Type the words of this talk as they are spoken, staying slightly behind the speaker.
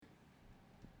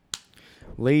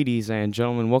Ladies and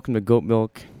gentlemen, welcome to Goat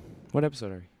Milk. What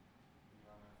episode are we?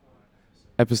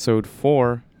 Episode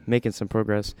 4, making some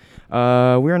progress. We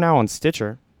are now on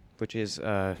Stitcher, which is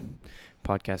a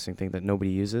podcasting thing that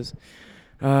nobody uses.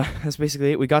 That's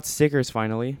basically it. We got stickers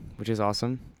finally, which is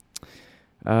awesome.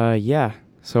 Yeah.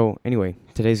 So anyway,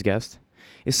 today's guest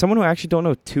is someone who I actually don't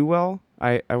know too well.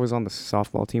 I was on the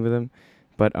softball team with him,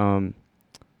 but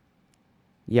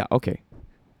yeah, okay.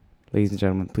 Ladies and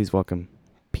gentlemen, please welcome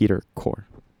Peter Core.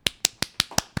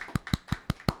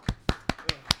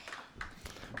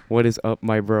 What is up,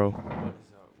 my bro?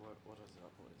 What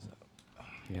is up?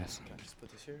 Yes. Can I just put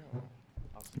this here?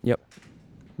 Yep.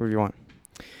 Wherever you want.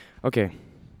 Okay.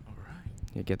 Alright.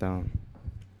 Yeah, get down.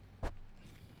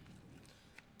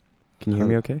 Can you hear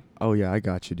me okay? Oh yeah, I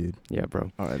got you, dude. Yeah,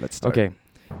 bro. Alright, let's start. Okay.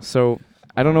 So,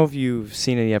 I don't know if you've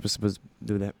seen any episodes,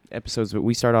 but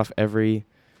we start off every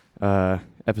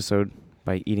episode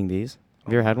by eating these.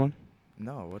 Have you ever had one?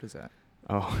 No, what is that?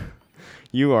 Oh,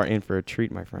 you are in for a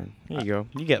treat, my friend. Here you go.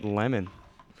 You get lemon.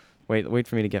 Wait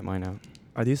for me to get mine out.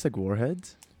 Are these like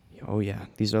warheads? Oh, yeah.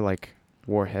 These are like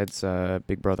Warhead's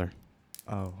big brother.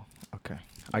 Oh, okay.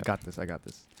 I got this. Are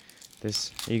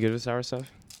you good with sour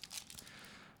stuff?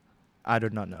 I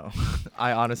do not know.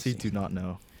 I honestly do not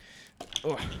know.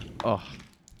 Oh,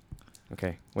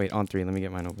 Okay. Wait, on 3. Let me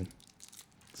get mine open.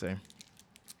 same.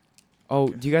 Oh,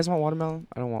 Okay. do you guys want watermelon?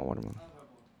 I don't want watermelon.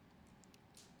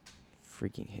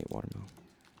 Freaking hate watermelon.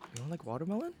 You don't like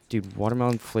watermelon? Dude,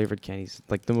 watermelon flavored candies,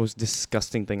 like the most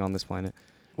disgusting thing on this planet.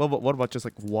 Well, but what about just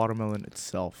like watermelon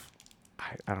itself?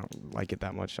 I don't like it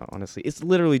that much, honestly. It's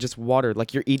literally just water.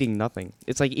 Like you're eating nothing.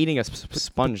 It's like eating a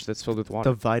sponge that's filled with water.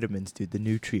 The vitamins, dude. The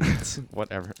nutrients.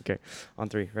 Whatever. Okay. On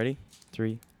 3. Ready?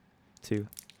 3, 2,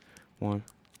 1.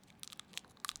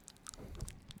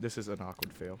 This is an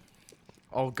awkward fail.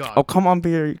 Oh God. Oh, come on,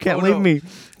 Peter. You can't Oh, leave no. me.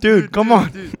 Dude, come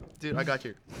on. Dude, I got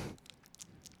you.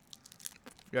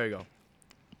 There you go.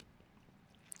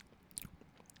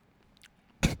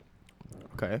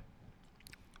 Okay.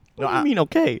 What do you mean,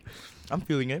 okay? I'm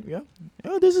feeling it. Yeah.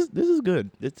 Yeah. This is good.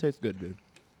 It tastes good, dude.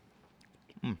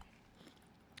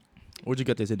 Where'd you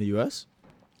get this in the U.S.?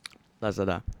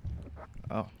 Lazada.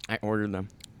 Oh. I ordered them.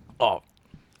 Oh.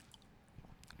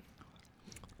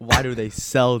 Why do they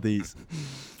sell these?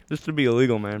 This should be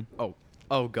illegal, man.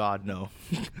 Oh God, no.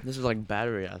 This is like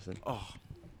battery acid. Oh.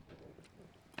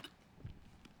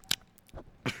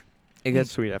 It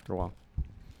gets sweet after a while.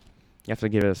 You have to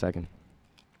give it a second.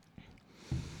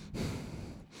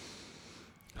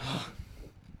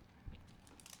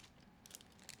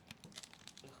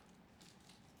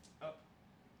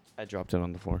 I dropped it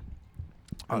on the floor.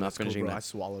 I'm not that's cool, finishing bro. that. I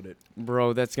swallowed it.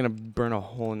 Bro, that's going to burn a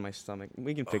hole in my stomach.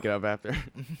 We can pick it up after.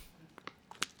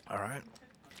 All right.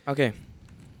 Okay.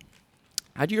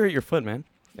 How'd you hurt your foot, man?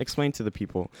 Explain to the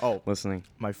people Oh, listening.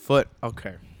 my foot.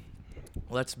 Okay.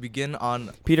 Let's begin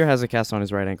on Peter has a cast on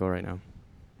his right ankle right now.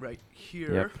 right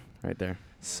here. Yep. Right there.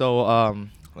 So,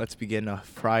 let's begin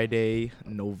Friday,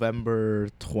 November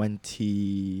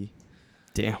 20.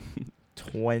 Damn.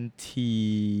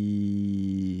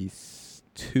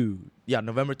 22. Yeah,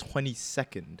 November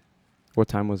 22nd. What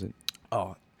time was it?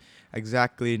 Oh,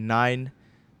 exactly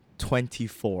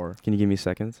 9:24. Can you give me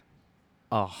seconds?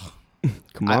 Oh,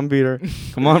 Come on, Peter.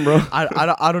 Come on, bro.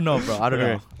 I don't know, bro. I don't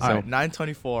Okay, know. All so- right,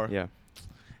 9:24. Yeah.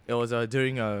 It was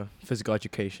during physical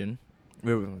education.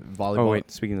 We were volleyball. Oh, wait.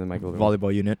 Speaking to the mic a little bit.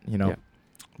 Volleyball unit. You know, Yeah.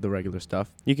 the regular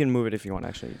stuff. You can move it if you want,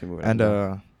 actually. You can move it. And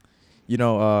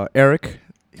Eric,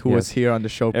 who was Yes. here on the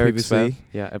show Eric previously, Svev.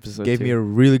 Yeah, episode gave 2. me a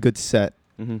really good set,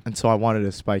 Mm-hmm. and so I wanted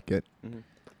to spike it. Mm-hmm.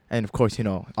 And of course,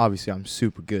 obviously I'm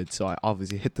super good, so I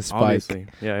obviously hit the spike. Obviously.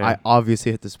 Yeah. I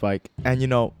obviously hit the spike, and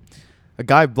a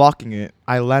guy blocking it,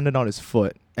 I landed on his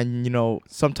foot, and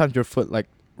sometimes your foot like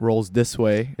rolls this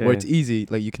way, Yeah, where yeah. it's easy,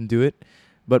 like you can do it,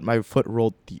 but my foot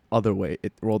rolled the other way.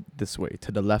 It rolled this way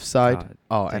to the left side.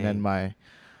 God And then dang.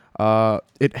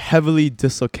 it heavily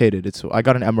dislocated. I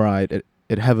got an MRI.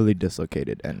 It heavily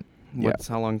dislocated, and What's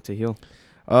how long to heal?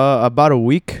 about a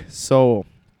week. So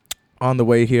on the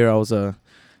way here, I was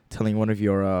telling one of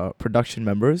your production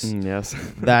members Yes.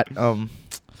 that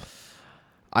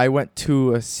I went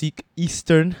to seek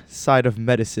Eastern side of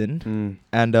medicine,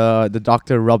 and the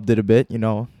doctor rubbed it a bit.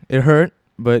 It hurt,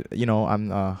 but I'm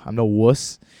no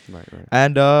wuss. Right.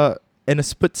 And in a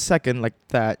split second like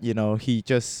that, he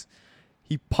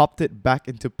popped it back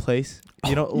into place.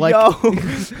 Like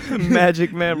Yo,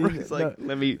 magic man, bro. Yeah, He's like,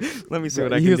 let me see Bro,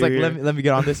 what I can do. he was like, here. let me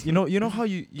get on this. You know how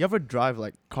you ever drive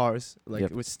like cars like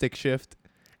Yep. with stick shift?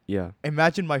 Yeah.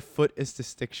 Imagine my foot is the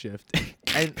stick shift,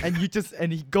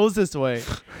 and he goes this way,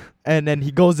 and then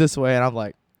he goes this way, and I'm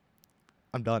like,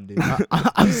 I'm done, dude.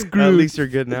 I'm screwed. At least you're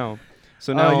good now.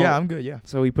 So now, yeah, I'm good. Yeah.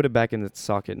 so we put it back in its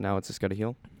socket. Now it's just got to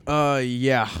heal.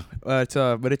 Yeah.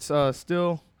 But it's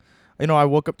still, I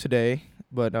woke up today,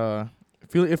 but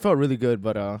it felt really good,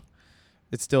 but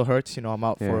it still hurts. I'm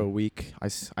out for Yeah. a week.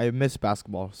 I miss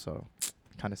basketball, so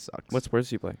kind of sucks. What sports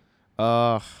do you play?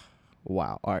 Wow.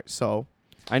 All right. So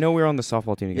I know we're on the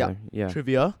softball team Yeah. together. Yeah.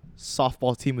 trivia,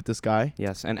 softball team with this guy.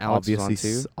 Yes, and Alex was on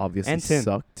too. Obviously And Tim.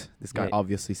 sucked. This guy Yeah.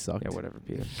 obviously sucked. Yeah, whatever,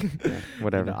 Peter. Yeah,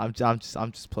 whatever. I'm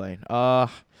just playing.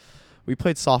 We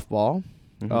played softball.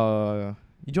 Mhm.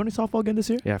 You joining softball again this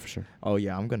year? Yeah, for sure. Oh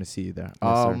yeah, I'm gonna see you there.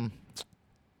 Yes, sir.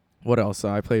 What else?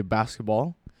 I played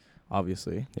basketball,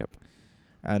 obviously. Yep.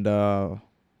 And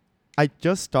I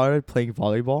just started playing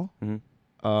volleyball Mm-hmm.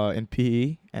 in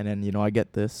PE, and then I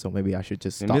get this, so maybe I should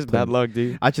just stop. It's bad luck,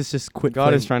 dude. I just quit. God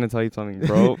playing. is trying to tell you something,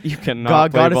 bro. You cannot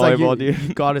play God is like volleyball, you,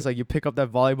 dude. God is like you pick up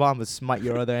that volleyball, I'm gonna smite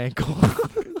your other ankle.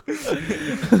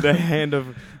 The hand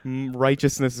of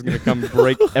righteousness is gonna come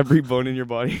break every bone in your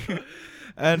body.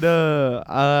 And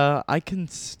I can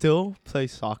still play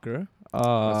soccer.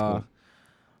 That's cool.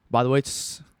 By the way,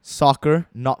 it's soccer,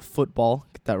 not football.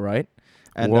 Get that right.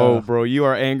 And Whoa, bro, you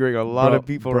are angering a lot bro, of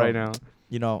people bro. right now.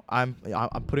 I'm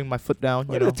putting my foot down.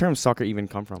 Where did the term soccer even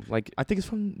come from? Like, I think it's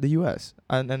from the U.S.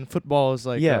 and football is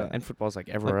like and football's like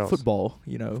everywhere like else. football.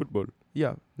 Football.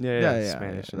 Yeah. Yeah,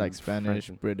 Spanish. and like Spanish, French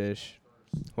and- British.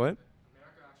 What? America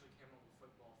actually came up with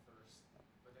football first,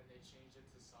 but then they changed it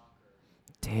to soccer.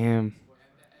 Damn. And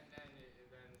then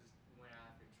it went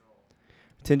out of control.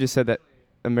 Tim just said that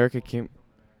America came.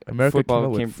 America football came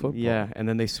up with came. football. Yeah, and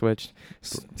then they switched.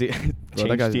 Bro, that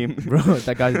Changed guy's- team. Bro,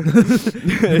 that guy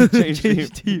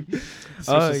Changed team. Switched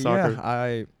to soccer.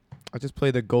 I just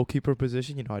play the goalkeeper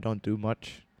position. I don't do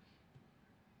much.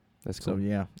 That's So cool.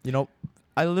 yeah,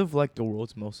 I live like the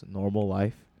world's most normal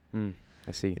life.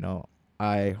 I see.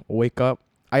 I wake up.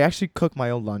 I actually cook my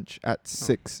own lunch at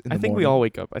 6 in the I think morning. we all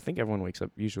wake up. I think everyone wakes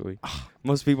up usually.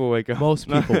 Most people wake up. Most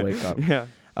people wake up. Yeah.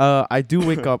 I do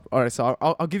wake up. All right, so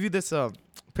I'll give you this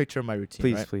picture of my routine.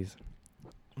 Please, right? please.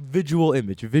 Visual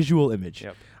image.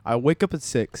 Yep. I wake up at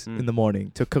 6 Mm. in the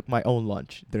morning to cook my own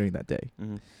lunch during that day.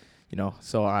 Mm-hmm.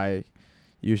 So I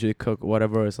usually cook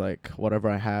whatever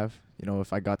I have.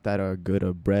 If I got that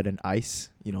good bread and ice,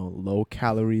 low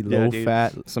calorie, Yeah, low dude.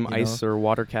 fat. Some you ice or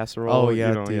water casserole. Oh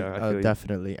yeah, dude, I feel you.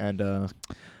 definitely. And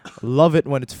love it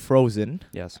when it's frozen.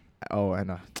 Yes. Oh,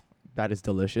 and that is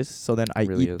delicious. So then I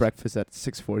Really eat is. breakfast at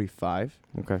 6:45.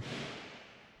 Okay.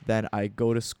 Then I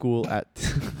go to school at.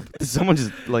 Did someone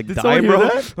just Did die, someone hear bro?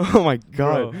 that? Oh my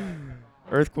god. Bro.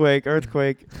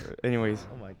 Earthquake. Anyways,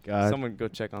 Oh my god. someone go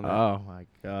check on that. Oh my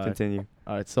god. Continue.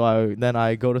 All right, so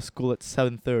I go to school at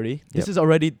 7:30. This Yep. is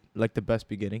already like the best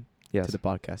beginning Yes. to the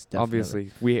podcast. Definitely.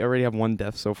 Obviously, we already have one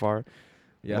death so far.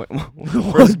 Yeah.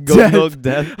 What- First goat death? milk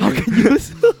death. How can you?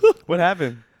 What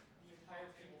happened?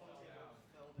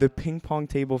 The ping pong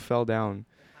table fell down.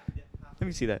 Let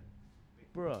me see that.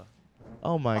 Bruh.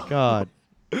 Oh my god.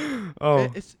 Oh,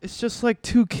 It's just like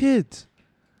two kids.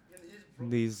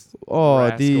 these Oh,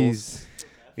 rascals.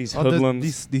 these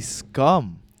hoodlums these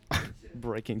scum.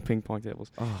 breaking ping pong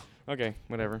tables. Oh. Okay,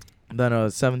 whatever. Then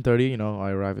 7:30,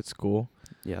 I arrive at school.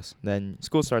 Yes. Then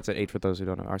School starts at 8 for those who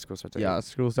don't know. Our school starts at yeah, 8.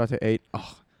 school starts at 8.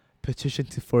 Oh, petition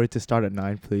for it to start at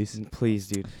 9, please. Please,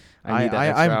 dude. I need that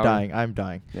extra I'm hour. dying. I'm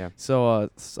dying. Yeah. So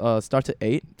starts at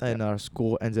 8, then our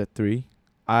school ends at 3.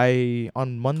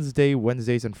 On Monday,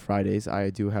 Wednesdays, and Fridays, I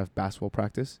do have basketball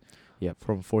practice. Yep.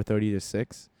 From 4:30 to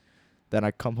 6. Then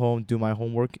I come home, do my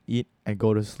homework, eat, and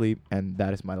go to sleep, and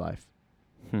that is my life.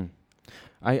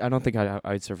 I don't think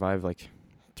I'd survive like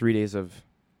 3 days of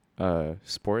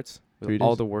sports with 3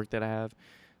 all days? the work that I have.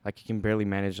 Like, I can barely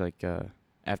manage like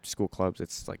after school clubs.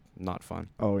 It's like not fun.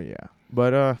 Oh yeah,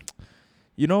 but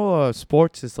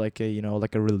sports is like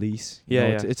a release. You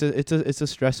Yeah, know, It's a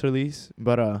stress release.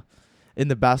 But in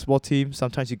the basketball team,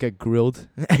 sometimes you get grilled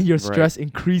and your Right. stress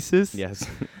increases. Yes.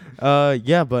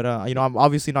 Yeah, but I'm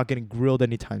obviously not getting grilled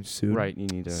anytime soon. Right. You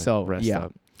need to So, rest yeah.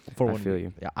 up. For I 1 feel week.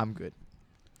 you. Yeah, I'm good.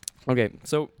 Okay,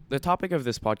 so the topic of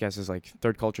this podcast is like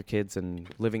third culture kids and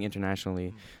living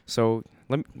internationally. So,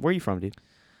 where are you from, dude?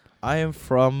 I am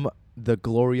from the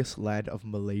glorious land of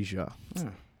Malaysia.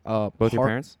 Both your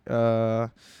parents?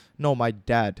 No, my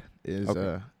dad is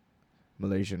Okay.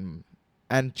 Malaysian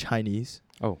and Chinese.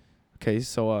 Oh. Okay,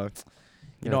 so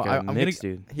You're like a I'm mix,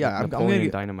 gonna dude. yeah, Like I'm Napoleon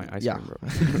gonna- Dynamite ice yeah. cream,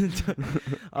 bro.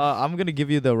 I'm gonna give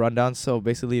you the rundown. So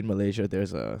basically, in Malaysia,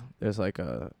 there's like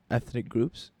ethnic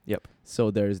groups. Yep.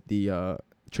 So there's the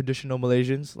traditional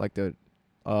Malaysians, like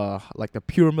the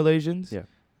pure Malaysians. Yeah.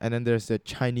 And then there's the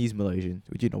Chinese Malaysians,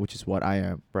 which is what I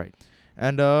am. Right.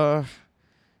 And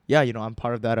yeah, I'm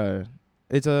part of that.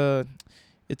 It's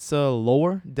it's a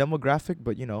lower demographic,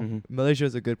 but you know, Mhm. Malaysia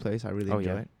is a good place. I really Oh,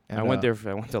 enjoy yeah. it. I went there.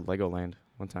 I went to Legoland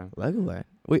one time. Legoland.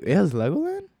 Wait, it has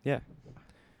Legoland? Yeah.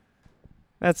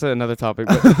 That's another topic.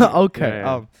 But Okay.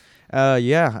 Yeah, yeah.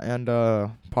 Yeah, and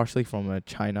partially from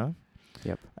China.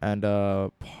 Yep. And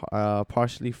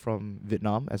partially from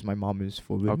Vietnam, as my mom is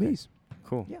for Vietnamese.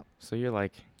 Cool. Yeah. So you're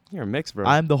a mix, bro.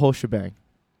 I'm the whole shebang.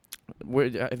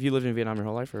 Have you lived in Vietnam your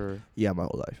whole life, or Yeah, my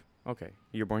whole life. okay,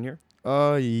 you're born here?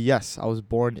 Yes, I was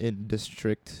born in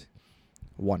District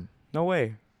 1. No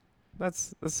way.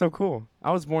 That's so cool.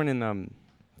 I was born in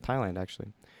Thailand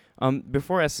actually.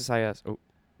 Before SSIS. Oh,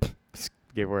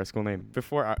 gave her a school name.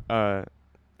 Before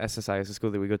SSIS, the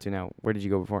school that we go to now. Where did you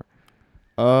go before?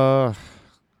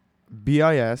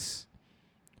 BIS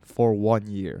for 1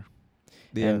 year.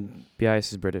 And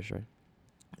BIS is British, right?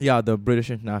 Yeah, the British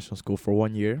International School for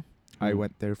 1 year. I Mm.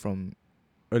 went there from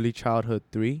early childhood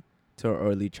 3 to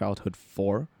early childhood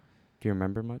 4. Do you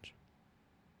remember much?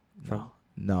 From?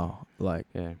 No, like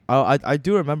Yeah. I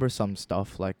do remember some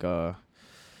stuff like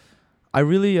I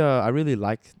really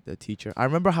liked the teacher. I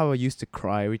remember how I used to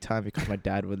cry every time because my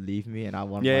dad would leave me and I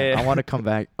want Yeah. I want to come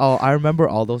back. Oh, I remember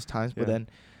all those times, but Yeah.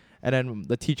 then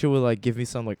the teacher would like give me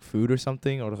some like food or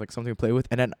something or like something to play with,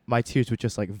 and then my tears would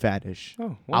just like vanish.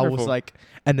 Oh, I was wonderful. like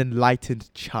an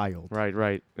enlightened child.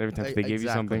 Right. Every time they give you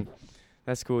Exactly. something.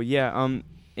 That's cool. Yeah.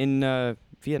 In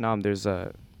Vietnam, there's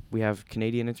we have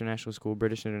Canadian International School,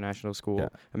 British International School, Yeah.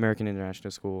 American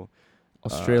International School,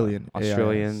 Australian,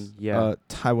 AIS, yeah.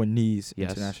 Taiwanese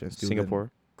Yes. international student,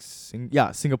 Singapore.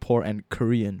 Singapore and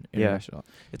Korean Yeah. international.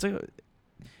 It's like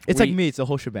We- me. It's a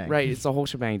whole shebang. Right, it's a whole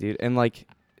shebang, dude. And like,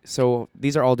 so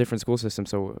these are all different school systems.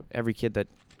 So every kid that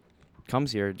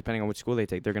comes here, depending on which school they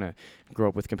take, they're gonna grow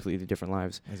up with completely different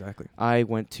lives. Exactly. I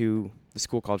went to the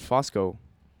school called Fosco,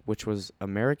 which was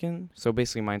American. So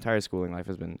basically, my entire schooling life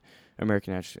has been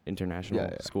American international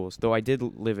Yeah. schools. Though I did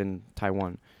live in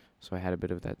Taiwan, so I had a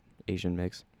bit of that Asian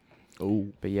mix.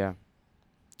 Oh. But yeah.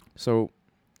 So,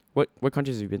 what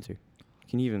countries have you been to?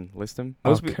 Can you even list them?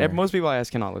 Most Okay. most people I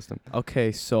ask cannot list them.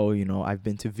 Okay, so I've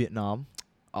been to Vietnam.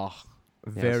 Oh,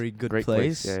 very good Great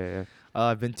place. Yeah.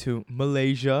 I've been to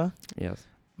Malaysia. Yes.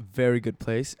 Very good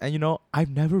place. And I've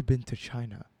never been to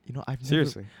China.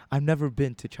 Seriously. I've never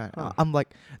been to China. Huh. I'm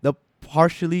like the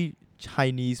partially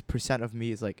Chinese percent of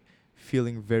me is like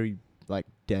feeling very like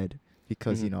dead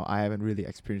because Mhm. I haven't really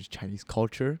experienced Chinese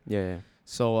culture. Yeah.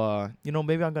 So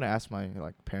maybe I'm gonna ask my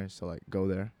like parents to like go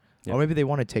there, Yeah. or maybe they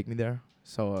want to take me there.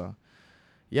 So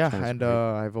yeah, China's and great.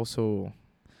 I've also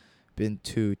been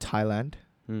to Thailand.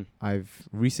 Mm. I've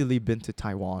recently been to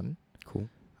Taiwan. Cool.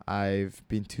 I've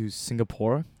been to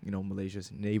Singapore,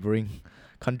 Malaysia's neighboring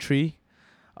country.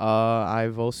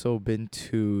 I've also been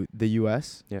to the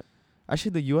U.S. Yeah.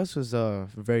 Actually, the U.S. was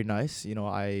very nice.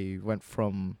 I went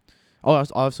from. Oh,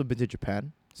 I've also been to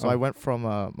Japan. So Oh. I went from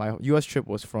my U.S. trip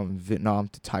was from Vietnam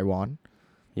to Taiwan.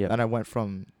 Yeah. Then I went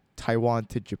from Taiwan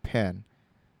to Japan.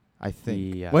 I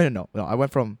think. Yeah. Wait, no. I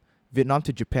went from Vietnam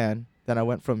to Japan. Then I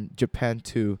went from Japan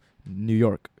to New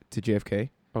York to JFK.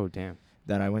 Oh damn.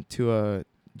 Then I went to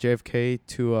JFK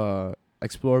to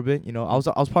explore a bit. I was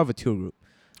part of a tour group.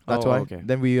 That's Oh, why. okay.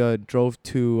 Then we drove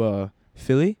to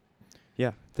Philly.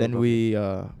 Yeah. Then we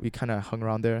kind of hung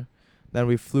around there. Then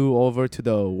we flew over to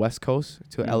the West Coast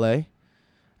to Mm. LA.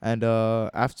 And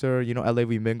after LA,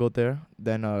 we mingled there.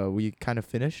 Then we kind of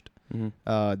finished.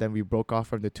 Mm-hmm. Then we broke off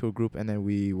from the tour group, and then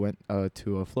we went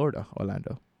to Florida,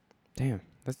 Orlando. Damn.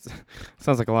 That's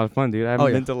sounds like a lot of fun, dude. I haven't Oh,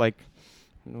 yeah. been to like.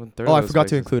 one third Oh, of I those forgot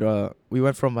to places. include. We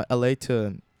went from LA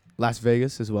to Las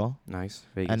Vegas as well, Nice.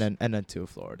 Vegas. and then to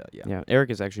Florida. Yeah. Yeah. Eric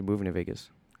is actually moving to Vegas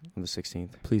on the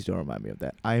 16th. Please don't remind me of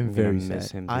that. I am I'm gonna very miss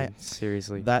sad. him. Dude.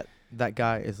 Seriously. That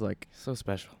guy is like So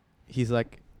special. he's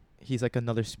like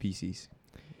another species.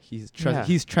 He's Yeah.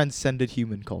 he's transcended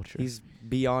human culture. He's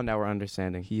beyond our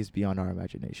understanding. He is beyond our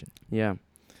imagination. Yeah.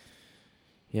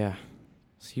 Yeah.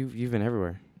 So you've been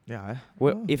everywhere. Yeah.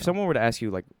 What Oh, if yeah. someone were to ask you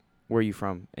like, where are you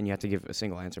from, and you had to give a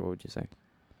single answer? What would you say?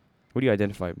 What do you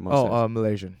identify most as?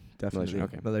 Malaysian, definitely.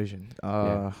 okay. Malaysian.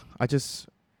 Yeah. I just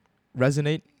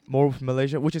resonate more with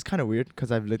Malaysia, which is kind of weird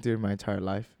because I've lived here my entire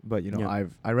life. But Yeah.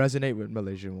 I resonate with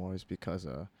Malaysia more is because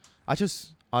I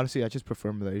just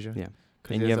prefer Malaysia. Yeah.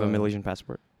 'Cause And you there's have a Malaysian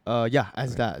passport. Yeah,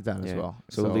 as Right. that as Yeah. well.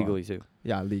 So legally too.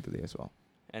 Yeah, legally as well.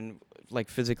 And like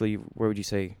physically, where would you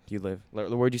say you live? Where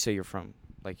would you say you're from?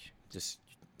 Like just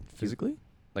Physically?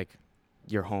 like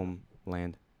your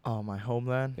homeland. Oh, my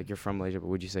homeland. Like you're from Malaysia, but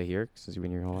would you say here since you've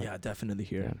been here your whole life? Yeah, definitely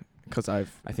here. Yeah. Because I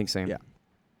think same.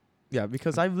 Yeah,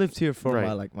 because I've lived here for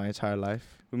Right. my entire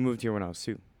life. We moved here when I was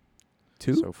 2.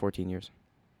 2? So 14 years.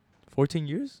 14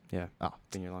 years? Yeah. Oh.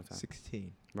 Been here a long time.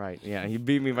 16. Right. Yeah. He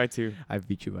beat me by 2. I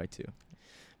beat you by 2.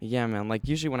 Yeah, man. Like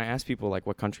usually when I ask people like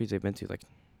what countries they've been to, like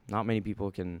not many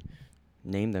people can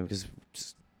name them because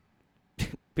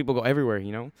people go everywhere,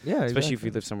 you know. Yeah, Especially if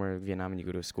you live somewhere in Vietnam and you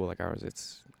go to a school like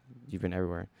ours, you've been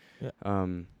everywhere. Yeah.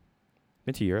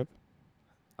 Been to Europe?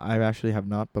 I actually have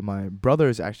not, but my brother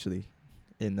is actually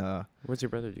in. What's your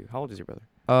brother do? How old is your brother?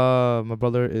 My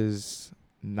brother is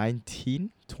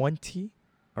 19, 20,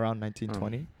 around 19, Oh.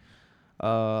 20.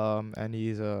 And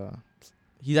he's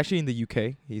actually in the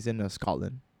UK. He's in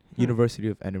Scotland, University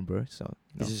of Edinburgh. So.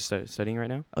 He's just studying right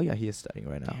now? Oh yeah, he is studying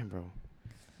right now. Damn, bro.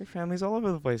 Your family's all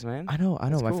over the place, man. I know.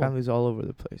 That's My cool. family's all over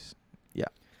the place.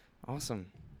 Awesome.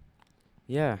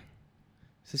 Yeah.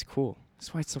 This is cool.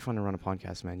 That's why it's so fun to run a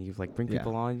podcast, man. You like bring Yeah.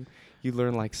 people on. You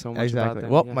learn like so much Exactly. about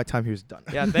them. Well, yeah. my time here is done.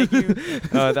 Yeah, thank you.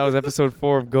 That was episode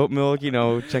 4 of Goat Milk. You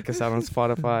know, check us out on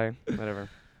Spotify. Whatever.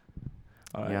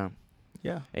 All right. Yeah.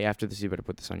 Yeah. Hey, after this, you better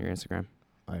put this on your Instagram.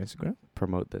 On Instagram,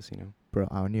 Promote this, you know. bro.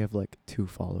 I only have like 2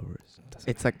 followers. Doesn't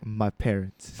It's like my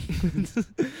parents.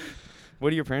 What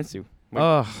do your parents do?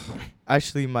 Wait.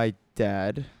 Actually, my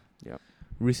dad. Yep.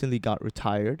 Recently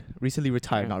retired.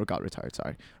 Yeah. Not got retired.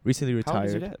 Sorry. Recently How old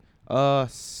is retired. your dad?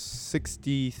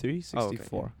 63, Oh, okay,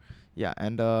 64. Yeah,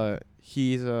 and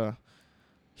he's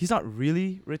not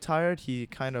really retired. He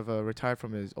kind of retired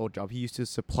from his old job. He used to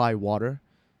supply water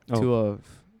to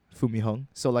Fumihung.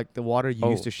 So like the water you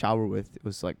used Oh. to shower with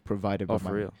was like provided by Oh,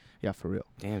 for real? Yeah, for real.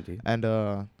 Damn, dude. And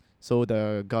so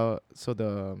the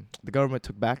government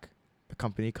took back the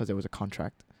company because there was a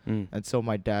contract. Mm. And so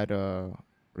my dad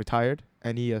retired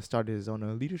and he started his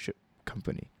own leadership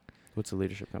company. What's a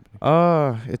leadership company?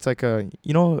 It's like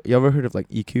you ever heard of like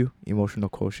EQ, emotional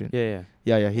quotient? Yeah.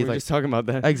 Yeah, We he's were like just talking about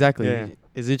that. exactly. Yeah.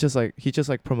 Is it just like he just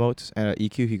like promotes, and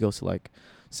EQ he goes to like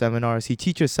seminars. He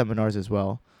teaches seminars as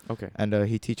well, Okay. and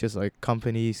he teaches like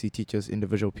companies. He teaches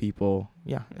individual people.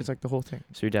 Yeah, it's like the whole thing.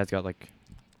 So your dad's got like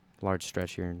large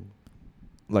stretch here in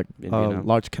Like In Vietnam?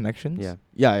 large connections. Yeah.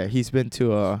 Yeah. He's been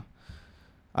to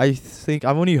I think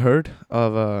I've only heard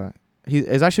of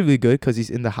it's actually really good because he's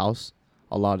in the house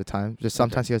a lot of the time. Just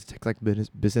sometimes he has to take like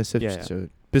business trips Yeah, yeah. to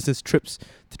business trips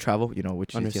to travel. Which he has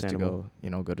to Understandable.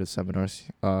 go go to seminars.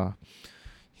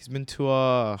 He's been to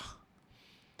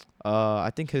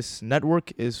I think his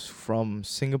network is from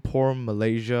Singapore,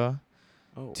 Malaysia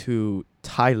Oh. to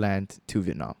Thailand to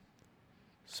Vietnam.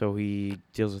 So he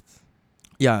deals with.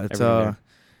 Yeah, it's Everywhere.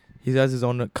 he has his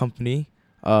own company,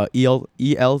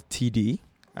 ELTD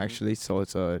actually. So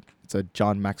it's a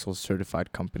John Maxwell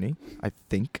certified company, I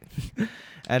think.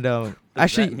 And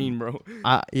actually, That mean, bro.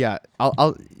 yeah,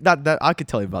 I'll that I could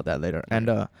tell you about that later.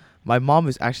 And my mom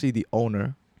is actually the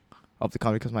owner of the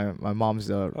company because my mom's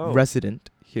a resident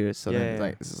here. So Yeah, then yeah.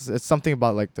 like it's something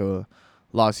about like the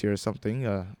laws here or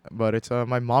something. But it's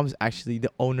my mom's actually the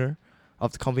owner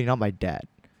of the company, not my dad.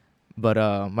 But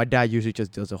my dad usually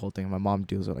just does the whole thing. My mom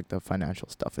deals with like the financial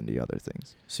stuff and the other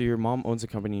things. So your mom owns a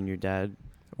company and your dad.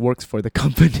 Works for the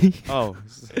company. Oh.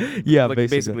 Yeah, like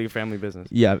basically a family business.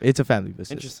 Yeah, it's a family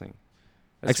business. Interesting.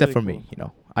 That's Except really for cool.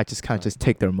 me, I just kind of Right. just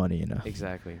take their money,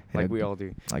 Exactly. And Like I- we all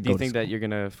do. I Do go you to think that school. you're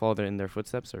gonna follow in their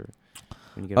footsteps, or?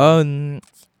 When you get older?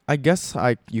 I guess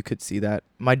you could see that.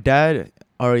 My dad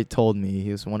already told me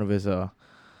one of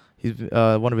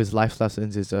his life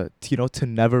lessons is to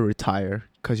never retire,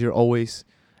 because you're always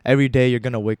every day you're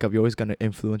gonna wake up, you're always gonna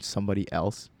influence somebody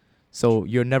else. So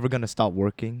you're never gonna stop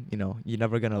working. You're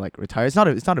never gonna like retire.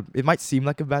 It might seem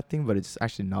like a bad thing, but it's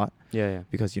actually not, Yeah.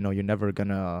 because you're never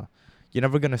gonna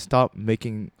stop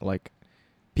making like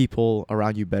people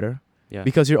around you better. Yeah.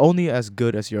 Because you're only as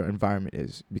good as your environment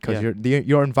is. Because Yeah.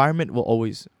 your environment will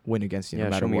always win against you, Yeah. no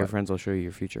matter Show me your what. friends. I'll show you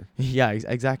your future. Yeah,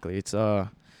 exactly. It's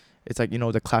like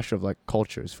the clash of like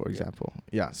cultures, for Yeah. example.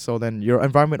 Yeah. So then your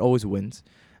environment always wins,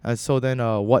 and so then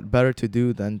what better to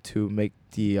do than to make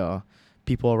the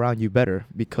people around you better,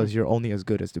 because you're only as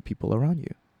good as the people around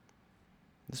you.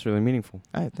 That's really meaningful.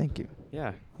 All right, thank you.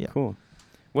 Yeah. Yeah. Cool.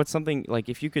 What's something like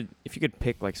if you could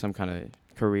pick like some kind of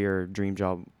career dream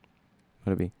job,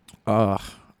 what would it be?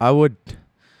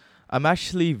 I'm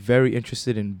actually very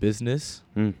interested in business.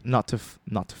 Mm. Not to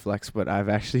flex, but I've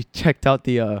actually checked out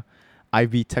the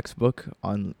IB textbook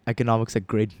on economics at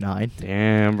grade 9.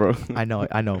 Damn, bro. I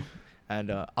know. And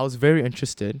I was very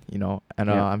interested, and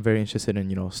Yeah. I'm very interested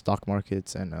in, stock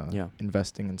markets and Yeah.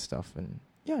 investing and stuff. And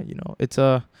yeah, it's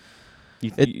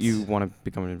You want to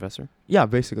become an investor? yeah,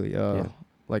 basically Yeah.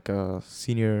 like a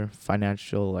senior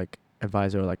financial like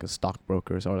advisor, like a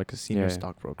stockbroker or like a senior Yeah.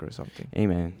 stockbroker or something. Hey,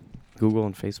 man. Google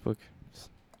and Facebook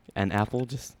and Apple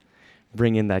just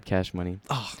bring in that cash money.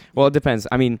 Oh. Well, it depends.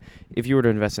 I mean, if you were to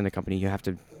invest in a company, you have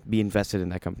to be invested in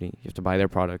that company. You have to buy their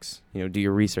products. You know, do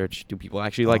your research. Do people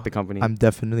actually like Oh, the company? I'm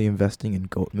definitely investing in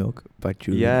Goat Milk by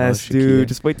Julian. yes, Al-Shakir. dude.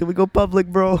 Just wait till we go public,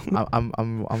 bro. I'm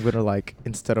gonna like,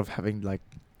 instead of having like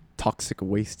toxic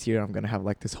waste here, I'm gonna have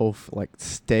like this whole like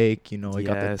steak. You know, you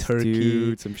got the turkey.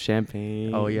 dude. Some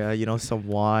champagne. Oh yeah, you know, some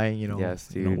wine. You know, Yes,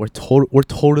 You know, dude. we're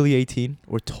totally 18.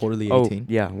 We're totally 18. Oh,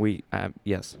 yeah. We.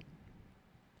 Yes.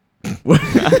 I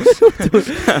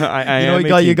You know, am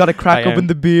you 18. got to crack I open am.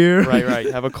 the beer.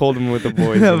 Right. Have a cold one with the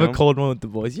boys. Have you a know? cold one with the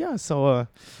boys. Yeah. So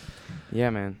Yeah,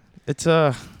 man. it's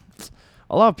a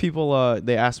lot of people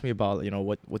they ask me about, you know,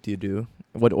 what do you do?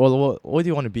 What do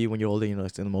you want to be when you're older? You know,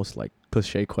 it's the most like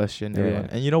cliche question. Yeah, everyone. yeah.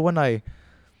 And you know, when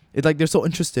it's like they're so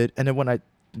interested, and then when I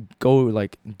go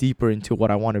like deeper into what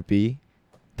I want to be,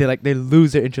 they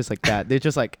lose their interest like that. They're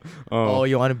just like, oh,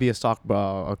 you want to be a stock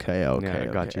bro? Okay. Yeah,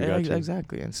 got you.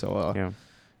 Exactly. And so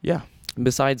Yeah.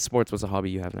 Besides sports, what's a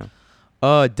hobby you have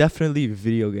now? definitely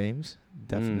video games.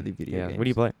 Definitely video yeah. games. What do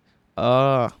you play?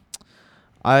 I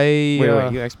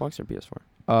Wait, you Xbox or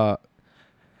PS4?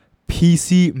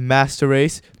 PC Master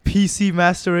Race. PC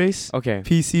Master Race. Okay.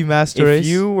 PC Master Race.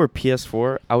 If you were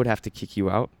PS4, I would have to kick you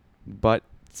out. But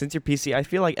since you're PC, I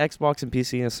feel like Xbox and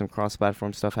PC has some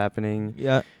cross-platform stuff happening.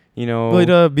 Yeah. You know,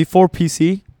 But before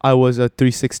PC, I was a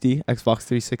 360, Xbox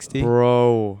 360.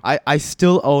 bro, I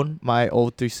still own my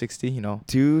old 360, you know.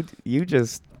 dude, you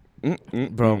just,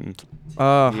 Bro.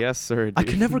 Uh yes, sir. Dude. I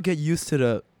can never get used to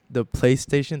the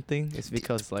PlayStation thing. It's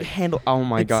because like handle. Oh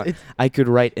my god, it's, I could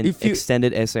write an if you-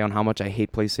 extended essay on how much I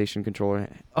hate PlayStation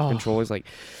controllers. Like,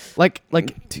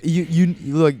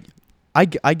 you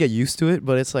like I get used to it,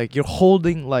 but it's like you're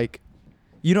holding like,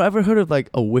 you know, ever heard of like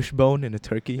a wishbone in a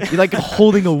turkey? You're like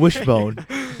holding a wishbone.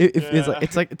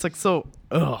 It's like so.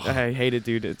 Ugh. I hate it,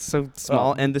 dude. It's so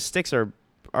small, and the sticks are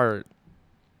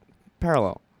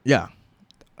parallel. Yeah.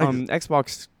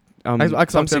 Xbox. Xbox,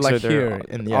 some they're sticks like are there here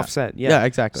and yeah. offset. Yeah, Yeah.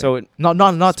 exactly. So it, not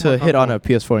it's to more hit on a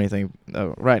comfortable. PS4 or anything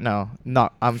right now.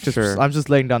 Not I'm just Sure. I'm just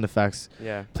laying down the facts.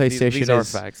 yeah. PlayStation these are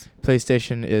is- facts.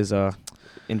 PlayStation is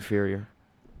Inferior.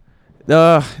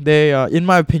 they in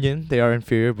my opinion they are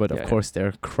inferior, but Yeah, of course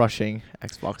they're crushing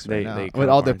Xbox They- right now they with kinda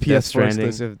all the are. Death PS4 Stranding.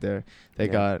 exclusive. They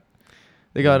Yeah.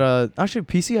 got actually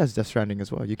PC has Death Stranding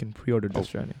as well. You can pre-order Death Oh.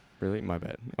 Stranding. Really? My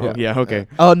bad. Oh yeah. Okay.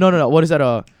 Oh no. What is that?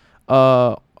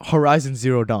 Horizon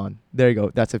Zero Dawn. There you go.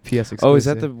 That's a PS exclusive. Oh, is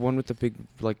that the one with the big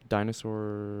like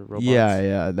dinosaur robots?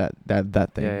 Yeah,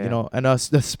 that thing. Yeah, You yeah. know, and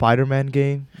the Spider-Man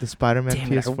game, the Spider-Man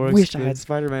Damn it, PS4 I wish I had exclusive.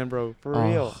 Spider-Man, bro. For Oh,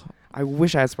 real. I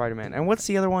wish I had Spider-Man. And what's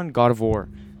the other one? God of War.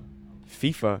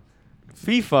 FIFA.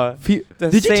 The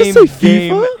Did you same just say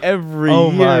game FIFA? every Oh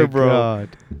year, my bro. god.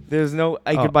 There's no.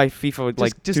 I Oh. could buy FIFA with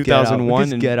like Just get out. 2001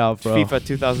 Just and get out, bro. FIFA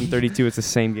 2032. It's the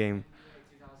same game.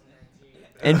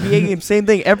 NBA game, same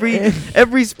thing.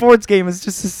 Every sports game is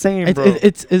just the same, bro.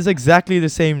 It's exactly the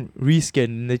same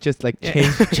reskin. They just like Yeah.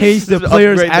 change the Just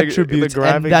player's upgrade the attributes,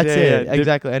 graphics, and that's yeah, it. yeah.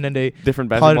 Exactly. And then they Different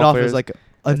cut basketball it off players. as like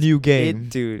a new game.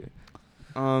 dude.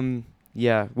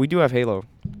 Yeah, we do have Halo,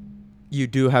 You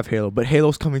do have Halo, but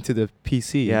Halo's coming to the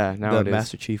PC. Yeah, now the it is.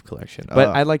 Master Chief Collection. but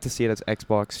I'd like to see it as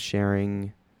Xbox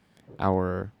sharing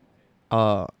our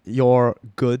your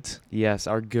goods. yes,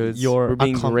 our goods. Your We're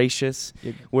being accom- gracious.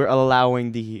 We're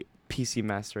allowing the PC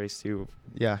Master Race to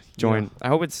Yeah. join. yeah. I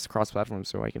hope it's cross-platform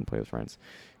so I can play with friends.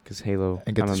 Because Halo,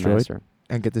 And get I'm a destroyed? master.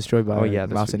 And get destroyed by Oh, yeah,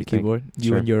 that's mouse what and you think. keyboard. You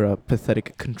Sure. and your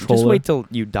pathetic controller. Just wait till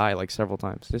you die like several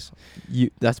times. Just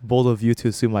That's bold of you to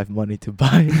assume I have money to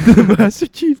buy the Master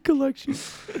Chief Collection.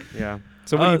 yeah.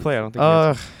 So what do you play? I don't think.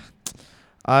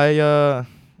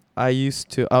 I used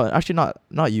to actually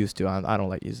not used to. I don't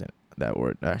like using that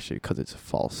word actually because it's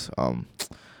false.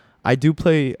 I do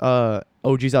play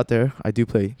OGs out there. I do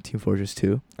play Team Fortress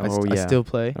 2. I Oh, yeah. still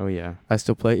play. Oh yeah. I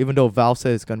still play even though Valve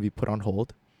says it's gonna be put on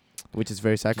hold, which is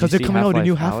very sad Did because you they're see coming out with a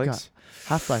new Half-Life, Alex?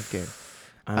 Half-Life game.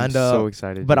 I'm And, so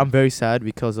excited. But dude. I'm very sad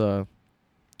because Valve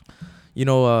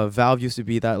used to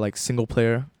be that like single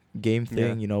player game thing,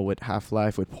 Yeah. you know, with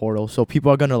Half-Life, with Portal. So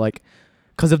people are gonna like,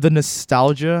 because of the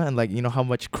nostalgia and like, you know, how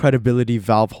much credibility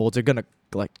Valve holds, they're gonna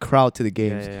like crowd to the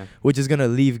games, Yeah. which is gonna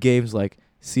leave games like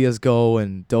CS:GO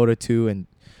and Dota 2 and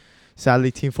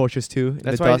sadly Team Fortress 2 in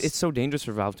That's the why dust. it's so dangerous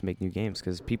for Valve to make new games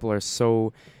because people are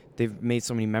so. They've made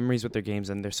so many memories with their games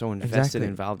and they're so invested Exactly.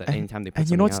 in Valve that And- anytime they put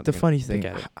and you know what's something the out, funny they thing?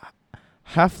 get it.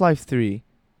 Half-Life 3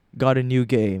 got a new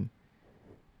game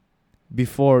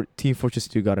before Team Fortress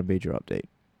 2 got a major update.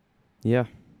 Yeah.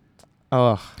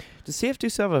 Ugh. Does CF2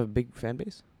 still have a big fan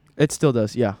base? It still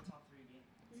does, yeah.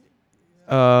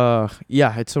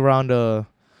 Yeah, it's around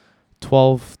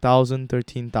 12,000,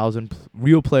 13,000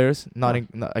 real players, not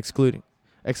Huh.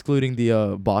 excluding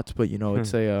the bots, but you know,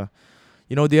 it's a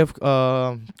you know, they have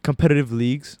competitive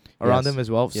leagues around Yes. them as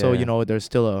well. So Yeah. you know, there's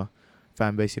still a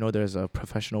fan base. You know, there's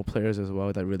professional players as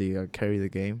well that really carry the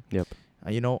game. Yep.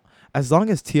 And you know, as long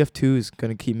as TF2 is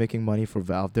gonna keep making money for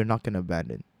Valve, they're not gonna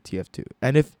abandon TF2.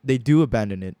 And if they do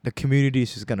abandon it, the community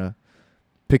is just gonna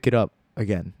pick it up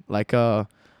again. Like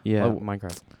Yeah, Oh.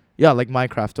 Minecraft. yeah, like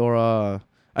Minecraft or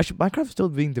actually Minecraft is still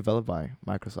being developed by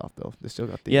Microsoft though. They still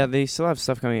got the Yeah, they still have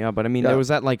stuff coming out, but I mean, Yeah. there was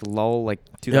that like lull, like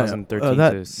 2013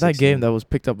 that to 16. that game that was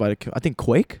picked up by the I think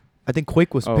Quake. I think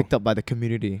Quake was Oh. picked up by the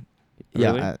community.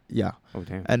 Really? Yeah, yeah. Oh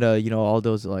damn. And you know, all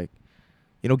those like,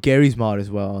 you know, Gary's mod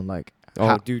as well, and like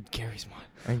Oh, dude, Gary's mod.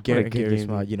 and what a good Gary's game,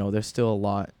 mod. dude. You know, there's still a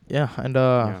lot. Yeah, and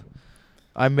Yeah.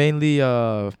 I mainly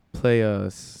play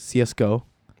CS:GO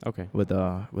Okay.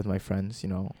 with my friends. You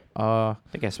know, I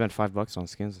think I spent $5 on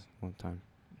skins one time.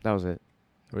 That was it.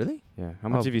 really, Yeah. How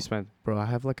much Oh. have you spent? bro, I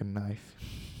have like a knife.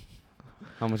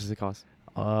 How much does it cost?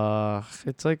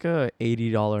 It's like a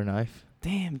 $80 knife.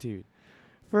 Damn, dude.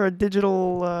 For a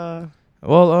digital,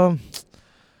 Well,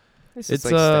 it's It's,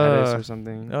 like status uh, or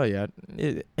something. oh yeah,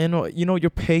 and you know, you're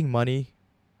paying money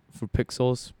for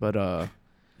pixels, but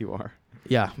You are.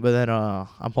 yeah, but then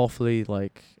I'm hopefully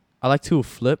like I like to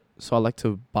flip, so I like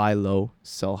to buy low,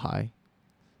 sell high.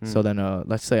 So Hmm. then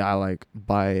let's say I like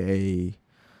buy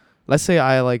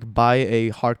a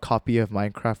hard copy of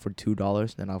Minecraft for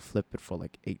 $2, then I'll flip it for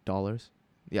like $8.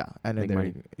 Yeah, and then Make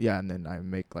money. and then I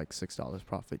make like $6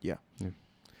 profit. Yeah.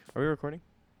 Are we recording?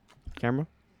 Camera?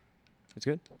 It's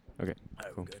good? Okay.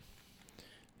 Cool.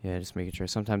 Yeah, just making sure.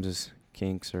 Sometimes it's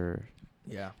kinks or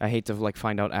Yeah. I hate to like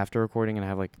find out after recording and I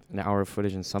have like an hour of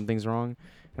footage and something's wrong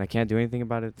and I can't do anything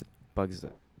about it. It bugs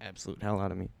the absolute hell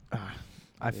out of me.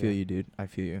 I feel Yeah. you, dude. I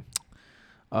feel you.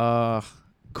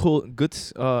 Cool. Good.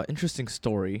 Interesting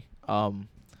story. I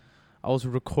was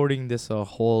recording this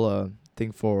whole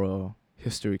thing for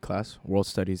history class, world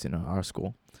studies in our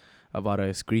school, about a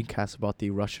screencast about the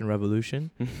Russian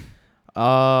Revolution.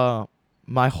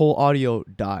 My whole audio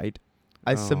died.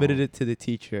 I submitted Oh. it to the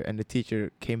teacher, and the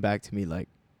teacher came back to me like,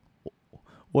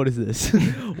 "What is this?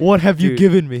 What have you Dude.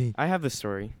 given me?" I have the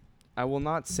story. I will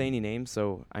not say any names,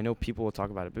 so I know people will talk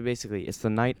about it. But basically, it's the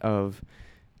night of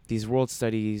these world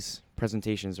studies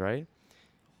presentations, right?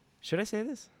 Should I say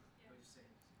this?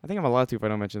 I think I'm allowed to if I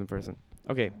don't mention the person.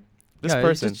 Okay, this Yeah,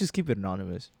 person. just keep it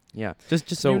anonymous. Yeah, Just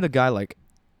So- name the guy like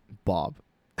Bob.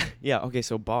 yeah. Okay,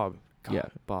 so Bob. God, Yeah.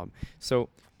 Bob. So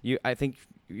I think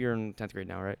you're in 10th grade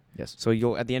now, right? Yes. So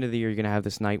you'll at the end of the year, you're gonna have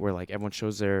this night where like everyone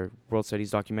shows their world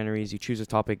studies documentaries. You choose a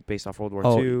topic based off World War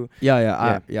Oh, II.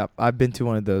 Yeah. I've been to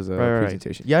one of those Right, right.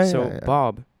 presentations. Yeah, So yeah.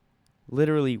 Bob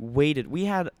literally waited. We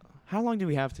had how long did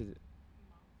we have to?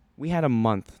 We had a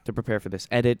month to prepare for this.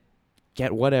 Edit,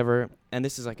 get whatever, and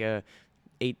this is like a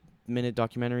 8-minute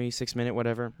documentary, 6-minute,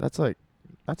 whatever. That's like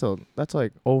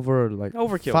over like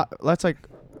Overkill. That's like,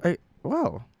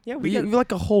 wow. Yeah, We we got,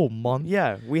 like a whole month.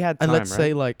 yeah, we had time, And let's right?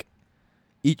 say like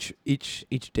each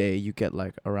day you get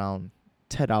like around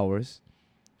 10 hours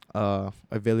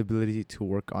availability to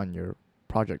work on your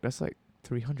project. That's like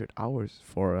 300 hours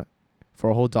for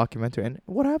a whole documentary. And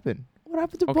what happened? What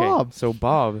happened to Okay, Bob? so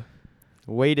Bob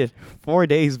waited 4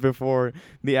 days before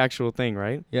the actual thing,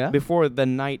 right? Yeah. Before the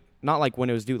night, not like when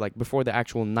it was due, like before the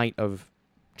actual night of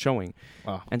showing.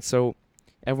 Oh. And so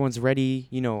everyone's ready.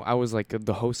 You know, I was like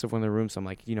the host of one of the rooms. So I'm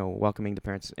like, you know, welcoming the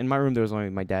parents. In my room, there was only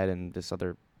my dad and this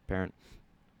other parent.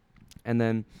 And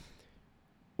then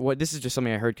this is just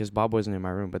something I heard because Bob wasn't in my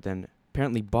room. But then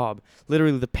apparently Bob,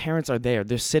 literally the parents are there.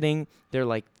 They're sitting. They're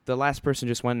like, the last person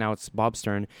just went. Now it's Bob's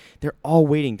turn. They're all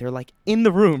waiting. They're like in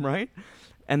the room, right?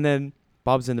 And then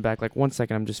Bob's in the back, like, 1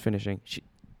 second, I'm just finishing.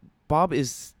 Bob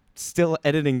is still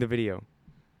editing the video.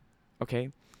 Okay?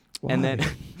 And then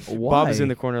Bob is in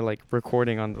the corner, like,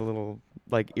 recording on the little,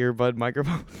 like, earbud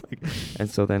microphone. And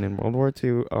so then in World War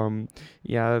II,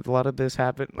 yeah, a lot of this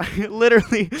happened.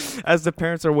 Literally, as the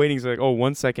parents are waiting, it's like, oh,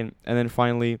 1 second. And then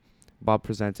finally, Bob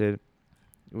presented.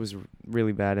 It was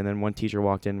really bad. And then one teacher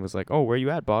walked in and was like, oh, where you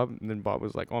at, Bob? And then Bob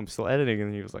was like, oh, I'm still editing.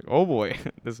 And he was like, oh, boy.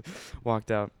 Just walked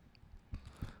out.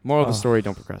 Moral of the story,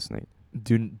 don't procrastinate.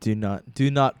 do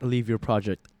not leave your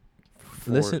project.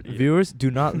 Listen, Yeah. viewers, do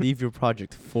not leave your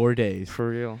project 4 days. For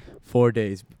real. 4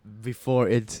 days before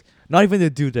it's not even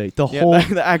the due date. The Yeah, whole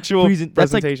the actual that's like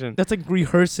presentation. that's like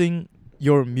rehearsing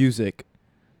your music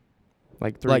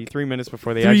Like like 3 minutes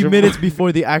before the 3 actual minutes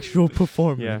before the actual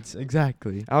performance.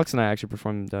 Exactly. Alex and I actually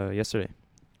performed yesterday.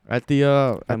 At the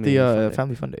Family Fun Day.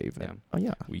 Family Fun Day event. Yeah. Oh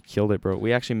yeah. We killed it, bro.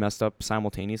 We actually messed up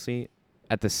simultaneously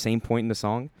at the same point in the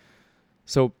song.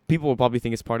 So people will probably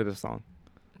think it's part of the song.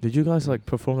 Did you guys like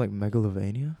perform like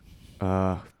Megalovania?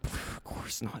 Of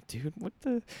course not, dude. What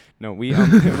the? No, we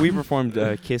we performed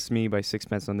 "Kiss Me" by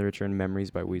Sixpence None the Richer and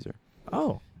 "Memories" by Weezer.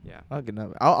 Oh. Yeah.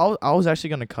 I was actually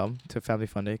gonna come to Family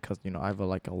Fun Day because I have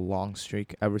a long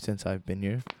streak ever since I've been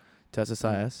here to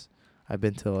SSIS. I've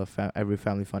been to every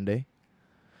Family Fun Day,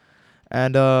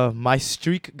 and my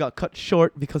streak got cut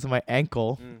short because of my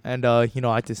ankle, and I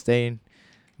had to stay in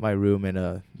my room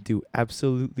and do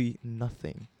absolutely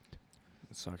nothing.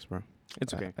 It sucks, bro.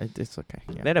 It's okay. It's okay.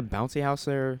 Yeah. They had a bouncy house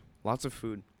there. Lots of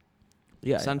food.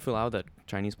 Yeah. San Fulao, that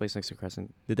Chinese place next to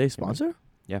Crescent. Did they sponsor?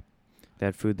 They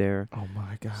had food there. Oh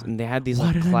my god. And they had these Why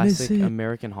like did I miss classic it?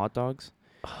 American hot dogs.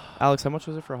 Alex, how much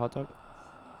was it for a hot dog?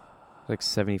 Like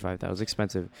 75. That was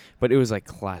expensive, but it was like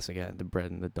classic. Yeah, the bread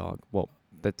and the dog. Well,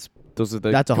 those are the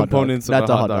That's a hot dog. components of That's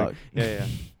the a hot hot dog. dog. Yeah.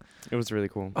 It was really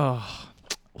cool. Oh,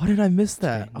 why did I miss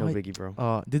that? Okay, no biggie,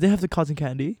 bro. Did they have the cotton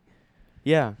candy?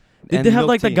 Yeah. Did And they have milk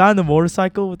like the tea. guy on the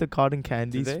motorcycle with the cotton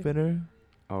candy Did they? spinner?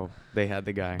 Oh, they had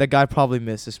the guy. That guy probably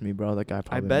misses me, bro. That guy I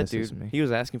probably bet, misses dude. me. He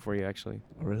was asking for you, actually.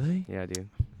 Really? Yeah, dude.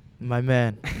 My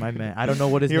man. I don't know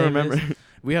what his You name remember? is.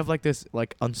 We have like this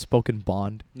like unspoken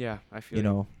bond. Yeah, I feel You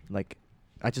know, like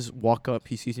I just walk up.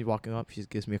 He sees me walking up. He just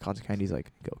gives me a cotton candy. He's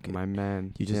like, okay, My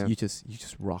man. you just Yeah. you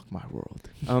just rock my world.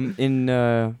 In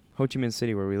Ho Chi Minh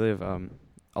City where we live,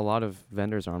 a lot of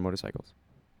vendors are on motorcycles.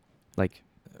 Like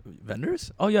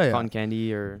Vendors? Oh yeah, cotton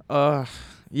candy or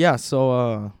yeah.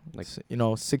 So Like-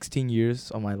 16 years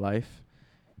of my life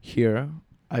here,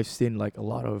 I've seen like a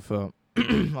lot of a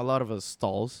lot of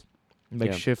stalls,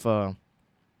 makeshift.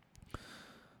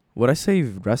 Would I say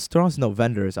restaurants? No,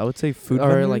 vendors. I would say food or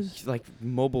vendors. like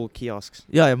mobile kiosks.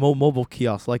 Yeah, mobile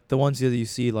kiosks, like the ones that you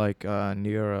see like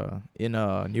near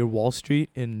Wall Street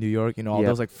in New York. All Yep.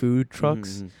 those like food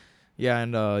trucks. Mhm. Yeah,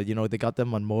 and they got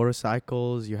them on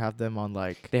motorcycles. You have them on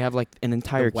like They have like an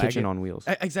entire kitchen wagon. on wheels.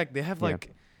 exactly. Yeah.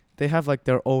 They have like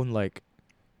their own like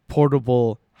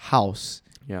portable house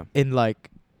Yeah. in like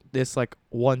this like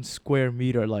 1 square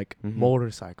meter like Mhm.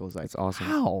 motorcycles. Like It's awesome.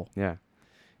 how? Yeah.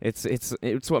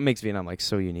 It's what makes Vietnam like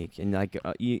so unique. And like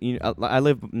I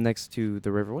live next to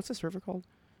the river. What's this river called?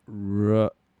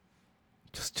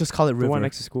 Just call it river. The one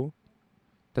next to school.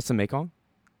 That's the Mekong.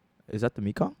 Is that the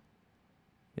Mekong?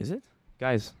 Is it?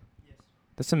 Guys.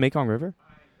 That's the Mekong River?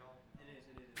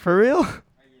 For real?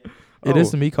 It is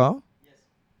Oh, the Mekong.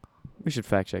 we should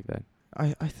fact check that.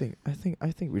 I think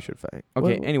we should fact.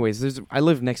 Okay, Well, anyways, I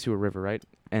live next to a river, right?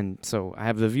 And so I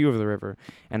have the view of the river,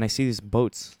 and I see these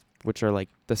boats, which are like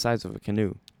the size of a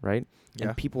canoe, right? yeah.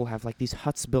 And people have like these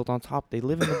huts built on top. They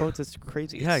live in the boats. It's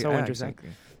crazy. It's yeah, so yeah, interesting. exactly.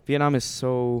 Vietnam is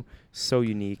so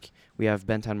unique. We have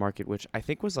Ben Thanh Market, which I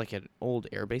think was like an old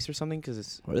air base or something, because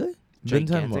it's Really?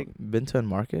 gigantic. Bintan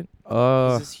Market.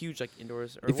 It's this huge like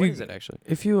indoors. Or if what you- is it actually?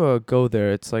 If you go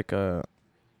there, it's like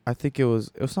I think it was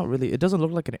not really. It doesn't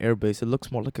look like an air base. It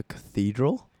looks more like a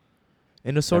cathedral,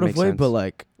 in a sort of makes way. sense. But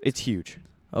like, It's huge.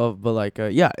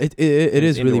 yeah, it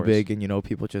is It's really indoors. big, and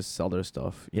people just sell their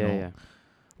stuff. You know, Yeah.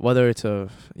 whether it's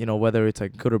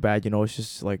like good or bad, it's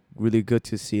just like really good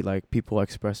to see like people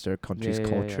express their country's Yeah,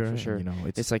 culture. for and, sure.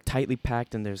 it's It's like tightly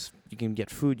packed, and you can get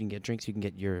food, you can get drinks, you can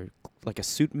get your like a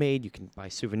suit made, you can buy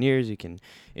souvenirs, it's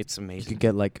you amazing. can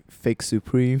get like fake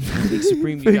Supreme. Big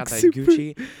Supreme, you Fake got that Supreme.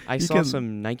 Gucci. I You saw can-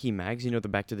 some Nike mags, the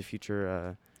Back to the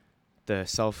Future, the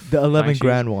self. The 11 tying shoes.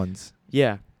 grand ones.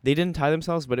 Yeah, they didn't tie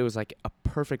themselves, but it was like a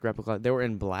perfect replica. They were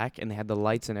in black and they had the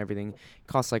lights and everything.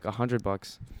 Cost like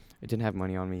 $100. I didn't have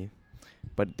money on me,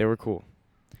 but they were cool.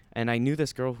 And I knew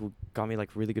this girl who got me like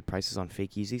really good prices on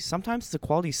fake Yeezys. Sometimes the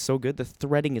quality is so good, the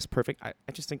threading is perfect. I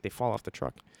just think they fall off the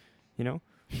truck,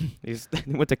 They just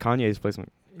went to Kanye's place and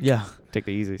Yeah. take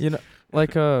the Yeezys.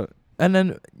 Like and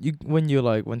then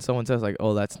when someone says like,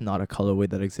 oh, that's not a colorway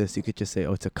that exists, you could just say,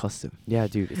 oh, it's a custom. Yeah,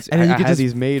 dude. It's, And then you I could had just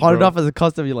these made. Part it bro. off as a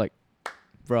custom. You're like,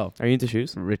 bro, Are you into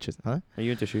shoes? riches, huh? Are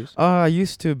you into shoes? I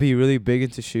used to be really big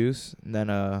into shoes, and then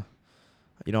I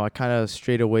kind of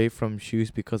strayed away from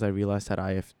shoes because I realized that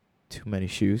I have too many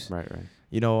shoes. Right.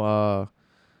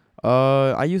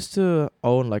 I used to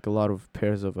own like a lot of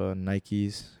pairs of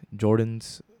Nikes,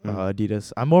 Jordans, Mm.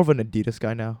 Adidas. I'm more of an Adidas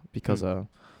guy now because Mm.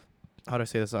 how do I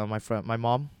say this? My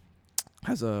mom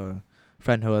has a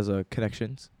friend who has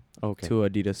connections Okay. to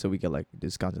Adidas, so we get like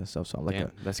discounts and stuff. So I'm like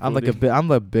Damn, that's I'm cool, like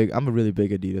dude. I'm a really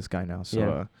big Adidas guy now.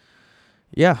 So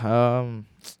Yeah.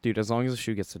 Dude, as long as the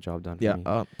shoe gets the job done. For yeah.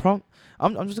 me.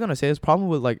 I'm just gonna say this problem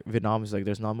with like Vietnam is like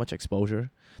there's not much exposure.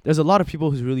 There's a lot of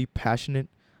people who's really passionate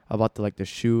about the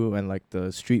shoe and like the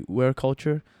streetwear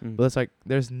culture, Mm. but it's like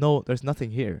there's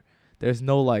nothing here. There's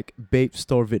no like Bape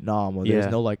Store Vietnam, or Yeah.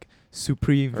 there's no like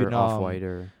Supreme or Vietnam Off-White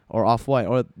or or Off-White,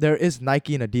 or there is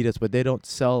Nike and Adidas, but they don't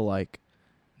sell like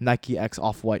Nike X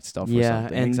Off-White stuff. or yeah,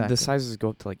 something. and exactly. the sizes go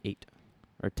up to like 8.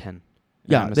 or 10. And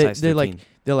Yeah, I'm a they size they're like 13.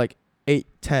 they're like 8,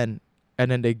 10,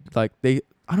 and then they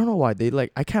I don't know why they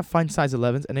like I can't find size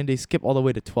 11s, and then they skip all the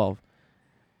way to 12.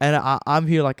 And I'm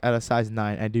here like at a size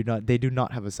 9, and they do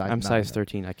not have a size 9. I'm size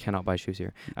 13. I cannot buy shoes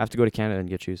here. I have to go to Canada and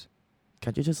get shoes.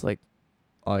 Can't you just like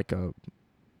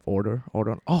order?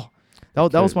 Oh,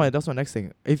 that was my next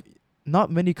thing. If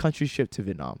not many countries ship to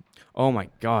Vietnam. Oh my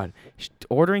god,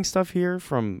 ordering stuff here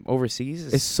from overseas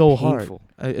is It's so painful.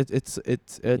 hard. It's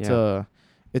Yeah.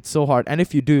 it's so hard. And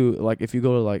if you do, like, if you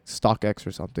go to like StockX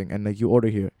or something and like you order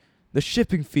here, the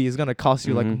shipping fee is gonna cost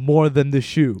you like Mhm. more than the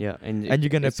shoe. Yeah, and And you're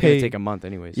gonna it's pay. gonna take a month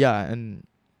anyways. Yeah, and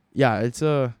yeah, it's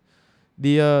the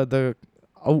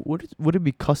would it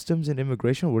be customs and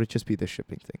immigration, or would it just be the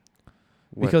shipping thing?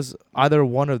 What? Because either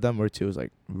one of them or two is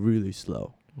like really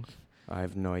slow. I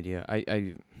have no idea.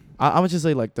 I would just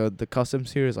say like the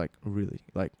customs here is like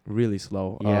really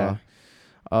slow. Yeah.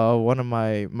 One of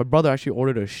my brother actually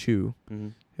ordered a shoe.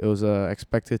 Mhm. It was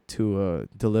expected to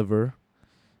deliver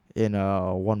in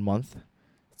 1 month.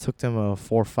 It took them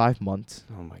 4 or 5 months,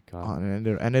 Oh my god.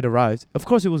 and it arrived. Of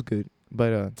course, it was good,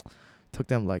 but took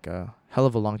them like a hell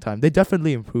of a long time. They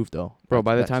definitely improved though. Bro,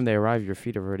 by the time they arrive, your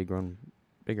feet have already grown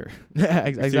bigger.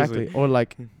 exactly, Seriously. or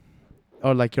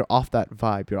like you're off that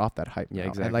vibe, you're off that hype. Yeah, now. And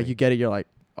exactly. like you get it, you're like,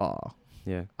 oh,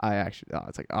 Yeah.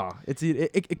 it's like, oh,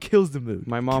 it kills the mood.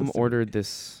 My It mom kills the mood. ordered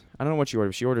this. I don't know what she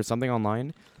ordered. She ordered something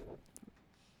online.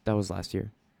 That was last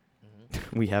year.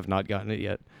 We have not gotten it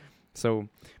yet. So,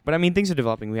 but I mean, things are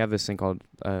developing. We have this thing called,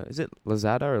 is it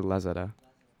Lazada or Lazada?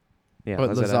 Yeah,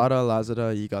 But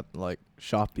Lazada, you got like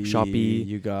Shopee,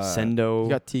 you got Sendo, you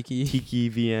got Tiki. Tiki,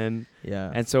 VN.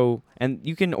 Yeah. And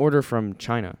you can order from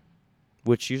China,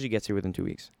 which usually gets here within 2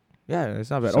 weeks. Yeah, it's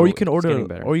not bad. So Or you can it's getting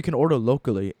order better.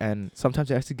 locally, and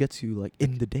sometimes it actually gets you like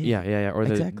in the day. Yeah. Or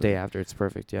the Exactly. day after. It's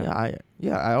perfect. Yeah. I That's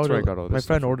where I ordered. got all My this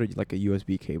friend stuff from. ordered like a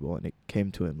USB cable, and it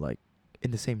came to him like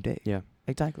in the same day. Yeah.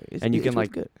 Exactly. And you can, it was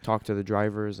like, good. Talk to the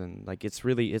drivers and like it's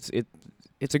really it's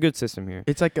a good system here.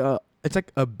 It's like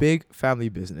a big family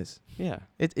business. Yeah.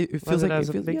 It feels Lazada like has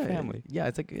a feels, big yeah, family. Yeah,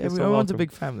 it's like They're so everyone's a welcome.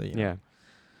 big family. You know? Yeah.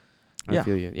 I Yeah.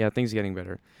 feel you. Yeah, things are getting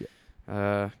better.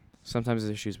 Sometimes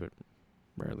there's issues, but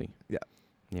rarely. Yeah.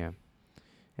 Yeah.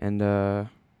 And I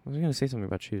was gonna say something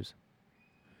about shoes.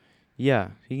 Yeah,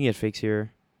 you can get fakes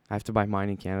here. I have to buy mine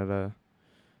in Canada.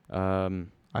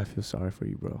 I feel sorry for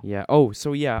you, bro. Yeah. Oh,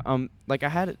 so yeah. Like I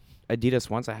had Adidas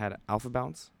once. I had Alpha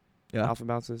Bounce. Yeah. Alpha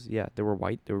Bounces. Yeah, they were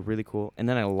white. They were really cool. And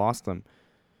then I lost them.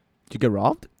 Did you get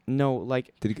robbed? No,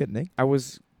 like Did you get nicked? I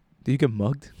was Did you get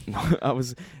mugged? I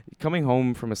was coming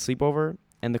home from a sleepover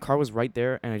and the car was right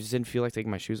there and I just didn't feel like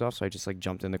taking my shoes off, so I just like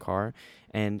jumped in the car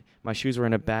and my shoes were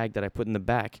in a bag that I put in the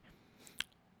back.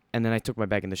 And then I took my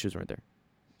bag and the shoes weren't there.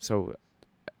 So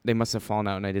they must have fallen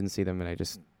out and I didn't see them and I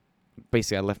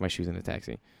left my shoes in the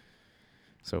taxi.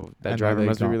 So that driver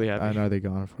must be really happy. I know they're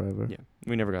gone forever. Yeah.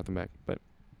 We never got them back, but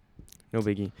no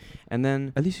biggie. And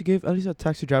then At least a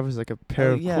taxi driver's like a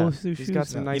pair of cool he's shoes. got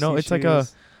some now. nice it's like a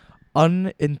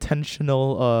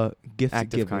unintentional gift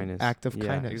Act of giving. kindness. Act of Yeah,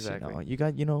 kindness. exactly. You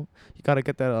gotta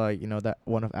get that that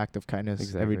one of act of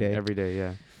kindness every day. Every day,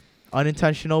 yeah.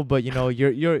 Unintentional, but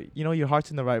your heart's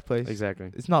in the right place. Exactly.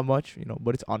 It's not much,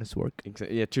 but it's honest work.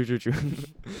 Yeah, true.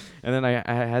 And then I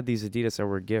had these Adidas that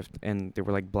were a gift, and they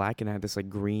were like black, and I had this like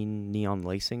green neon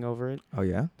lacing over it. Oh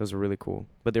yeah. Those were really cool,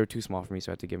 but they were too small for me,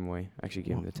 so I had to give them away. I actually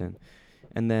gave them the 10.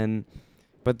 And then,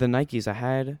 but the Nikes, I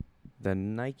had the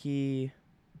Nike.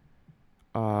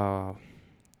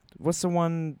 What's the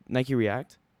one? Nike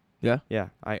React. Yeah. Yeah,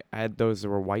 I had those that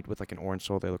were white with like an orange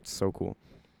sole. They looked so cool.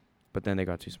 But then they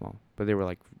got too small. But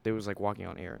they was like walking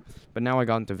on air. But now I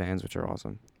got into Vans, which are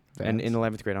awesome. And in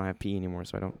 11th grade, I don't have PE anymore,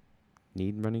 so I don't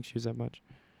need running shoes that much.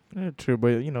 Yeah, true,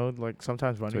 but like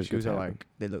sometimes running always good shoes to are have them. like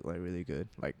they look like really good.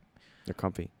 Like They're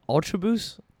comfy. Ultra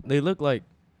Boosts, they look like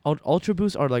Ultra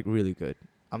Boosts are like really good.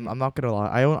 I'm not gonna lie.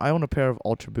 I own a pair of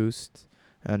Ultra Boosts,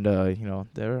 and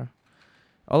they're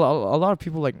a lot of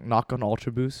people like knock on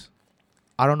Ultra Boosts.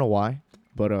 I don't know why,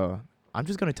 but I'm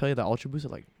just gonna tell you that Ultra Boosts are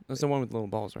like. That's the one with little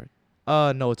balls, right?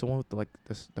 No, it's the one with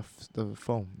the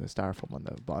foam, the styrofoam on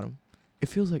the bottom. It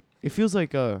feels like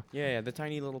Yeah, the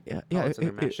tiny little yeah, pellets that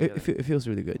are mashed together. it feels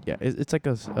really good. Yeah, it's like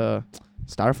a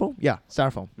styrofoam. Yeah,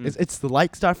 styrofoam. Mm. It's the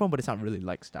like styrofoam, but it's not really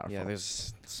like styrofoam. Yeah,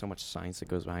 there's so much science that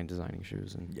goes behind designing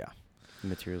shoes and yeah. the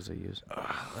materials they use.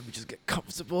 Let me just get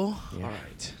comfortable. Yeah. All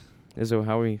right. Izzo,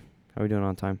 how are we doing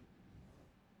on time?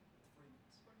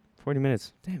 40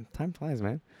 minutes. Damn, time flies,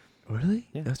 man. Really?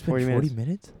 Yeah, That's been 40 40 minutes.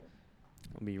 minutes.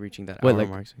 We'll be reaching that Wait, hour like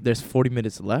mark soon. there's 40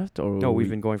 minutes left, or No, we've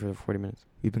been going for the 40 minutes.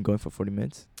 we've been going for 40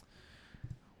 minutes.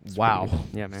 It's Wow. pretty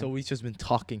good. Yeah, man. So we've just been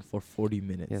talking for 40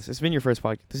 minutes. yes, it's been your first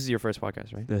podcast. This is your first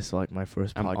podcast, right? This is like my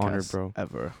first I'm podcast honored, bro.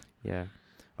 ever. Yeah.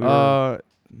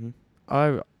 Mhm.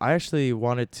 I actually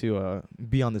wanted to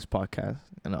be on this podcast,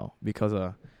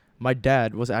 because my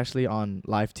dad was actually on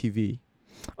live TV.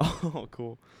 Oh,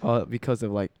 cool. Because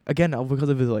of because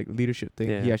of his like leadership thing,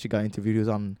 he Yeah. actually got interviewed. He was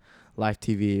on live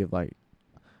TV. Like,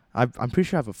 I'm pretty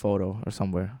sure I have a photo or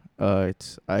somewhere. I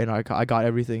got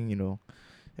everything.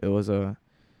 It was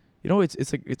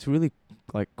it's really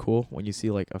like cool when you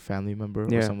see like a family member or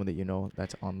Yeah. someone that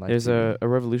that's on live. There's TV. a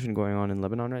revolution going on in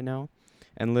Lebanon right now,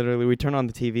 and literally we turn on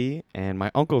the TV and my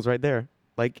uncle's right there,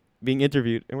 like being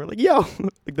interviewed, and we're like, "Yo!"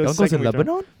 Like the Your uncle's second in we turn-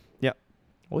 Lebanon. Yeah.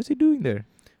 What's he doing there?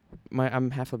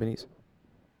 I'm half Lebanese.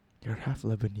 You're half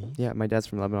Lebanese. Yeah, my dad's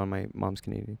from Lebanon. My mom's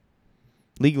Canadian.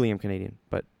 Legally, I'm Canadian,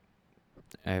 but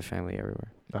I have family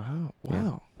everywhere. Oh, Yeah.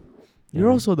 wow. Yeah, You're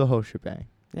man. also the whole shebang.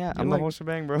 Yeah, You're I'm like- the whole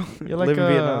shebang, bro. You're like Live in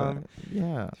Vietnam.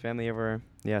 Yeah. Family everywhere.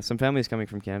 Yeah, some family's coming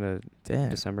from Canada Damn.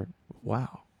 December.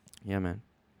 Wow. Yeah, man.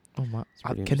 Oh my.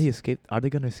 pretty Can he escape? Are they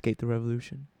gonna escape the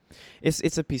revolution?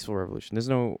 It's a peaceful revolution. There's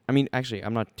no. I mean, actually,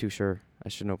 I'm not too sure. I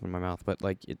shouldn't open my mouth, but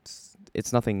like it's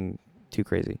nothing too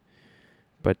crazy.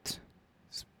 But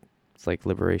it's like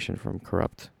liberation from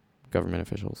corrupt government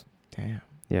officials. Damn.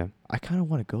 Yeah. I kind of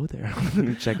want to go there.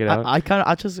 Check it out.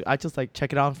 I just like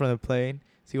check it out from the plane,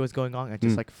 see what's going on, and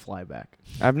just Mm. like fly back.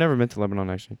 I've never been to Lebanon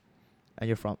actually. And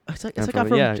you're from? It's like I'm I'm from-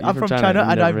 from, yeah, you're I'm from from China. China, You've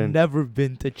and never I've been. never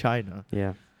been to China.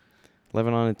 Yeah.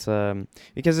 Lebanon, it's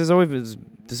because there's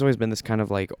always been this kind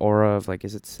of like aura of like,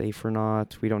 is it safe or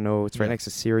not? We don't know. It's right Yeah. next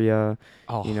to Syria.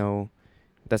 Oh, You know,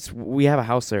 we have a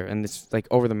house there, and it's like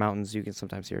over the mountains. You can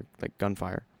sometimes hear like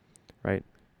gunfire, right?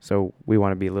 So we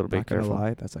want to be a little bit not gonna careful.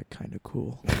 lie, that's like kind of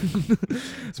cool.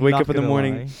 Just wake Not up in the gonna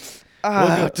morning. lie.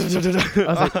 Ah, I was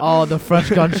like, oh, the French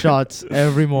gunshots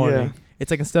every morning. Yeah.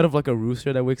 It's like instead of like a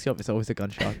rooster that wakes you up, it's always the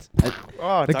gunshots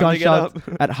oh, the time to get gunshots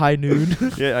up. at high noon.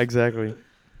 Yeah, exactly.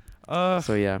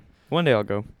 So yeah, one day I'll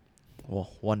go.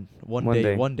 Well, One one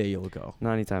day. day you'll go.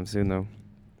 Not anytime soon though.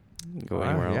 Go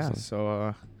anywhere yeah. else.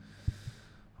 So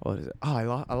what is it?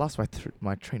 Oh, I lost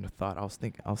my train of thought. I was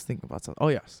thinking about something. Oh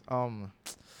yes.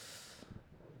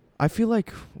 I feel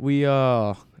like we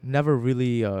never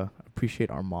really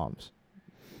appreciate our moms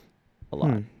a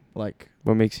lot. Hmm. Like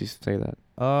What makes you say that?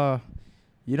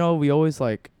 we always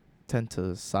like tend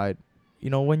to side.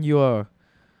 When you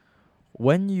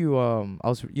I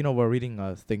was we're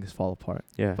reading Things Fall Apart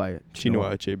Yeah. by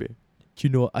Chinua Achebe.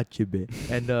 Chinua Achebe,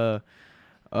 and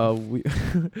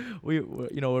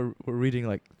we're reading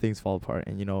like Things Fall Apart,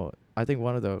 and I think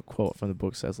one of the quote from the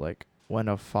book says like, when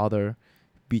a father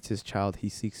beats his child, he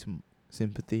seeks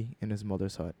sympathy in his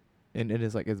mother's hut, in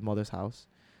his mother's house,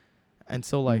 and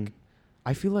so like Mm.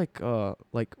 I feel like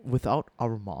without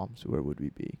our moms, where would we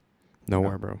be?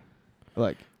 Nowhere, bro.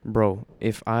 Like Bro,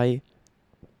 if I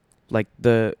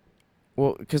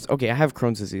because I have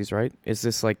Crohn's disease, right? Is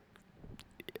this like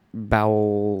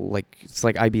bowel, like it's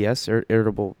like IBS or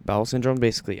irritable bowel syndrome?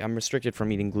 Basically, I'm restricted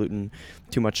from eating gluten,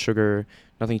 too much sugar,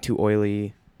 nothing too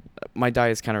oily. My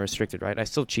diet is kind of restricted, right? I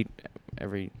still cheat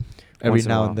every once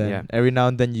in a now while, and then. yeah. Every now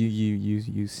and then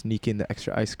you sneak in the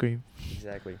extra ice cream.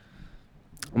 Exactly.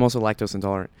 I'm also lactose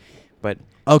intolerant, but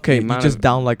Okay, The you amount just of-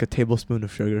 down like a tablespoon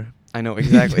of sugar. I know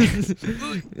exactly.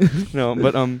 No,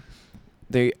 but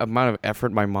the amount of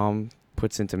effort my mom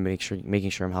puts into making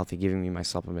sure I'm healthy, giving me my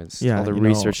supplements, Yeah, all the you know-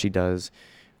 research she does.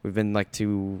 We've been like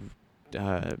to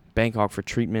Bangkok for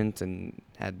treatment and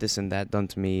had this and that done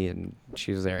to me, and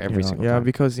she was there every single yeah, time.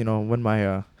 because when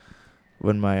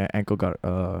my ankle got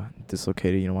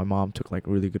dislocated, my mom took like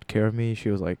really good care of me. She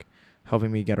was like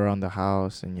helping me get around the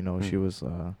house, and she was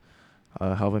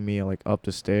helping me like up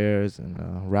the stairs and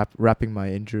wrapping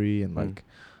my injury and like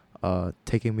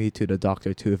taking me to the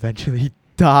doctor to eventually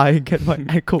die and get my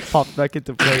ankle popped back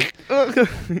into place.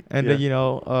 And then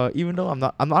even though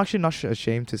I'm actually not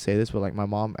ashamed to say this, but like my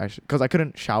mom actually, because I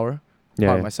couldn't shower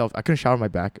by myself, I couldn't shower my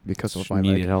back because of She my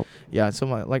needed leg. help. Yeah, so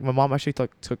my mom actually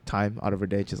took time out of her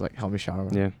day to just like help me shower.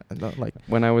 Yeah. And like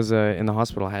When I was in the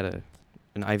hospital, I had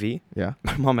an IV. yeah.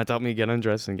 My mom had to help me get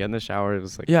undressed and get in the shower. It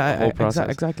was like Yeah, a whole process.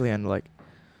 exactly. And like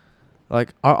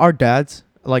our dads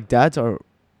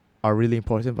are really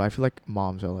important, but I feel like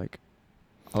moms are like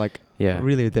Yeah.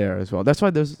 really there as well. That's why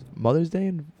there's Mother's Day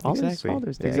and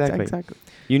Father's Day. Exactly. Exactly.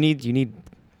 You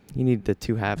need the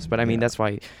two halves, but I mean Yeah. that's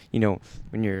why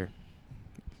when you're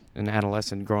an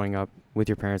adolescent growing up with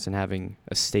your parents and having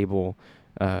a stable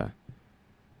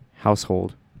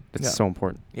household, it's Yeah. so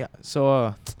important. Yeah.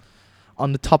 So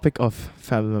on the topic of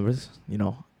family members,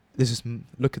 this is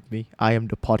look at me. I am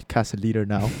the podcast leader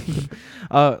now.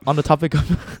 On the topic of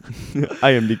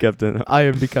I am the captain. I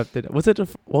am the captain. Was it? What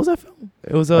was that film?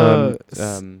 It was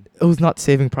it was not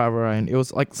Saving Private Ryan. It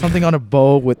was like something on a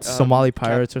boat with Somali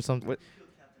pirates or something. what-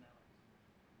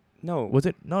 No. Was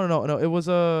it? No. It was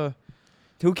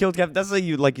Who killed Captain? That's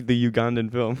like the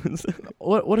Ugandan film.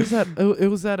 what is that? It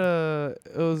was that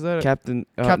it was that Captain.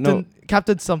 Captain No.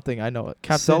 Captain something. I know it.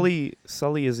 Captain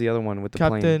Sully is the other one with the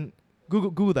plane. Captain.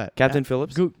 Google that. Captain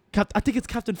Phillips. I think it's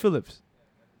Captain Phillips.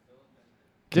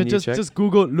 Can you check? Just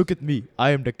Google. Look at me.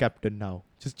 I am the captain now.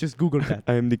 Just Google that.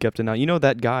 I am the captain now. You know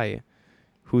that guy,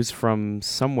 who's from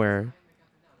somewhere.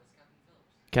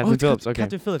 Captain it's Phillips. Okay.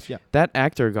 Captain Phillips. Yeah. That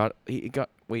actor got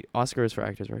Oscars for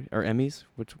actors, right? Or Emmys?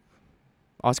 Which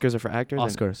Oscars are for actors? and-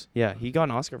 Oscars. yeah, he got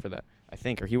an Oscar for that, I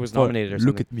think, or he was For nominated or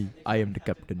something. Look at me. I am the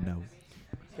captain now.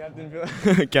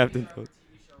 Captain Phillips.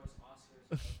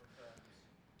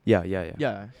 Yeah.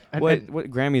 Yeah. And,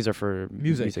 What Grammys are for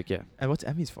Music. yeah. and what's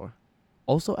Emmys for?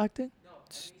 Also acting?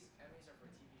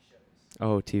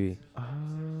 Oh, TV.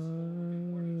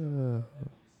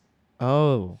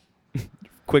 Oh.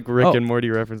 Quick Rick Oh. and Morty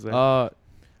reference there. All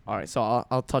right. So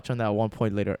I'll touch on that at one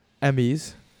point later.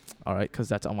 Emmys. All right, because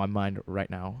that's on my mind right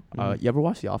now. Mhm. You ever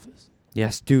watch The Office?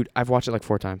 Yes, dude. I've watched it like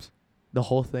 4 times. The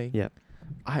whole thing? Yeah.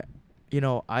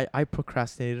 I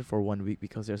procrastinated for 1 week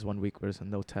because there's 1 week where there's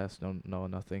no test, no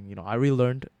nothing. I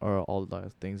relearned all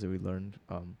the things that we learned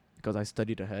because I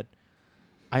studied ahead.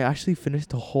 I actually finished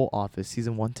the whole Office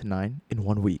season 1 to 9 in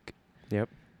 1 week.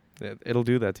 It'll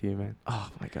do that to you, man. Oh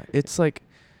my god, it's like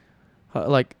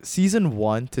season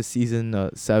 1 to season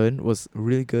 7 was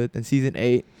really good, and season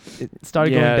 8 it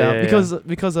started Yeah, going down yeah,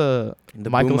 because The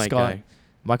Michael Boom Mic Scott. guy.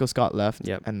 Michael Scott left,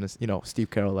 Yep. and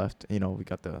Steve Carell left. We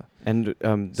got And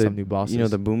some new bosses.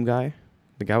 the boom guy,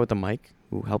 the guy with the mic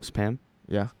who helps Pam.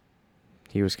 yeah,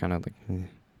 He was kind of like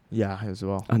yeah, as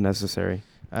well. unnecessary.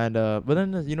 And but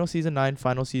then season 9,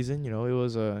 final season. It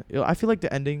was I feel like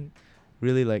the ending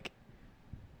really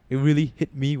it really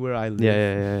hit me where I live.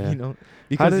 Yeah. How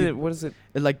because did it? What is it?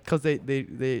 because they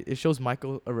it shows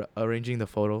Michael arranging the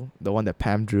photo, the one that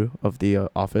Pam drew of the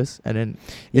office, and then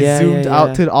it zoomed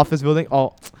out to the office building.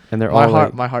 Oh, And they're all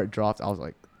like, my heart dropped. I was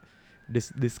like,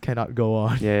 this cannot go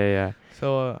on. yeah.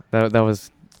 So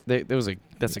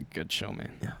That's a good show,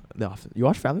 man. yeah, the office. You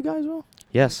watch Family Guy as well?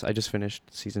 Yes, I just finished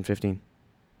season 15.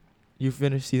 You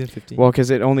finished season 15. Well, because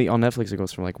it only on Netflix it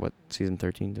goes from season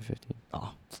 13 to 15.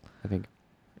 Oh. I think.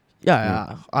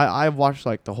 Yeah. I watched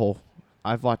the whole.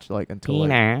 I've watched until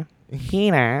Hina.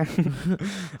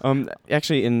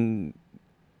 Actually,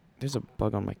 there's a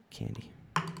bug on my candy.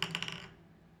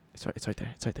 It's right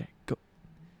there. Go.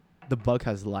 The bug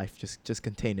has life. Just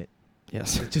contain it.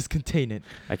 Yes, Just contain it.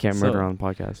 I can't So- murder on the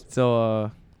podcast.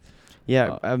 So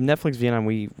Yeah, Netflix Vietnam.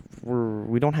 We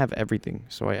don't have everything,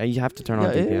 so you have to turn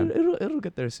on VPN. it'll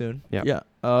get there soon. Yeah.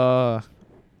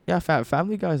 Yeah.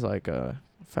 Family Guy's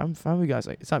Family Guy's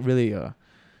it's not really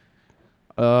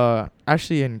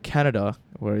actually in Canada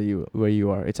where you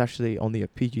are, it's actually only a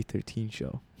PG-13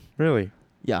 show. Really?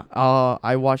 Yeah.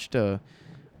 I watched a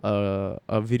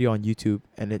video on YouTube,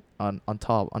 and it on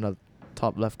the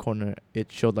top left corner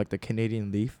it showed the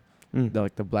Canadian leaf, Mm.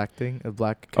 the black thing, a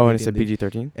black. Oh, and it Canadian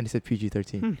said leaf, PG-13. and it said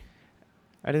PG-13. Hmm.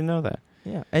 I didn't know that.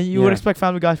 Yeah, and you would Yeah. expect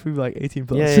Family Guy to be 18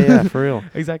 plus. Yeah, for real.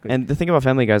 Exactly. And the thing about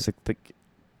Family Guy is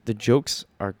the jokes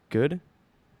are good,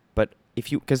 but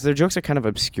because their jokes are kind of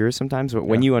obscure sometimes, but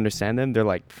when Yeah. you understand them,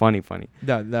 they're funny.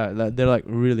 that they're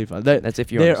really fun. That's if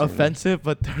you. They're understand them. offensive,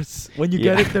 but when you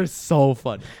Yeah. get it, they're so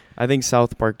fun. I think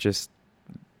South Park just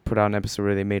put out an episode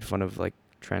where they made fun of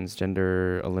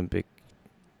transgender Olympic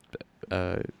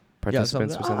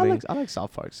participants or something. I like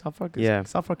South Park. South Park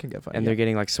can get fun. And they're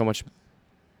getting so much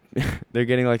they're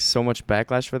getting so much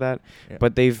backlash for that. Yeah.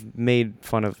 But they've made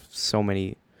fun of so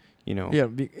many,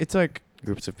 it's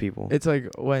groups of people. it's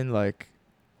when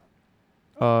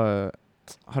how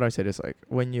do I say this?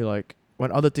 When you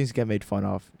when other things get made fun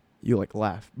of, you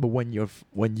laugh. But when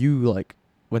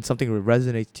when something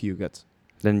resonates to you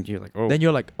then you're like, oh. then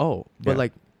you're like, oh. But Yeah.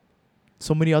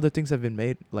 so many other things have been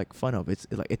made fun of.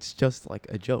 It's just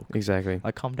a joke. Exactly.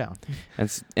 Calm down.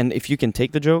 And if you can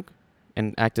take the joke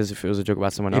and act as if it was a joke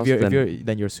about someone else,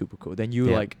 Then you're super cool. Then you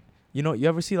Yeah. you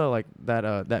ever see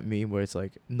that meme where it's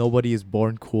nobody is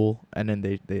born cool, and then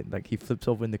they he flips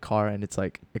over in the car, and it's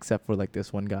except for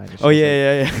this one guy. And it oh shows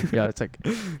yeah. yeah, it's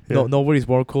nobody's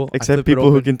born cool I Except flip it people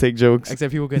who open, can take jokes.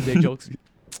 except people who can take jokes.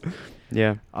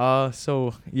 Yeah.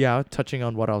 So yeah, touching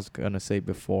on what I was gonna say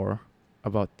before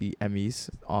about the Emmys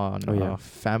on Oh, yeah.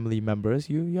 family members.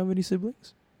 You have any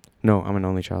siblings? No, I'm an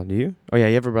only child. Do you? Oh yeah,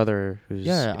 you have a brother who's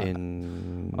Yeah.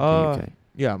 in the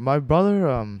Yeah, my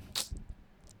brother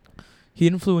he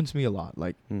influenced me a lot.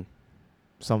 Hmm.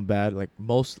 some bad, like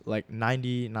most like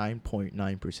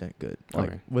 99.9% good. Like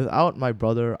Okay. without my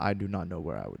brother, I do not know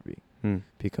where I would be, Hmm.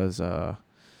 because I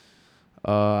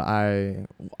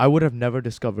would have never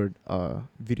discovered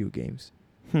video games.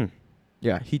 Hmm.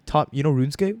 Yeah, he taught,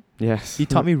 RuneScape? Yes. He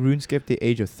taught me RuneScape at the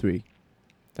age of 3.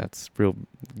 That's real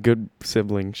good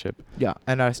siblingship. Yeah,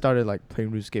 and I started like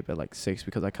playing RuneScape at like 6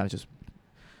 because I kind of just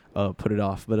put it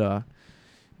off. But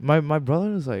my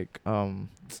brother is like,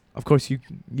 of course you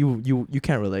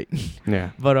can't relate.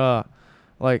 Yeah. But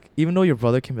like even though your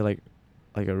brother can be like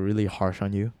a really harsh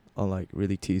on you or like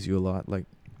really tease you a lot, like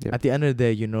Yep. at the end of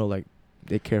the day, like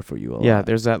they care for you a lot. Yeah,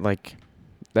 there's that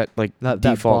That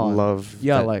default bond. love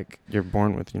Yeah, that like you're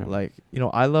born with, like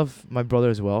I love my brother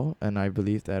as well, and I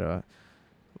believe that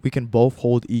we can both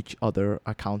hold each other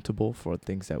accountable for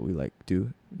things that we like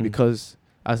do, Mhm. because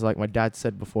as like my dad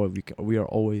said before, we are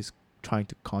always trying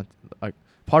to like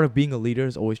part of being a leader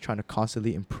is always trying to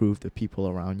constantly improve the people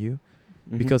around you,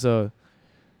 Mhm. because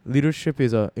leadership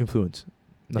is influence.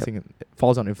 Nothing it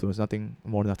falls on influence, nothing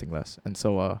more, nothing less. And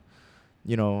so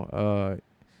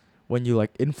when you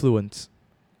like influence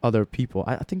other people,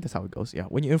 I think that's how it goes. Yeah,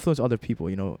 when you influence other people,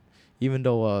 even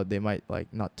though they might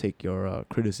like not take your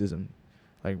criticism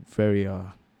like very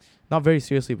not very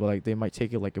seriously, but like they might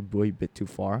take it like a way bit too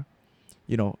far.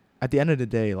 At the end of the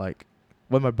day, like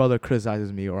when my brother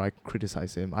criticizes me or I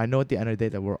criticize him, I know at the end of the day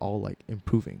that we're all like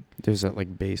improving. There's that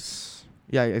like base.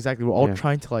 Yeah, exactly. We're all Yeah.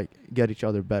 trying to like get each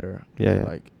other better. Yeah, And, yeah.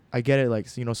 like I get it. Like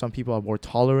some people are more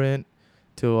tolerant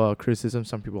to criticism.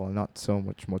 Some people are not so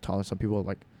much more tolerant. Some people are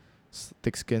like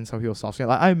thick skin. Some people are soft skin.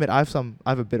 Like I admit, I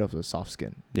have a bit of a soft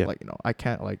skin. Yeah. Like I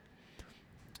can't like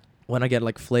when I get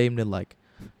like flamed in like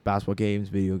basketball games,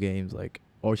 video games, like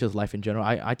or just life in general.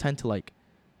 I tend to like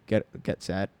get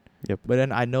sad. Yep. But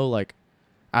then I know like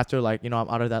after like I'm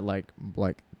out of that like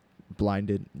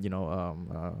blinded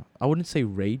I wouldn't say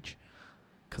rage,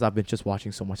 because I've been just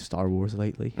watching so much Star Wars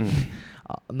lately.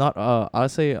 Mm. I'll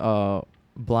say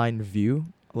blind view.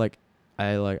 Like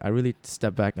I really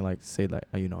step back and like say like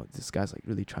this guy's like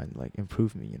really trying to like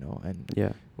improve me, and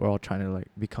Yeah. we're all trying to like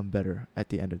become better at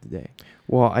the end of the day.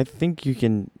 Well, I think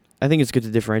it's good to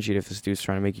differentiate if this dude's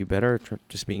trying to make you better or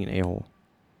just being an a-hole.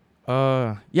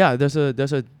 Yeah, there's a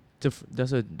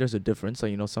difference.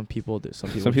 Like some people Some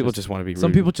people just want to be rude.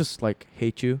 some people just like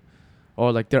hate you,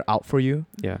 or like they're out for you.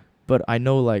 Yeah. But I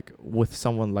know like with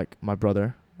someone like my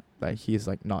brother, like he's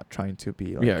like not trying to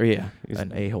be like Yeah.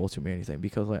 an a-hole to me or anything,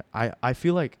 because like I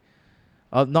feel like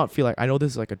not feel like I know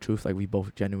this is like a truth, like we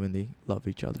both genuinely love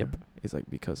each other. Yep. It's like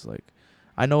because like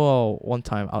I know one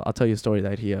time I'll tell you a story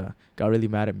that he got really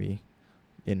mad at me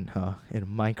in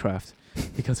Minecraft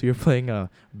because we were playing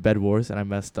Bed Wars and I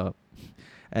messed up,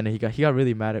 and he got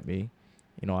really mad at me.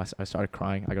 I started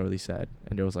crying. I got really sad,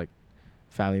 and there was like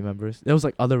family members. There was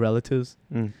like other relatives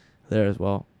Mm. there as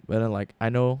well. But then like I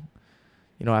know,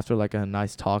 after like a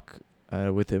nice talk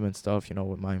with him and stuff,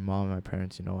 with my mom and my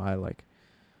parents, I like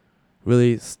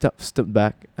really stepped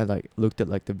back and like looked at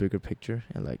like the bigger picture,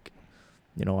 and like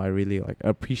I really like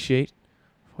appreciate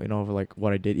like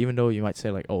what I did, even though you might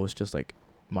say like, oh, it's just like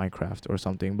Minecraft or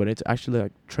something, but it's actually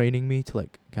like training me to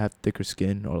like have thicker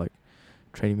skin, or like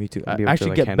training me to Be able to, actually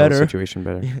like, get handle the better situation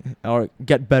better. or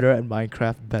get better at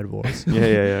Minecraft Bed Wars.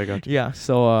 yeah, I got you. Yeah,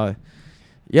 so I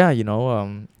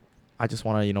just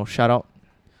want to shout out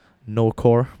Noel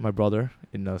Core, my brother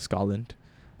in Scotland,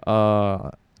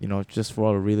 just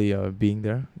for really being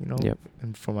there, Yep.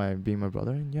 and for being my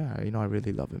brother, and yeah, I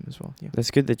really love him as well. Yeah,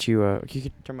 That's good that you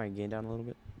could turn my gain down a little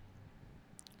bit.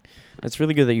 It's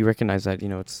really good that you recognize that,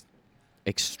 it's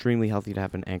extremely healthy to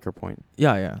have an anchor point.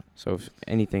 yeah. So if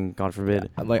anything, God forbid,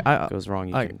 Like goes wrong,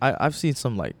 you can. I've seen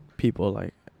some like people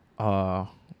like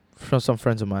from some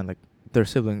friends of mine, like their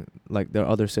sibling, like their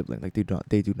other sibling, like they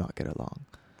do not get along.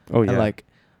 Oh yeah. And like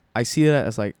I see that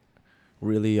as like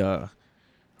really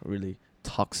really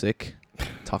toxic.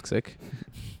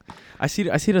 I see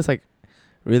it as like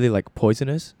really like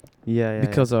poisonous, yeah.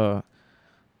 because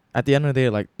at the end of the day,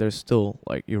 like there's still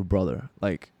like your brother,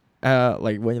 like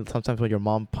sometimes when your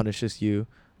mom punishes you,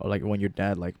 or like when your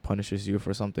dad like punishes you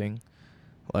for something,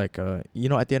 like at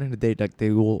the end of the day, like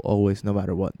they will always, no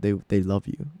matter what, they love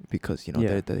you, because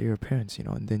Yeah. they're your parents,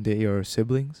 and then they're your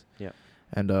siblings. Yeah.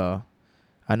 And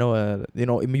I know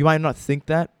you might not think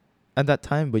that at that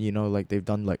time, but like they've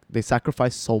done, like they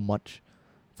sacrificed so much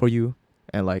for you,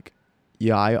 and like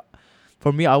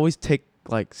for me, I always take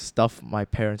like stuff my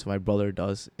parents, my brother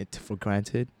does it for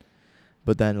granted,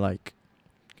 but then like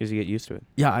Because you get used to it.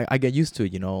 yeah, I get used to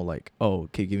it, like, oh,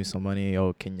 okay, give me some money,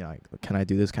 oh, can I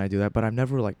do this, can I do that? But I've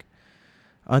never like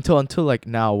until like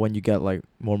now, when you get like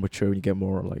more mature, when you get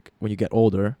more like when you get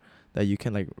older, that you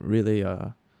can like really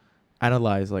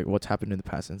analyze like what's happened in the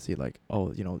past and see like,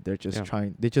 oh, you know, they're just Yeah.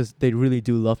 trying, they really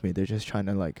do love me. They're just trying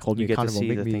to like hold You me get to accountable, see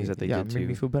make the me things that they did make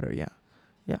me too. feel better. Yeah.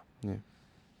 Yeah.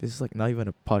 This is like not even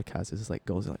a podcast. This is like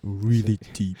goes like really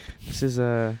deep. This is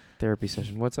a therapy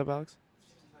session. What's up, Alex?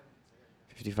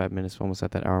 55 minutes, almost at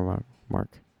that hour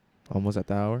mark. Almost at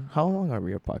the hour. How long are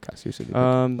we a podcast usually?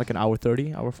 Like an hour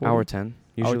 30, hour 40? Hour 10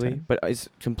 usually, 10. but it's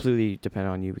completely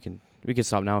dependent on you. We can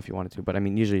stop now if you wanted to, but I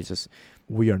mean usually it's just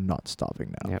We are not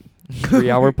stopping now. Yep.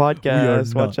 3-hour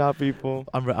podcast. not. Watch out, people.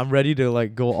 I'm ready to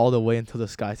like go all the way until the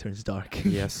sky turns dark.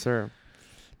 Yes, sir.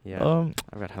 Yeah.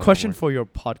 I've got hella Question homework. for your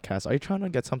podcast. Are you trying to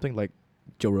get something like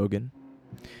Joe Rogan?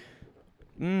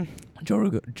 Joe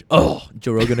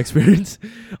Rogan experience.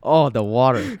 Oh, the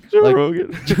water. Joe like,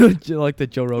 Rogan. like the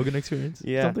Joe Rogan experience.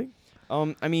 Yeah. Something.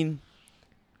 I mean,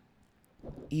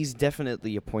 he's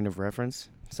definitely a point of reference.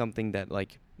 Something that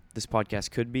like this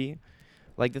podcast could be.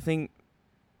 Like the thing,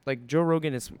 like Joe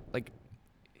Rogan is like,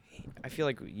 I feel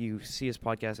like you see his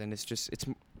podcast and it's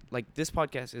like this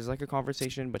podcast is like a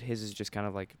conversation, but his is just kind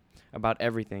of like about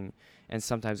everything, and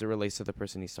sometimes it relates to the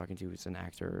person he's talking to. It's an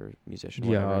actor, or musician,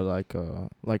 Yeah, whatever.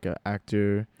 like a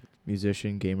actor,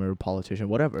 musician, gamer, politician,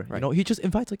 whatever. You Right. know, he just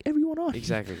invites like everyone on.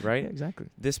 Exactly, right? Yeah, exactly.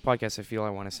 This podcast, I feel I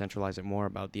want to centralize it more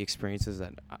about the experiences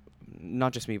that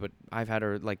not just me, but I've had,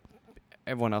 or like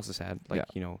everyone else has had, like Yeah.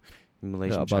 you know,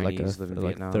 Malaysian Yeah, about Chinese live in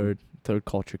like Vietnam. third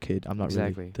culture kid. I'm not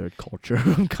Exactly. really third culture.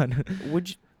 I'm kind of Would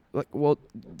you like? Well,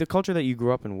 the culture that you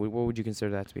grew up in, what would you consider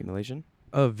that to be? Malaysian?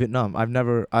 Vietnam. I've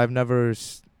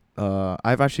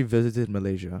actually visited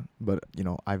Malaysia, but you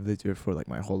know, I've lived here for like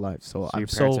my whole life. So, So I'm your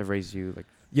parents so have raised you like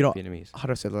you know, Vietnamese. how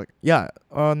do I say it? Like, yeah,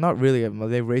 not really.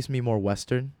 They raised me more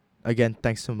Western. Again,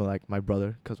 thanks to like my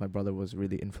brother, because my brother was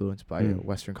really influenced by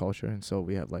Western culture, and so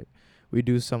we have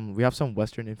some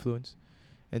Western influence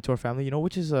into our family. You know,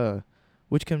 which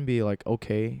can be like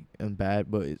okay and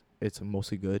bad, but it's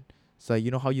mostly good. So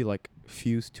you know how you like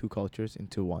fuse two cultures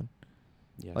into one,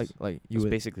 Yes. like you it's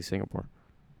would. basically Singapore.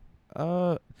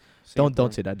 Don't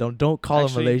Singapore. say that. Don't call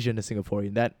Actually- a Malaysian a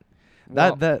Singaporean.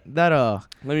 Well, That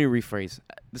let me rephrase.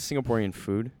 The Singaporean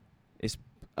food is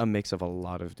a mix of a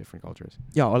lot of different cultures.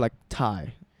 yeah, or like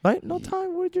Thai, right? No Ye- Thai.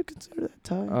 Would you consider that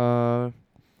Thai?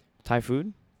 Thai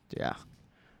food. Yeah.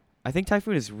 I think Thai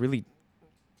food is really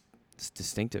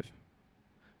distinctive.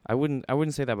 I wouldn't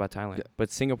say that about Thailand, Yeah. but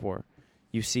Singapore,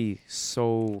 you see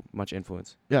so much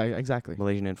influence. Yeah, exactly.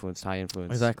 Malaysian influence, Thai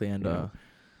influence. Exactly, and you know.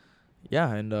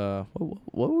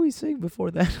 what were we saying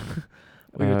before that?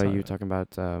 What were You were talking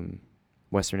about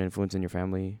Western influence in your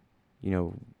family. You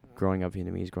know, growing up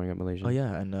Vietnamese, growing up Malaysian. Oh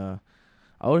yeah, and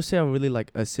I would say I'm really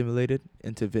like assimilated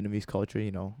into Vietnamese culture.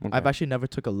 You know, I've Okay. actually never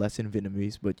took a lesson in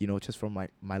Vietnamese, but you know, just from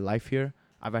my life here,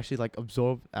 I've actually like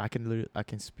absorbed. I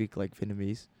can speak like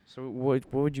Vietnamese. So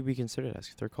what would you be considered as?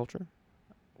 Third culture?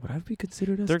 Would I be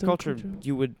considered as Third culture,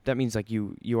 that means like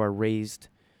you are raised,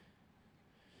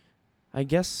 I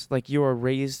guess, like you are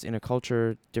raised in a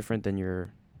culture different than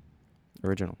your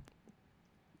original.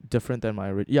 Different than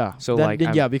my yeah. So, then, like, then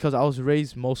I'm- yeah, because I was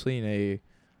raised mostly in a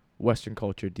Western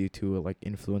culture due to like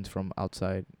influence from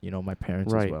outside. You know, my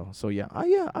parents Right. as well. So yeah,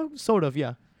 I'm sort of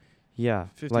yeah. Yeah,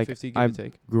 50-50, like give I or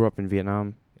take. grew up in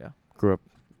Vietnam. Yeah. Grew up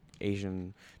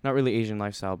Asian, not really Asian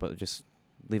lifestyle, but just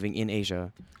living in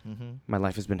Asia. Mm-hmm. My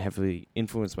life has been heavily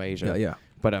influenced by Asia. Yeah.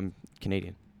 But I'm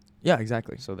Canadian, Yeah,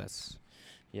 exactly. so that's,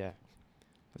 yeah,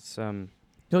 that's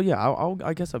So yeah,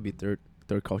 I guess I'll be third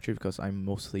culture because I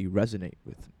mostly resonate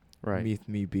with right.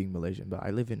 me being Malaysian, but I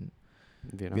live in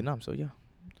Vietnam, so yeah.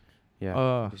 Yeah.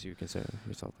 Uh, guess you consider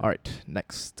yourself. All right,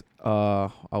 next. I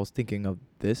was thinking of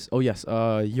this. Oh yes,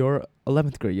 you're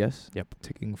 11th grade, yes? Yep.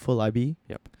 Taking full IB.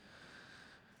 Yep.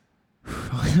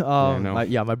 Yeah,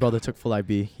 no. my brother took full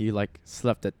IB. He like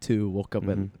slept at 2, woke up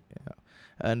Mhm. at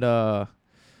and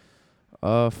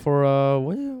for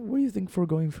what do you think for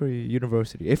going for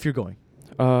university if you're going?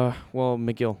 Well,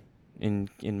 McGill in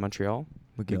Montreal,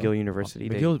 McGill University.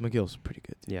 they- McGill's pretty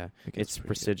good. Yeah, McGill's it's pretty good.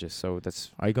 prestigious. So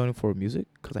that's Are you going for music?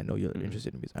 Because I know you're Mm.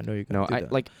 interested in music. I know you're no. gonna do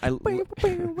that.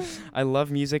 I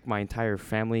love music. My entire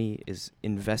family is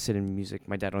invested in music.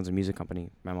 My dad owns a music company.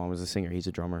 My mom was a singer. He's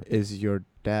a drummer. Is your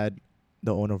dad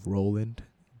the owner of Roland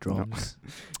Drums?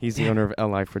 He's the owner of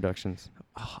LI Productions.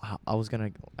 I was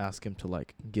gonna ask him to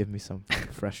like give me some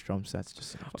fresh drum sets.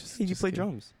 Just you just play give-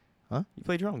 drums? Huh? You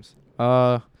play drums?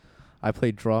 I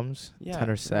play drums, Yeah, I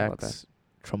tenor forgot about sax,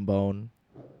 trombone.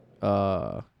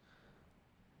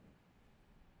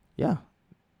 Yeah.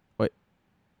 Wait.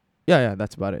 Yeah,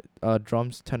 that's about it.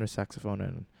 Drums, tenor saxophone,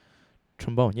 and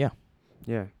trombone. Yeah.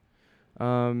 Yeah.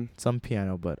 Some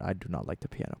piano, but I do not like the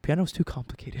piano. Piano's too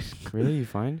complicated. Really? You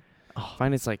find? Oh.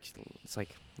 Find it's like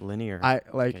linear.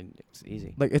 like it's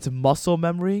easy. like it's muscle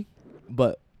memory,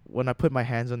 but when I put my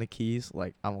hands on the keys,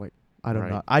 like I'm like I don't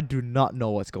Right. know. I do not know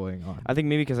what's going on. I think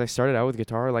maybe because I started out with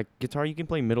guitar. Like guitar, you can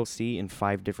play middle C in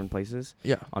 5 different places.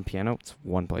 Yeah. On piano, it's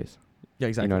one place. Yeah,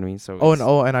 exactly. You know what I mean? So. Oh,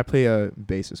 it's- and I play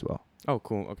bass as well. Oh,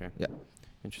 cool. Okay. Yeah.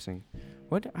 Interesting.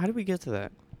 What? How did we get to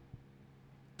that?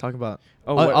 Talking about.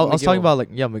 Oh, I, what, I was talking McGill. about like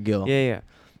McGill. Yeah, yeah.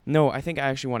 No, I think I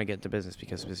actually want to get into business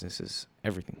because business is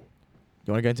everything.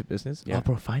 You want to get into business? Yeah. Oh,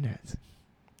 bro, finance.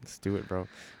 Let's do it, bro.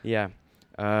 Yeah.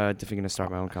 Definitely gonna start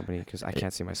my own company because I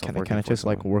can't see myself Can I working. For just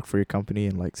like someone. work for your company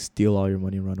and like steal all your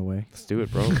money and run away? Let's do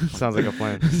it, bro. Sounds like a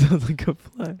plan. Sounds like a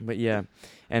plan. But yeah,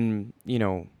 and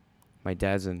my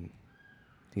dad's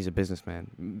he's a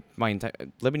businessman. My entire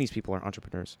Lebanese people are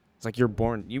entrepreneurs. It's like you're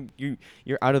born,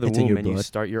 you're out of the It's in womb your and you blood.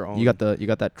 start your own. You got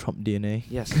that Trump DNA.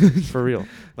 Yes, for real.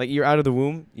 Like you're out of the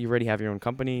womb, you already have your own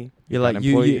company. You're got like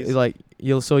you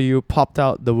employees. so you popped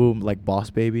out the womb like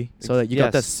boss baby. So that you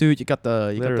got that Yes. suit, you got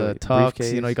the Literally, tux,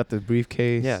 briefcase. you got the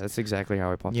briefcase. Yeah, that's exactly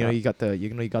how I popped You know out. you got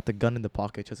the gun in the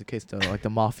pocket just in case the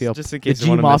mafia Just in the case they G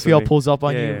wanna mess with mafia me. pulls up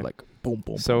on Yeah, you yeah. like boom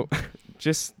boom. So, boom.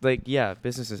 just like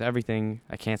business is everything.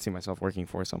 I can't see myself working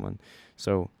for someone.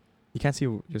 So, You can't see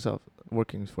yourself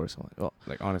working for someone. Well,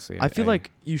 like honestly, I feel like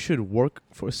you should work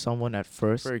for someone at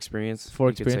first for experience, for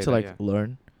you could experience say to that, like yeah.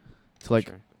 learn, to like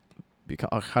Sure. become.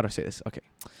 How do I say this? Okay,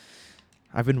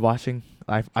 I've been watching.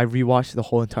 I rewatched the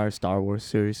whole entire Star Wars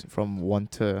series from 1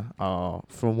 to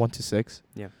 6.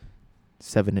 Yeah.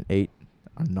 7 and 8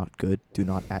 are not good. Do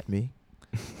not at me.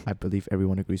 I believe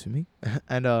everyone agrees with me.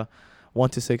 And 1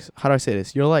 to 6. How do I say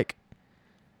this? You're like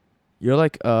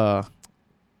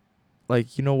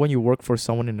when you work for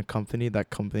someone in a company, that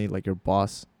company like your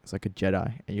boss is like a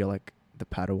Jedi, and you're like the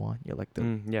Padawan. You're like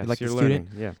the Yes, like the you're student.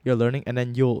 learning. Yeah. you're learning, and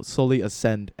then you'll slowly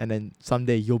ascend, and then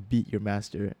someday you'll beat your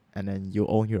master, and then you'll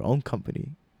own your own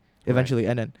company eventually.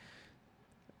 And then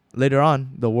later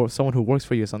on, someone who works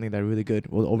for you, something that really good,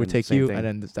 will overtake same you, thing. and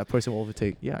then that person will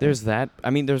overtake. Yeah, There's that. I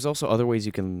mean, there's also other ways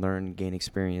you can learn, gain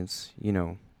experience.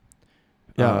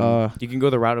 Yeah, you can go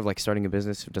the route of like starting a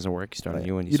business. If it doesn't work, you start a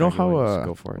new one. you know start a new how one, just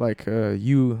go for it. like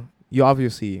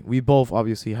we both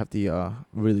obviously have the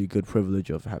really good privilege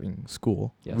of having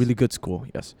school, Yes. really good school.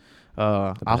 Yes.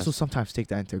 I also best. sometimes take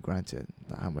that into granted,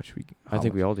 how much we. I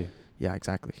think we all do. Yeah,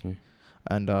 exactly. Yeah.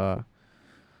 And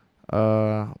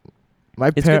my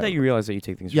It's good that you realize that you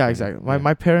take things. for Yeah, granted. exactly.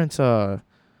 Yeah.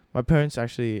 My parents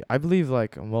actually, I believe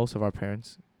like most of our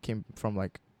parents came from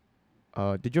like,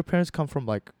 did your parents come from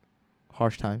like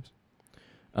harsh times?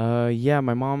 Yeah,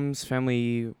 my mom's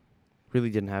family really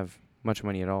didn't have much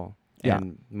money at all. Yeah,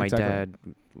 And my exactly. dad,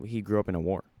 he grew up in a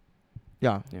war.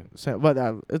 Yeah. Yeah. So, but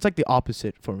it's like the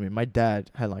opposite for me. My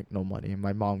dad had like no money, and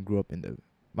my mom grew up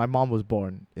my mom was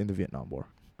born in the Vietnam War.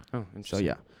 Oh, So interesting.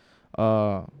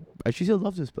 yeah. And she still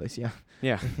loves this place. Yeah.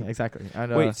 Yeah. Exactly.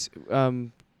 And Wait,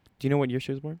 do you know what year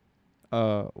she was born?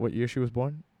 what year she was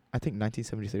born? I think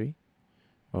 1973.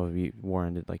 Oh, the war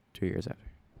ended like 2 years after.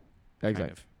 kind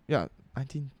Exactly. of. Yeah,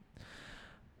 19.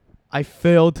 I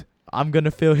failed. I'm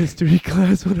gonna fail history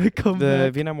class when I come The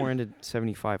back. Vietnam War ended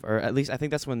 75, or at least I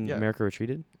think that's when Yeah. America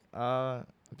retreated, I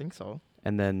think so.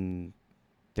 and then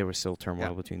there was still turmoil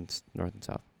Yeah. between North and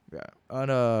South. Yeah.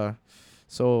 And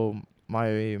so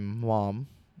my mom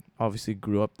obviously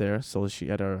grew up there, so she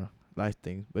had her life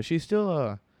thing, but she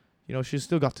still she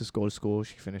still got to go to school.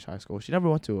 She finished high school. She never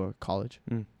went to college,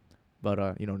 Mm. but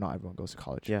not everyone goes to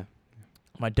college. Yeah.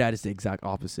 My dad is the exact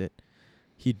opposite.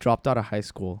 He dropped out of high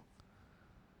school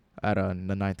at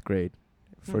the 9th grade,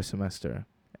 first semester,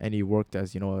 and he worked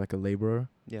as like a laborer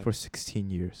Yeah. for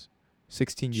 16 years.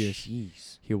 16 years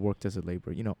Jeez. he worked as a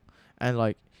laborer, and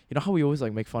like how we always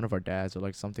like make fun of our dads or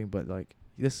like something, but like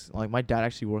this, like my dad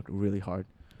actually worked really hard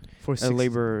for A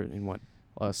laborer in what?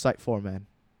 site foreman,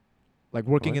 like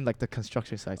working What? in like the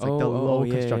construction sites, like the Oh, low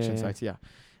yeah, construction yeah, yeah. sites, yeah.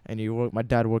 And my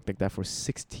dad worked like that for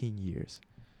 16 years.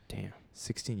 Damn.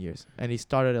 16 years, and he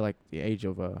started at like the age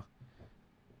of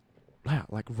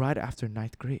like right after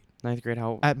 9th grade. 9th grade,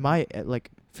 how? At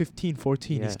like 15,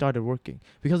 14, Yeah. he started working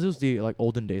because it was the like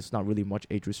olden days, not really much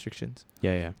age restrictions.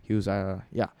 Yeah, yeah. He was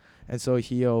and so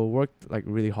he worked like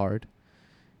really hard,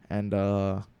 and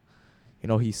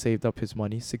he saved up his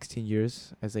money. 16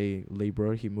 years as a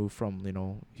laborer. He moved from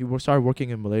started working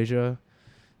in Malaysia,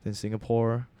 then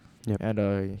Singapore. Yep.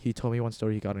 And he told me one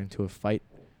story. He got into a fight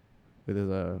with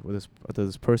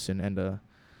this person and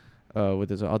with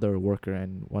his other worker,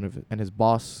 and his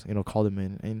boss called him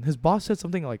in, and his boss said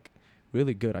something like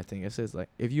really good. I think it says like,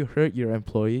 if you hurt your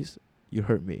employees, you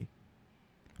hurt me.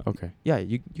 Okay. Yeah,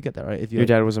 you get that right. If Your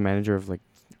dad was a manager of like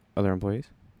other employees?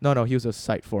 No, he was a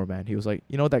site foreman. He was like,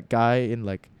 that guy in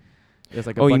like It's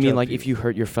like a Oh, you bunch mean of like if people- you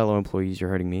hurt your fellow employees, you're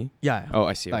hurting me? Yeah. Oh,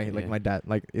 I see. Like okay, like yeah. my dad,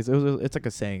 like it's like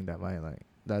a saying that my like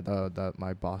that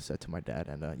my boss said to my dad,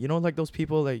 and you know, like those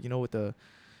people, like, you know, with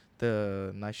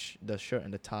the nice the shirt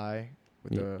and the tie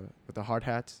with Yeah. the hard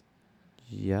hats.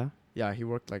 Yeah. Yeah, he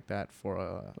worked like that for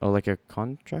Oh, like a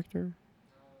contractor?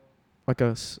 like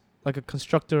like a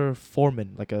constructor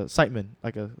foreman, like a siteman,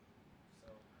 like a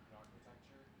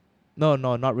no,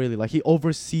 not really. Like he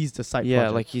oversees the site. Yeah,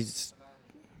 project. like he's.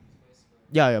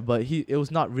 Yeah, but it was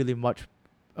not really much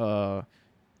uh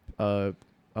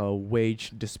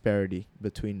wage disparity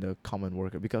between the common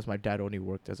worker, because my dad only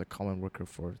worked as a common worker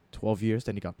for 12 years,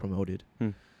 then he got promoted.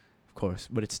 Of course,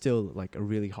 but it's still like a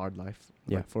really hard life,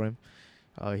 Yeah. like, for him.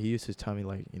 He used to tell me,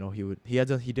 like, you know, he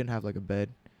didn't have like a bed.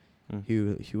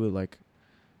 Mm. He would like,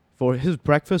 for his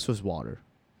breakfast was water,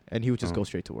 and he would just Oh. go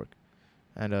straight to work.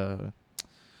 And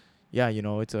yeah, you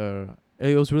know, it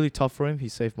was really tough for him. He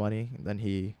saved money, and then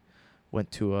he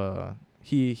went to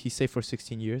he saved for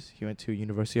 16 years. He went to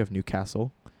University of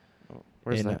Newcastle Oh,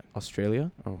 where's in that?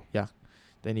 Australia. Oh.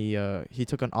 Then he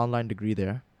took an online degree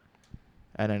there,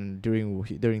 and then during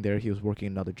there he was working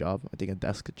another job, I think a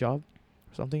desk job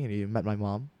or something, and he met my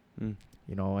mom, Mm.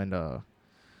 you know, and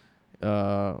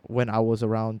when I was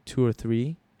around 2 or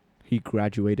 3, he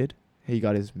graduated. He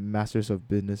got his Master's of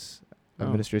Business Oh.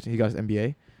 Administration. He got his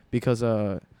MBA because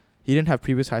he didn't have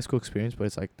previous high school experience, but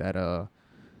it's like that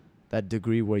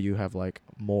degree where you have like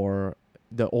more.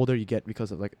 The older you get because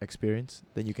of like experience,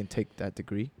 then you can take that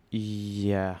degree.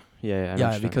 Yeah. Yeah. I know what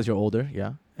Yeah, you're because talking you're older.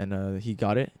 Yeah, and he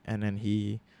got it, and then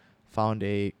he found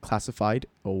a classified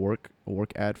work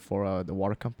ad for the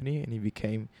water company, and he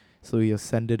became. So he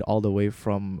ascended all the way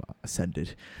from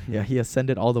about. Yeah, he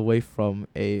ascended all the way from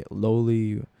a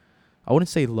lowly. I wouldn't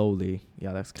say lowly.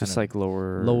 Yeah, that's kind just of like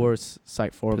lower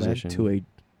site foreman position. to a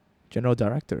general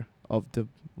director of the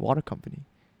water company.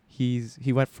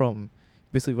 He went from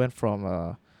basically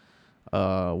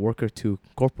worker to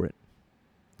corporate.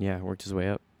 Yeah, worked his way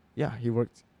up. Yeah, he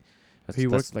worked. That's, He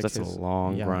that's, worked like that's his- a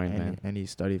long yeah, grind, and, man. and he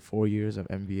studied 4 years of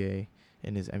MBA.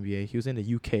 In his MBA, he was in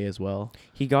the UK as well.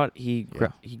 He got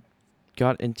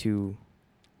into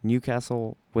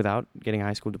Newcastle without getting a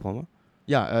high school diploma.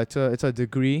 Yeah, it's a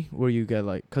degree where you get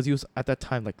like, cause he was at that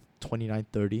time like 29,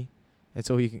 30, and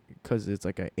so cause it's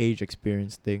like an age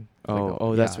experience thing. That's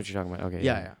what you're talking about. Okay.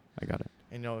 Yeah. I got it.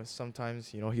 And, you know,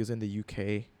 sometimes, you know, he was in the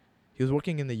UK. He was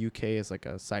working in the UK as like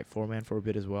a site foreman for a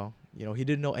bit as well. You know, he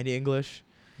didn't know any English.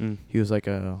 Mm. He was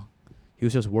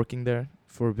just working there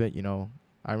for a bit, you know.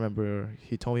 I remember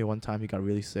he told me one time he got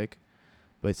really sick,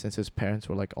 but since his parents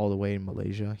were like all the way in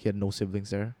Malaysia, he had no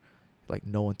siblings there. Like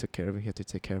no one took care of him. He had to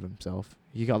take care of himself.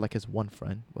 He got like his one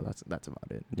friend, but that's about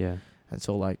it. Yeah. And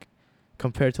so like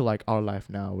compared to like our life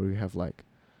now, where we have like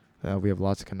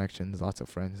lots of connections, lots of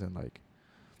friends, and like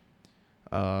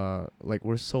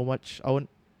we're so much.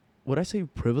 Would I say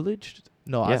privileged?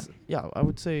 No, Yeah. I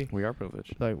would say We are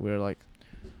privileged. like we're like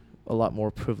a lot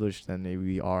more privileged than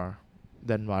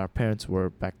our parents were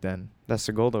back then. That's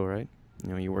the goal, though, right? You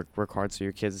know, you work hard so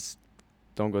your kids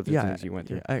don't go through things you went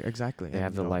through. Yeah, exactly. They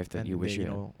have the life that and you wish they, you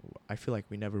had. know, I feel like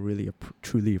we never really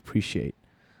truly appreciate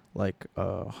like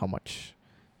how much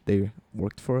they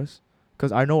worked for us,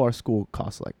 because I know our school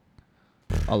costs like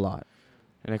a lot.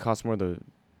 And it costs more the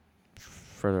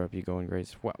further up you go in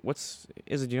grades.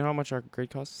 Do you know how much our grade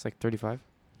costs? It's like 35.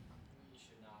 We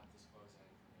should not disclose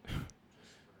that information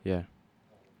Yeah.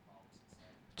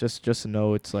 Just to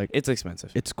know, it's like It's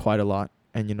expensive. it's quite a lot.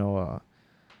 And you know,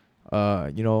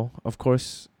 of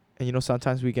course, and you know,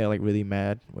 sometimes we get like really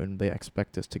mad when they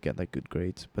expect us to get like good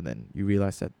grades, but then you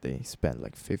realize that they spent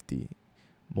like 50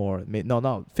 more.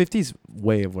 No, 50 is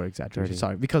way over exaggeration. 30.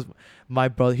 Sorry, because my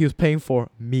brother, he was paying for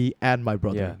me and my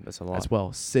brother Yeah, that's a lot. as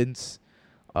well since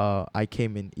I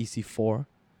came in EC4,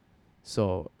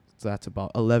 so that's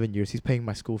about 11 years. He's paying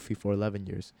my school fee for 11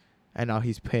 years, and now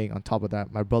he's paying on top of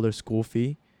that my brother's school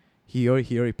fee. He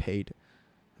already paid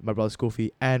my brother's school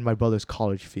fee and my brother's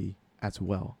college fee as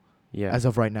well, Yeah. as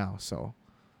of right now. So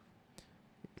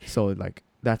like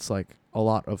that's like a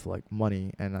lot of like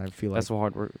money, and I feel like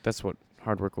That's what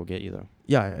hard work will get you, though.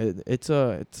 yeah, it's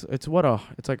what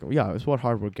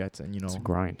hard work gets, and you know It's a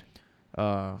grind.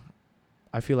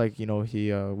 I feel like, you know,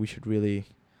 we should really,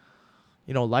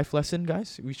 you know, life lesson,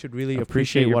 guys. We should really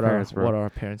Appreciate appreciate your what parents, bro. our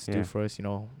parents Yeah. do for us. You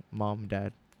know, mom,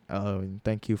 dad. And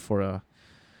thank you for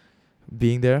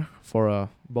being there for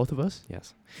both of us.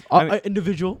 Yes. I mean-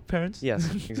 Individual parents.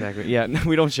 Yes, exactly. Yeah, no,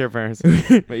 we don't share parents.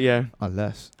 But yeah.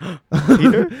 Unless.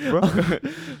 Peter, bro.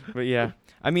 But yeah.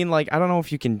 I mean, like, I don't know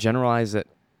if you can generalize that.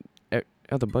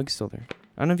 Oh, the bug's still there.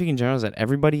 I don't know if you can generalize that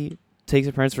everybody take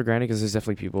the parents for granted because there's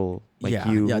definitely people like Yeah,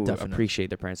 you yeah, who definitely. appreciate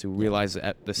their parents, who Yeah. realize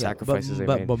the Yeah, sacrifices they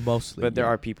but, made. but mostly. But there yeah.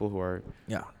 are people who are.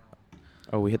 Yeah.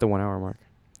 Oh, we hit the 1 hour mark.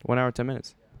 1 hour 10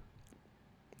 minutes.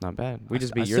 Not bad. We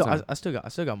just beat your still, time. I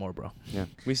still got more, bro. Yeah,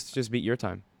 we just beat your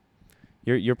time.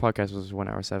 Your podcast was 1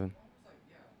 hour 7.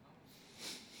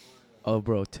 Oh,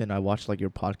 bro, Tin, I watched like your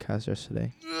podcast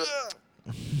yesterday.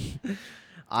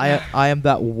 I am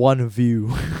that one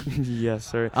view. Yes,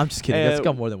 sir. I'm just kidding. That's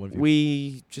got more than one view.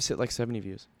 We just hit like 70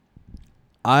 views.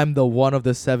 I'm the one of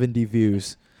the 70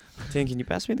 views. Tin, can you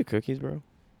pass me the cookies, bro?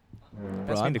 Bro,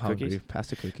 Pass me I'm the hungry. cookies. Pass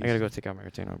the cookies. I gotta go take out my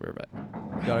retainer. I'll be right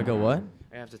back. You gotta go what?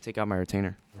 I have to take out my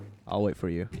retainer. I'll wait for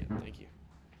you. Yeah, thank you.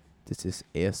 This is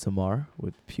ASMR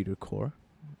with Peter Core,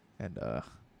 and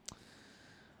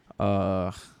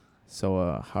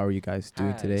so how are you guys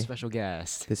doing today? Special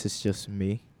guest. This is just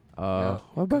me. Yeah,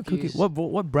 What about cookies? cookies.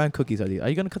 What brand cookies are these? Are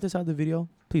you gonna cut this out of the video?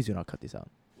 Please do not cut this out.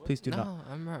 Please do not.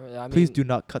 I mean, Please do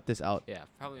not cut this out Yeah,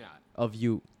 probably not. of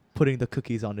you putting the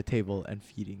cookies on the table and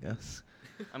feeding us.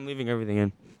 I'm leaving everything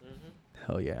in.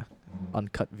 Hell yeah.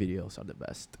 Uncut videos are the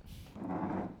best.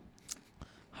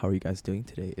 How are you guys doing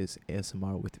today? Is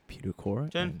ASMR with Peter Core.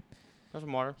 Jen. And Have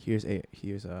some water. here's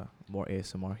a more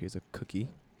ASMR. Here's a cookie.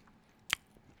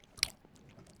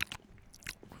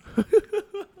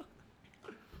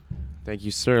 Thank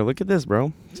you, sir. Look at this,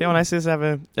 bro. See how nice it is to have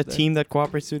a team that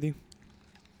cooperates with you?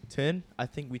 Tin, I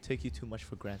think we take you too much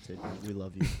for granted. We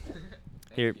love you.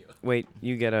 Here, wait.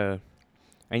 You get a.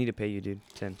 I need to pay you, dude.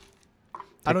 10.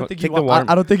 I don't wa- think take he the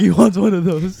I don't think he wants one of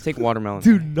those. Take watermelon.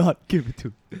 Do not give it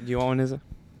to. Do you want one, Izza?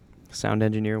 Sound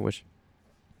engineer, wish.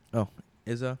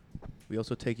 Izza, we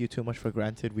also take you too much for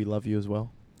granted. We love you as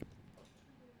well.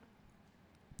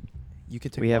 You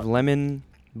can take. We have one. lemon,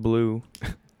 blue.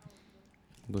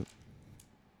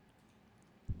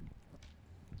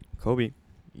 Kobe.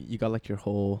 You got like your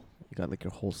whole. You got like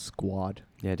your whole squad.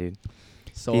 Yeah, dude.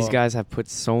 So These guys have put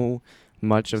so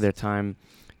much of their time.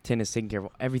 Tin is taking care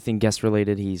of everything guest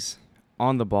related. He's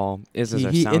on the ball. Izza's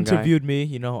our he sound guy. interviewed me.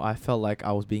 You know, I felt like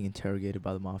I was being interrogated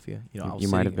by the mafia. You know, I was You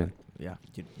might sitting have been. Yeah,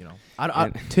 you know. I,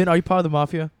 And- Tin, are you part of the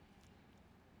mafia?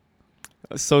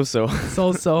 So. So.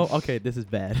 Okay, this is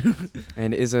bad.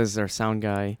 And Izza is our sound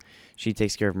guy. She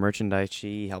takes care of merchandise.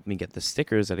 She helped me get the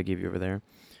stickers that I gave you over there.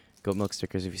 Goat milk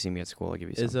stickers. If you see me at school, I'll give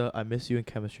you some. Izza, I miss you in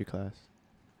chemistry class.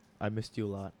 I missed you a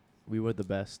lot. We were the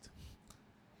best.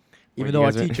 Where Even you though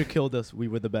our guys went- teacher killed us, we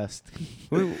were the best.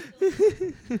 Woo.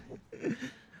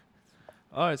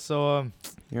 All right, so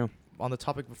Yeah. on the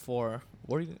topic before,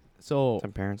 what are you? So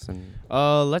Some parents and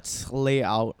let's lay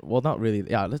out. Well, not really.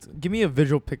 Yeah, let's give me a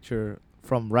visual picture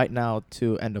from right now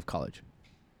to end of college.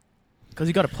 Cause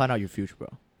you gotta plan out your future,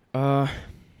 bro.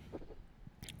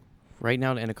 right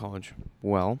now to end of college.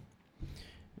 Well,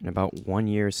 in about 1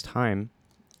 year's time,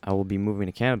 I will be moving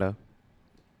to Canada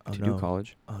Oh to no. do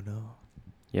college. Oh no.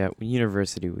 Yeah,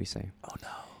 university we say. Oh no.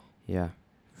 Yeah.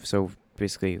 So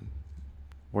basically,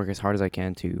 work as hard as I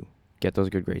can to get those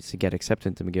good grades to get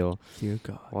accepted to McGill Dear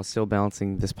God. while still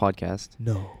balancing this podcast,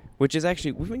 No. which is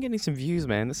actually we've been getting some views,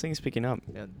 man. This thing is picking up.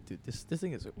 Yeah, dude. This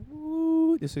thing is.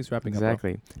 Ooh, this thing's wrapping up.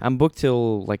 Exactly. I'm booked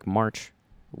till like March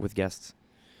with guests.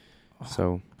 bro. Oh,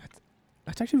 So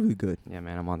that's actually really good. yeah,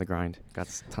 man, I'm on the grind. Got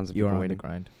tons of You are people on the waiting.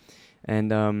 grind.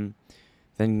 And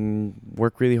then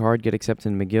work really hard, get accepted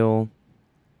in McGill.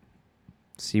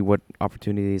 See what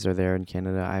opportunities are there in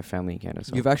Canada. I have family in Canada.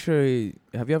 So.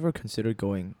 Have you ever considered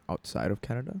going outside of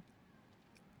Canada?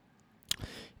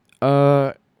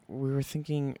 We were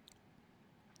thinking.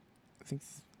 I think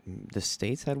the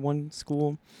States had one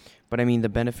school, but I mean the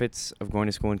benefits of going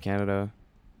to school in Canada.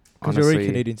 Because you're already a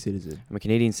honestly, Canadian citizen. I'm a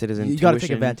Canadian citizen. You got to take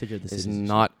Tuition advantage of the is citizenship.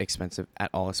 not expensive at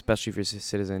all, especially if you're a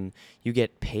citizen. You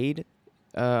get paid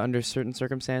under certain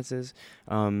circumstances.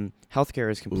 Healthcare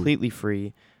is completely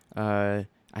free. I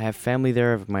have family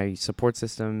there of my support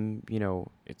system. You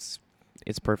know, it's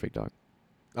perfect, dog.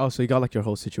 Oh, so you got like your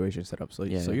whole situation set up. So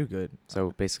Yeah, so yeah. you're good.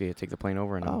 So basically, I take the plane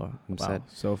over and Oh, I'm wow. set.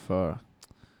 So for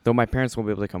Though my parents won't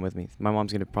be able to come with me. My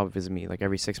mom's gonna probably visit me like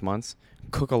every 6 months,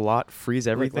 cook a lot, freeze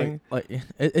everything. like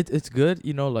it's good.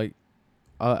 You know, like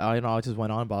I just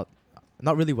went on about.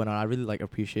 Not really went on. I really like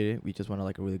appreciate it. We just went on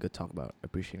like a really good talk about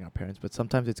appreciating our parents. But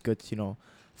sometimes it's good, you know,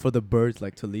 for the birds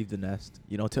like to leave the nest.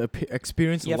 You know, to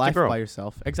experience You have to life grow. by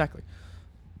yourself. Exactly.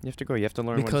 You have to go. You have to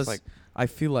learn Because what it's like. I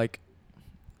feel like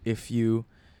if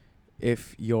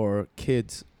your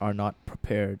kids are not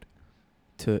prepared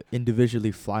to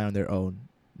individually fly on their own,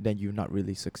 then you've not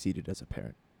really succeeded as a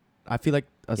parent. I feel like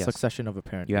a Yes. succession of a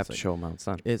parent. You is have to like, show them how it's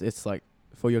done. It's like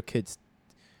for your kids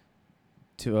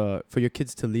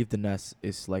to leave the nest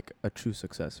is like a true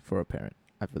success for a parent.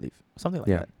 I believe something like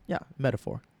Yeah. that. Yeah,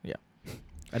 metaphor. Yeah.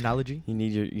 Analogy. You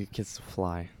need your kids to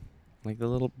fly, like the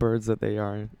little birds that they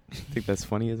are. Think that's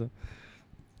funny as a.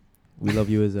 We love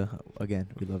you, Izza. Again,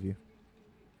 we love you.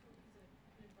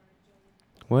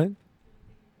 What?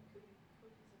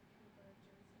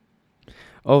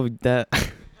 Oh, that.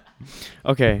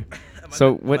 Okay.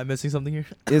 So Am what I missing something here?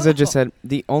 Izza just said,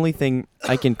 the only thing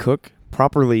I can cook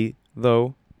properly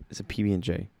though is a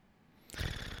PB&J.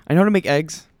 I know how to make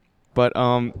eggs, but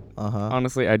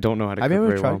honestly, I don't know how to Have cook you ever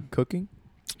very tried well. cooking?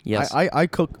 Yes, I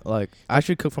cook I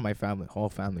actually cook for my family, whole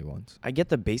family once. I get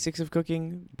the basics of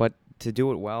cooking, but to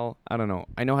do it well, I don't know.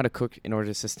 I know how to cook in order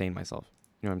to sustain myself.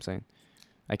 You know what I'm saying?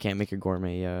 I can't make a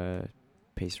gourmet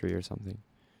pastry or something.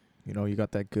 You know, you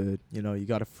got that good. You know, you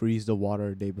gotta freeze the water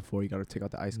a day before. You gotta take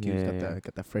out the ice cubes. Yeah.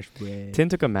 Got that fresh bread. Tin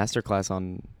took a master class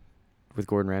with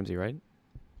Gordon Ramsay, right?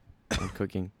 On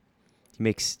cooking. He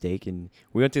makes steak, and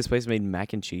we went to his place and made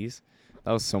mac and cheese.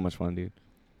 That was so much fun, dude.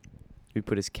 We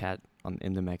put his cat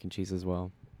in the mac and cheese as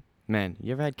well. Man,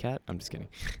 you ever had cat? I'm just kidding.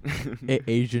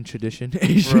 Asian tradition,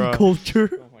 Asian Bruh. culture.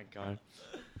 Oh my god.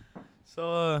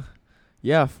 So,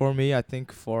 yeah, for me, I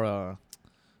think for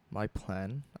my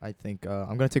plan, I think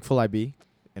I'm gonna take full IB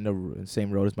in the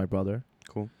same road as my brother.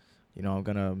 Cool. You know, I'm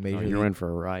gonna major. You're in for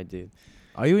a ride, dude.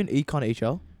 Are you in Econ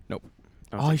HL?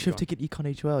 I'm Oh, you taking should have taken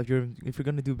Econ HL. If you're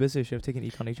gonna do business, you should have taken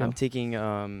Econ HL. I'm taking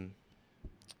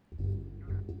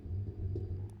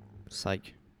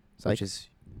psych, Psych? which is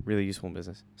really useful in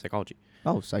business. Psychology.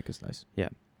 Oh, psych is nice.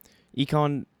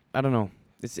 Econ, I don't know.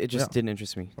 It just Yeah. didn't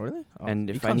interest me. Really? Oh, And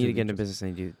if I Econ's need to really get into interesting.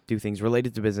 business, I need to do things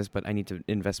related to business, but I need to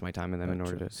invest my time in them in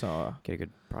order True. to So get a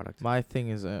good product. my thing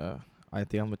is I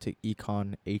think I'm gonna take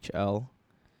Econ HL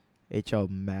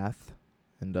Math,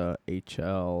 and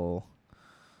HL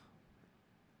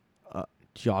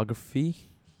Geography.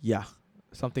 Yeah,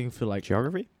 something for like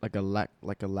Geography?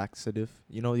 a laxative.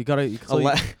 You know, you gotta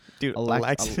Dude, a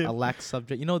lax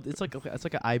subject. You know, it's like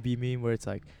an IB meme where it's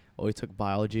like, oh, he took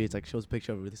biology. It's like shows a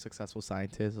picture of a really successful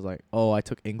scientist. It's like, oh, I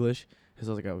took English. It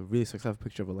shows like a really successful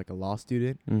picture of like a law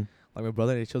student. Mm. Like my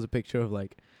brother, and it shows a picture of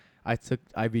like, I took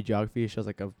IB geography. It shows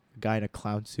like a guy in a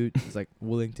clown suit. He's like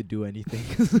willing to do anything.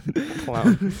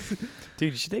 Clown.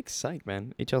 Dude, you should take psych,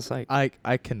 man. HL psych.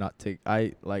 I cannot take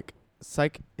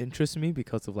psych interests me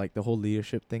because of like the whole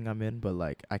leadership thing I'm in, but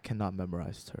like I cannot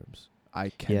memorize terms.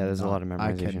 Yeah, there's a lot of I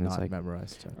memorization in cannot psych.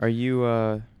 memorize terms. Are you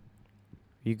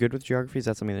good with geography? Is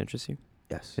that something that interests you?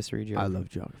 Yes. History, I geography? love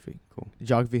geography. Cool.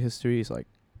 Geography, history is like,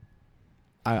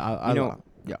 I You know, love,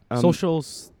 yeah. um,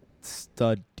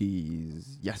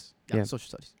 Studies. Yes. Yeah. Yeah. Social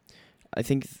studies. I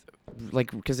think,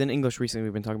 because in English recently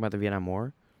we've been talking about the Vietnam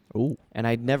War, Oh. and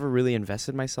I'd never really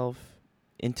invested myself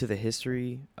into the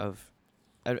history of.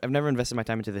 I've never invested my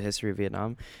time into the history of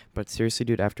Vietnam, but seriously,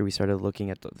 dude, after we started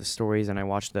looking at the stories and I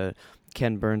watched the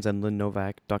Ken Burns and Lynn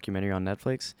Novak documentary on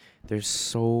Netflix,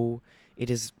 it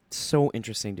is so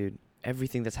interesting, dude.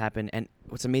 Everything that's happened, and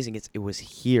what's amazing is it was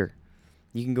here.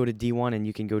 You can go to D1 and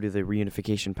you can go to the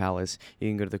Reunification Palace. You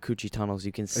can go to the Cu Chi tunnels.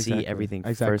 You can see Exactly. everything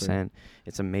Exactly. firsthand.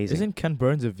 It's amazing. Isn't Ken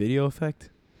Burns a video effect?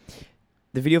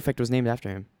 The video effect was named after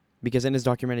him because in his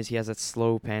documentaries he has that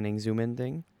slow panning zoom in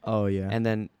thing. Oh yeah. And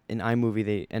then in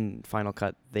iMovie and Final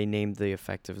Cut they named the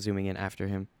effect of zooming in after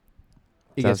him.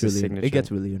 it that gets was his really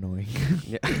signature. annoying.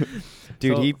 Yeah.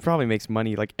 Dude, So- he probably makes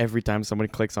money like every time someone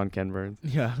clicks on Ken Burns.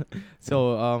 Yeah.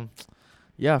 So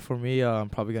yeah, for me, I'm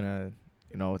probably gonna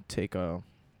take a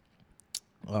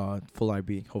full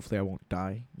IB. Hopefully, I won't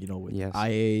die. With Yes.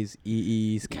 IAs,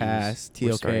 EEs, CAS,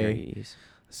 We're starting our TLK. EEs.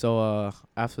 So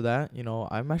after that,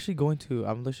 I'm actually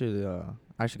I'm literally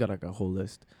I actually got like a whole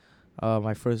list.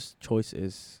 My first choice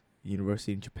is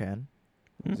university in Japan.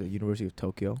 It's the University of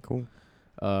Tokyo. Cool.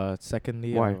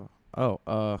 Secondly, Why?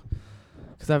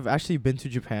 because I've actually been to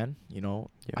Japan. Yeah.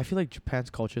 I feel like Japan's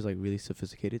culture is like really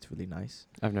sophisticated. It's really nice.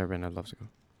 I've never been. I'd love to go.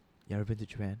 You ever been to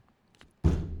Japan?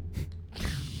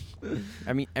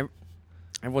 I mean,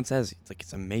 everyone says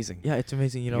it's amazing. Yeah, it's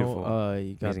amazing. Beautiful.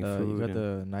 You got Amazing you food got and-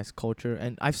 the nice culture,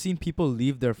 and I've seen people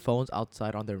leave their phones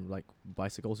outside on their like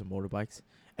bicycles or motorbikes,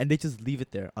 and they just leave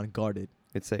it there unguarded.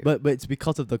 It's safe. But it's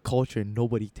because of the culture, and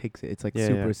nobody takes it. It's like Yeah,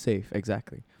 super yeah. safe,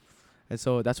 exactly. And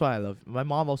so that's why I love. My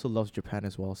mom also loves Japan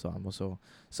as well, so I'm also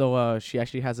she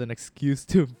actually has an excuse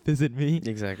to visit me.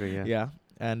 exactly. Yeah. Yeah,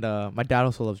 and my dad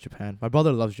also loves Japan. My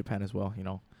brother loves Japan as well.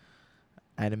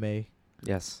 Anime.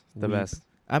 Yes. The Weeb. best.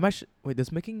 I'm actually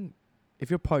if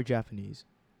you're part Japanese,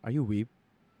 are you weeb?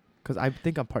 Because I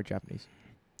think I'm part Japanese.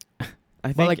 I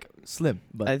But think like slim,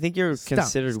 but I think you're still-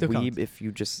 considered still weeb counts. if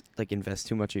you just invest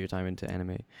too much of your time into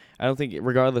anime. I don't think,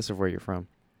 regardless of where you're from.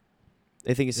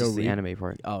 I think it's You're just the weeb? anime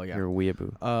part. oh yeah. You're a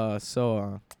weeaboo.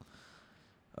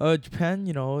 Japan,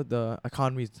 the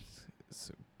economy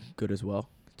is good as well.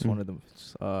 It's one of the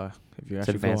if you It's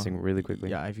actually advancing go really quickly.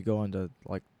 Yeah, if you go on the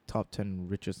like top 10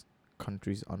 richest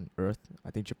countries on earth,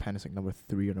 I think Japan is like number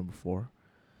 3 or number 4.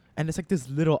 And it's like this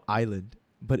little island,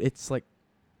 but it's like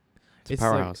It's a like-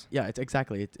 powerhouse. yeah, it's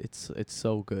exactly. It's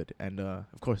so good. And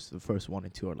of course the first 1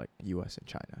 and 2 are like US and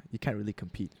China. You can't really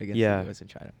compete against Yeah. the US and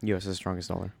China. U.S. is the strongest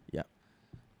dollar.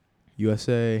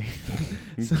 USA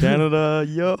Canada,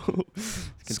 yo.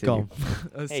 scum.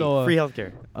 Hey, so free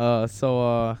healthcare.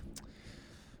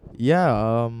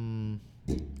 yeah,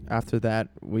 after that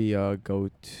we go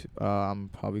to I'm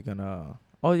probably gonna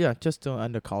oh yeah, just to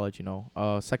end the college, you know.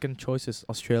 Second choice is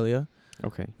Australia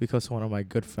Okay. because one of my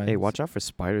good friends. Hey, watch out for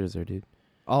spiders there, dude.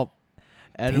 Oh,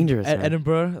 Dangerous, man.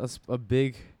 Edinburgh, a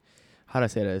big, how do I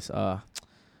say this? A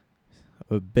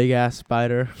big ass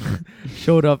spider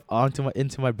showed up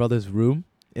into my brother's room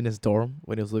in his dorm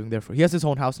when he was living there. He has his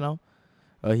own house now.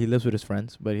 He lives with his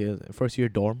friends, but he has first year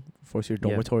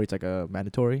dormitory. It's like a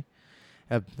mandatory.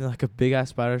 Like a big ass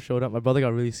spider showed up. My brother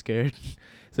got really scared,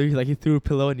 so he threw a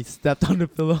pillow and he stepped on the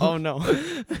pillow. Oh no,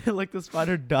 Like the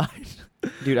spider died.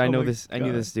 dude! I Oh know my this. I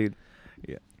knew God. this dude.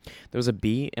 Yeah. There was a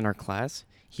bee in our class.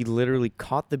 He literally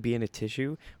caught the bee in a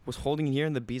tissue, was holding it here,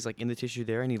 and the bee's like in the tissue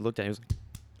there, and he looked at it.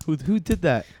 He was Who did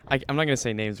that? I'm not gonna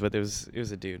say names, but it was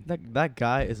a dude. That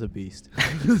guy is a beast.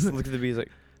 Just looked at the bee, he's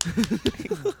like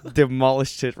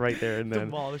demolished it right there and then.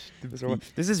 Demolished the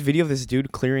There's this video of this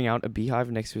dude clearing out a beehive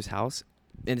next to his house,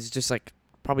 and it's just like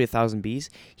probably 1,000 bees.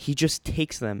 He just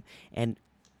takes them and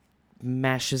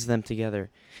mashes them together.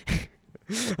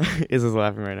 Is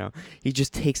laughing right now. He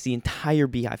just takes the entire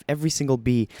beehive, every single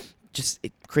bee, just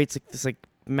it creates like this like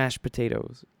mashed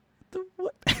potatoes.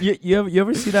 You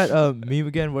ever see that meme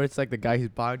again where it's like the guy who's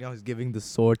bowing down is giving the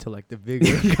sword to like the bigger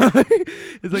guy?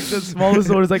 It's like the smallest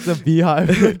sword is like the beehive,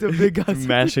 like the big guy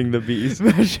Mashing the bees.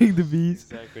 smashing the bees.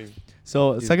 Exactly.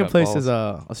 So He's second got place balls. is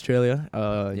Australia.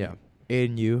 Yeah.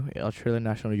 ANU, Australian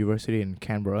National University in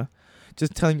Canberra.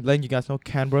 Just letting you guys know,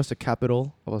 Canberra is the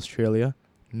capital of Australia,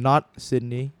 not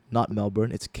Sydney, not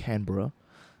Melbourne. It's Canberra,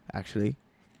 actually.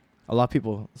 A lot of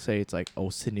people say it's like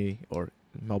Sydney or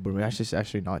Melbourne.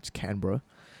 Actually not. It's Canberra,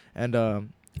 and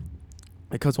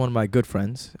because one of my good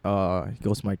friends, he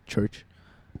goes to my church.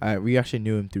 We actually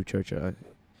knew him through church.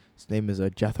 His name is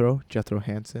Jethro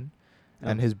Hansen,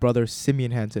 and his brother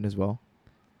Simeon Hansen as well.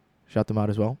 Shout them out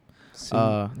as well.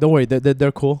 Don't worry,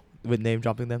 they're cool with name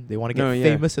dropping them. They want to get No, yeah.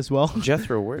 famous as well.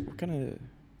 Jethro, where's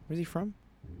he from?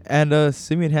 And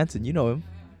Simeon Hansen, you know him,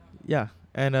 yeah.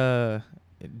 And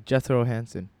Jethro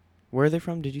Hansen, Where are they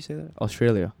from? Did you say that?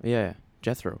 Australia. Yeah,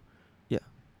 Jethro. Yeah.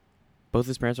 Both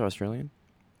his parents are Australian?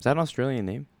 Is that an Australian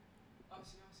name?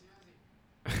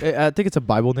 I think it's a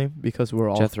Bible name because we're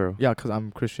all Jethro. Yeah, because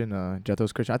I'm Christian.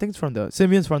 Jethro's Christian. I think it's from the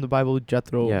Simeon's from the Bible.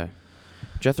 Jethro. Yeah.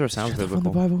 Jethro sounds Jethro from the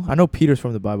biblical. Bible. I know Peter's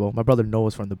from the Bible. My brother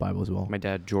Noah's from the Bible as well. My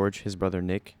dad George, his brother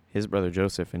Nick, his brother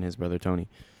Joseph, and his brother Tony.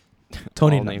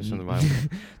 Tony All names from the Bible.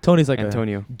 Tony's like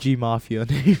Antonio. a G Mafia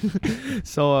name.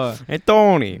 So Hey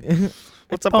Tony,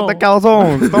 what's up with the Tone.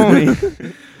 calzones,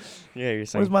 Tony? Yeah, you're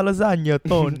saying. Where's my lasagna,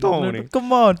 Tony? Tony.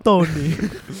 Come on, Tony.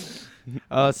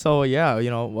 So yeah, you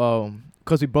know,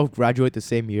 because we both graduate the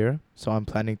same year, so I'm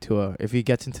planning to. If he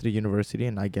gets into the university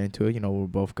and I get into it, you know, we're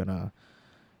both gonna.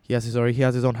 He has his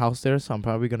own house there, so I'm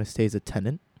probably gonna stay as a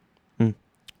tenant. Mm.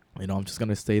 You know, I'm just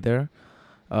gonna stay there.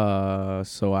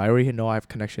 So I already know I have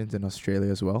connections in Australia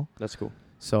as well. That's cool.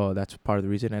 So that's part of the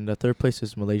reason. And the third place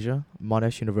is Malaysia,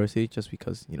 Monash University, just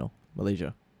because, you know,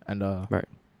 Malaysia. And Right.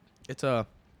 It's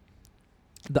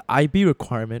the IB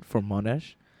requirement for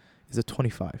Monash is a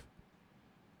 25.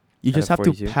 You Out just of have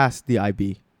to 42? pass the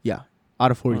IB. Yeah, out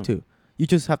of 42. You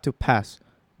just have to pass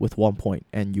with 1 point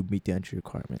and you meet the entry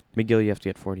requirement. McGill, you have to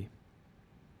get 40.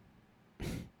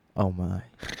 Oh my.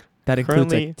 That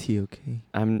includes like Currently- TOK.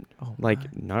 I'm Oh like my.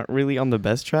 not really on the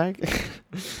best track.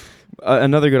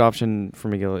 Another good option for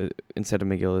McGill instead of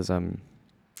McGill is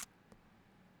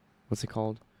what's it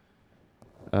called?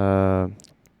 I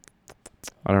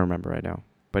don't remember right now,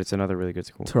 but it's another really good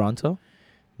school. Toronto?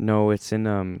 No, it's in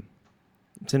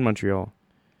Montreal.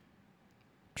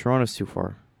 Toronto's too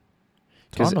far.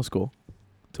 'Cause- Toronto school.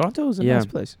 Toronto is a Yeah. nice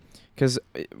place. Because,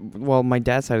 well, my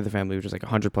dad's side of the family, which is like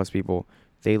 100 plus people,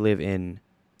 they live in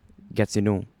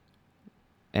Gatineau,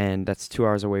 and that's 2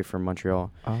 hours away from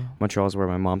Montreal. Montreal is where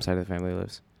my mom's side of the family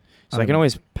lives, so I can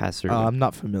always pass through. I'm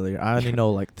not familiar. I only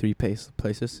know like 3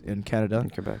 places in Canada. in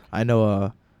Quebec. I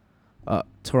know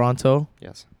Toronto.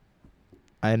 Yes.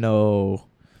 I know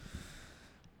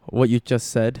what you just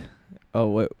said.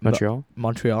 Montreal.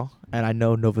 Montreal, and I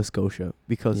know Nova Scotia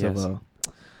because Yes. of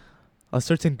a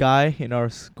certain guy in our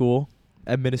school,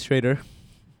 administrator.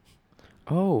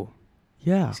 Oh,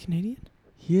 Yeah, he's Canadian.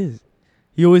 he is.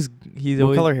 He's What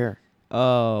always color hair?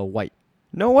 white.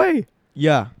 No way.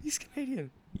 Yeah. He's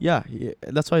Canadian. Yeah,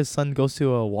 that's why his son goes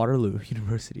to Waterloo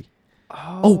University.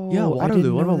 Oh, Yeah, I Waterloo.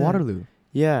 didn't What know about that. Waterloo?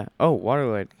 Yeah. Oh,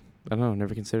 Waterloo. I don't know.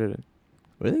 Never considered it.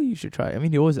 Really, you should try. I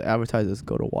mean, he always advertises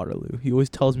go to Waterloo. He always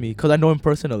tells me because I know him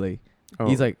personally. Oh,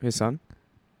 He's like- his son.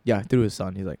 Yeah, through his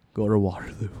son. He's like, go to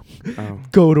Waterloo. Oh,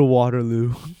 Go to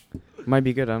Waterloo. might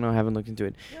be good. I don't know. I haven't looked into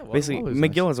it. Basically,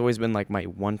 McGill has always been like my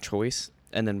one choice.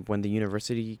 And then when the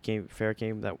university fair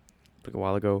came that like a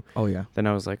while ago, Oh yeah. then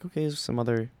I was like, okay, there's some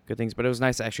other good things. But it was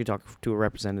nice to actually talk to a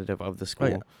representative of the school.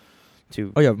 yeah.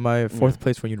 To Oh yeah, my fourth Yeah.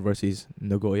 place for university is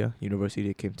Nagoya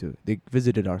University. They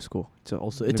visited our school. It's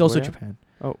also Nagoya? Japan.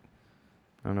 oh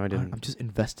no, I didn't. I'm just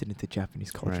invested into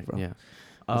Japanese culture, Right, bro. yeah.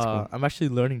 That's cool. I'm actually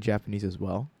learning Japanese as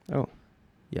well. Oh.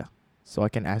 Yeah. So I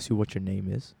can ask you what your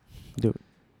name is. Do it.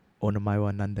 Onamae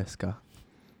wa nan desu ka?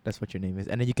 That's what your name is.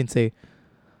 And then you can say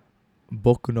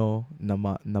Boku no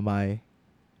namae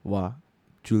wa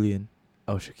Julian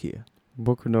Aoshikiya.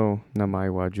 Boku no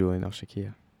namae wa Julian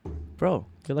Aoshikiya. Bro,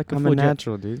 you're like I'm a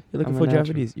natural, dude. You're looking I'm for a natural.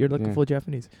 Japanese. You're looking Yeah. for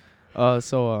Japanese. I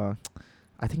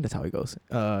think that's how it goes.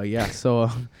 Yeah.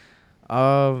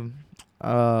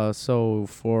 So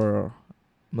for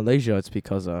Malaysia, it's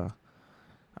because I'm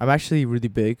actually really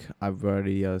big. I've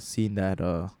already seen that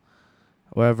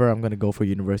wherever I'm gonna go for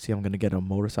university, I'm gonna get a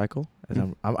motorcycle. As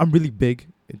Mm. I'm really big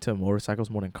into motorcycles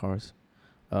more than cars.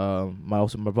 My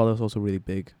brother's also really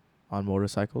big on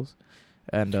motorcycles,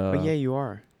 and But yeah, you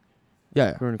are.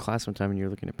 yeah. We were in class one time and you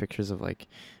were looking at pictures of like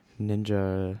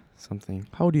ninja something.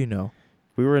 How do you know?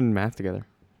 We were in math together.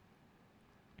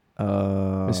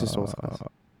 Mr. Stoltz class.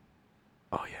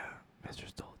 Oh yeah, Mr.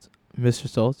 Stoltz. Mr.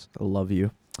 Stoltz, I love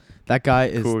you. That guy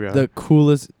is Cool guy. the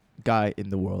coolest guy in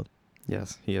the world,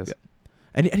 Yes, he is. Yeah.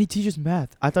 and he teaches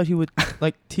math. I thought he would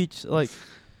like teach like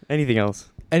Anything else?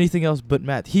 anything else but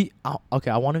math.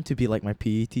 I want him to be like my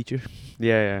PE teacher,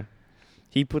 Yeah, yeah.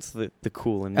 He puts the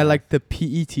cool in. and math. like the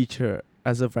PE teacher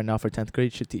as of right now for 10th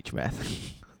grade should teach math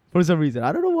for some reason.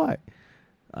 I don't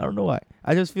know why.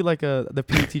 I just feel like the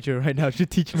PE teacher right now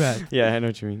should teach math. Yeah, I know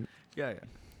what you mean. Yeah.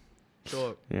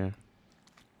 So Yeah.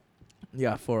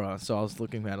 yeah, so I was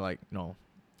looking at like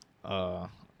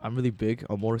I'm really big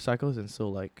on motorcycles, and so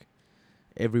like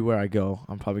everywhere I go,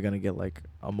 I'm probably gonna get like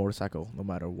a motorcycle no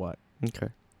matter what. Okay.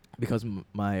 Because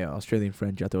my Australian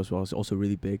friend Jethro as well is also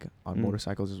really big on Mm.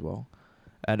 motorcycles as well,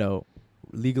 and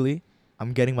legally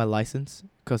I'm getting my license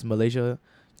because Malaysia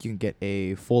you can get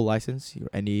a full license or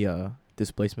any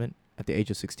displacement at the age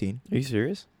of 16. Are you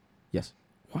serious? Yes.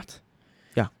 What?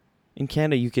 Yeah. In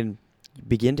Canada, you can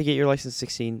begin to get your license at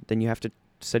 16, then you have to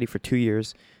study for 2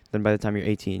 years. Then by the time you're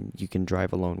 18, you can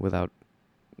drive alone without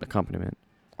accompaniment.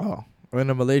 Oh, when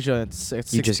in Malaysia it's at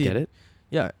 16. You just get it?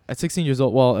 Yeah, at 16 years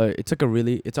old. Well, it's like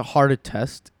it's a harder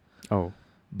test. Oh.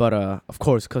 But of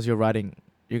course, because you're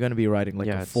gonna be riding like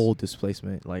Yeah, a it's- full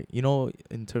displacement, like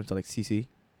in terms of like CC.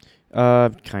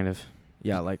 Kind of.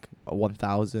 Yeah, like a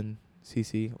 1,000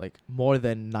 CC, like more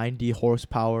than 90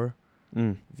 horsepower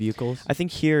Mm. vehicles. I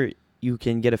think here you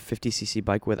can get a 50cc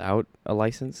bike without a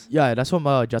license. Yeah, that's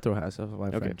what Jethro has. That's what my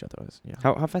Okay. friend Jethro has. Yeah.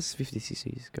 How fast does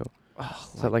 50cc's go?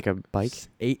 Is that like a bike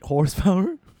 8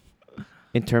 horsepower?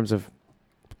 in terms of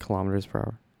kilometers per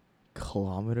hour?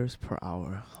 Kilometers per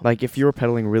hour. Like if you were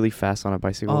pedaling really fast on a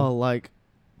bicycle. Oh, like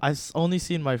only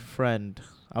seen my friend.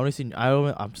 I'm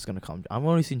just gonna call him. I've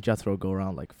only seen Jethro go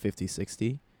around like 50,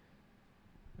 60.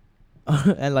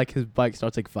 And like his bike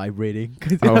starts like vibrating.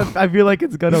 'Cause Oh. I feel like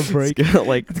it's gonna break. It's gonna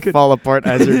like It's good. fall apart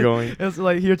as you're going. It's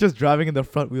like you're just driving and the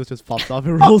front wheels just pops off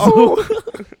and rolls over.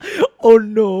 Oh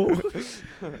no.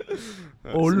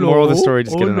 Oh no. Moral of the story: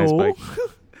 just get Oh, a nice no. bike.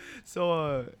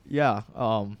 So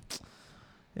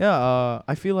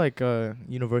I feel like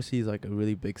university is like a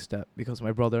really big step because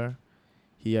my brother,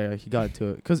 he got into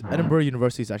it because Edinburgh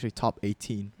University is actually top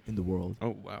 18 in the world.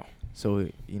 Oh wow! So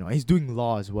he's doing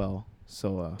law as well.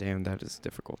 So Damn, that is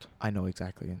difficult. I know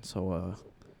exactly, and so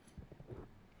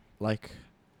like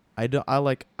I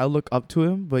look up to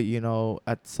him, but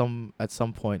at some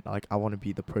point like I want to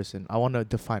be the person. I want to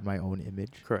define my own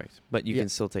image. Correct, but you Yeah. can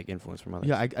still take influence from others.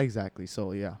 Yeah, exactly.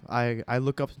 So yeah, I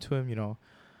look up to him.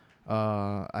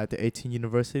 At the 18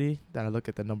 university, then I look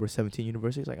at the number 17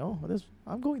 university. It's like, oh,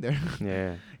 I'm going there.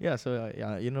 Yeah. Yeah. So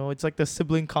yeah, it's like the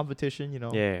sibling competition.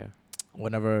 Yeah.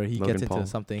 Whenever he Logan gets Paul, into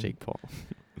something, Jake Paul.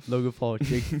 Logan Paul,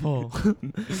 Jake Paul.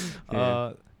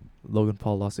 Yeah. Logan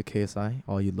Paul lost to KSI.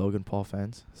 All you Logan Paul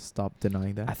fans, stop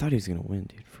denying that. I thought he was gonna win,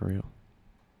 dude. For real.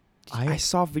 I- I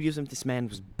saw videos of this man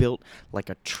was built like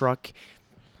a truck,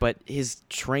 but his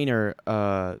trainer,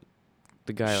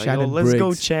 the guy, like, Shannon let's go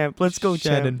Briggs. champ, let's go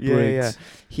Shannon champ. Yeah, yeah. Briggs.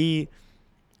 He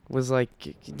was like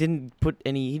he didn't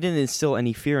instill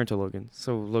any fear into Logan.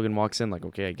 So Logan walks in like,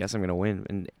 okay, I guess I'm gonna win,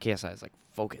 and KSI is like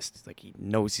focused, like he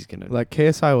knows he's gonna. Like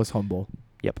KSI was humble.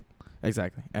 Yep.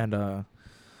 Exactly. And I'm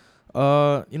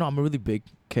a really big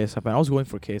KSI fan. I was going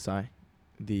for KSI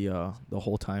the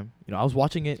whole time. I was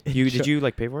watching it. Did you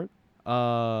like pay for it?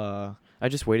 I I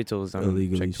just waited till it was done and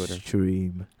illegally checked Twitter.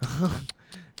 stream.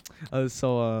 It's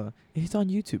on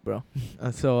YouTube, bro.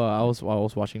 I was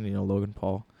watching Logan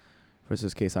Paul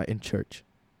versus KSI in church.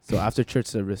 So after church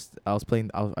service, I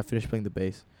finished playing the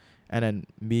bass, and then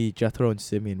me, Jethro, and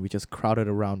Simeon, we just crowded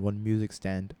around one music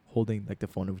stand, holding like the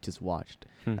phone, and we just watched.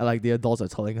 And like the adults are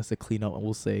telling us to clean up, and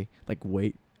we'll say like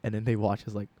wait, and then they watch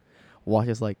us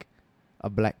like a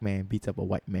black man beats up a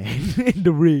white man in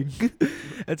the ring.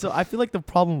 And so I feel like the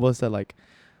problem was that like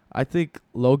I think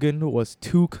Logan was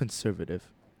too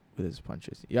conservative with his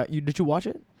punches. Yeah, did you watch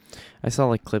it? I saw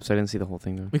like clips. I didn't see the whole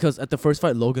thing though. Because at the first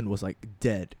fight, Logan was like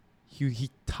dead.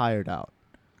 He tired out.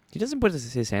 He doesn't put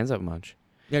his hands up much.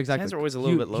 Yeah, exactly. His hands are always a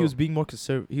little bit low. He was being more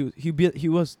conservative. He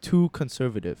was too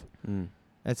conservative,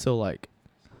 and so like,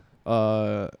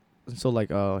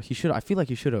 he should. I feel like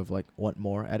he should have like went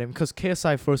more at him because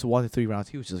KSI first 1 to 3 rounds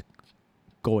he was just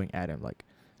going at him like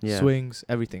swings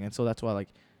everything, and so that's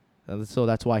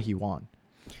why he won.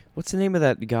 What's the name of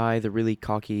that guy, the really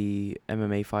cocky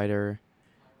MMA fighter?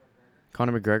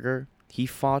 Conor McGregor. He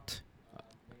fought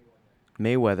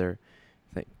Mayweather.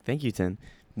 Thank you, Tin.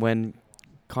 When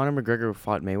Conor McGregor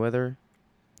fought Mayweather,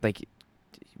 like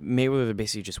Mayweather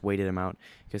basically just waited him out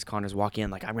because Conor's walking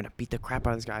in like, I'm gonna beat the crap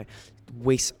out of this guy,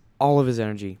 wastes all of his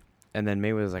energy, and then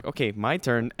Mayweather's like, okay, my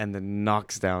turn, and then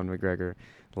knocks down McGregor.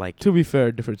 Like, To be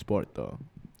fair, different sport though.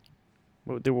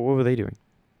 what were they doing?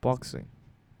 Boxing.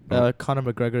 Oh. Conor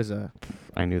McGregor's a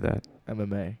I knew that.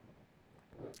 MMA.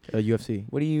 UFC.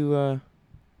 What do you? Where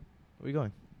are you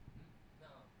going?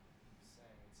 Saying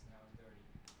it's now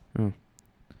 30.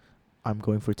 I'm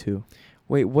going for 2.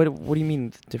 Wait, what do you mean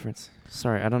the difference?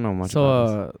 Sorry, I don't know much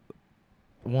about this.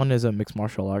 One is a mixed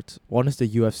martial arts, one is the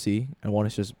UFC, and one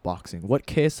is just boxing. What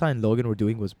KSI and Logan were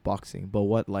doing was boxing, but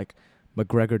what like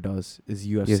McGregor does is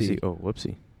UFC. Oh,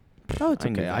 whoopsie. Oh, it's I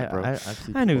knew okay. that, bro. I've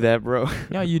seen I knew before. that, bro.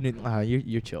 Yeah, you knew.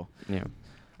 You're chill. Yeah.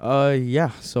 Yeah.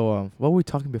 So what were we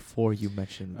talking before you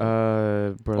mentioned?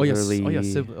 Brotherly.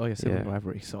 Sibling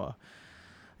rivalry. So,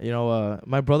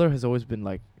 my brother has always been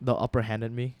like the upper hand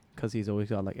in me because he's always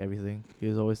got like everything.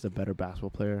 He's always the better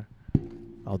basketball player,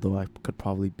 although I could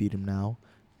probably beat him now,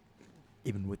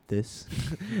 even with this.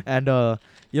 And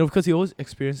because he always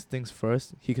experienced things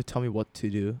first, he could tell me what to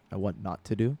do and what not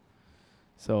to do.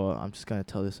 So I'm just gonna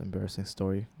tell this embarrassing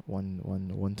story.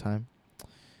 One time,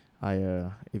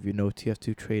 if you know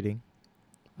TF2 trading,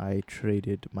 I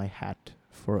traded my hat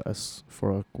for a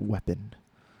weapon.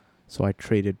 So I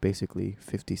traded basically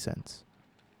 50 cents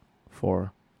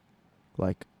for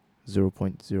like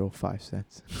 0.05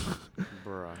 cents.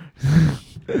 Bruh.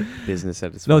 Business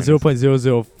at its No, finest.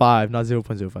 0.005, not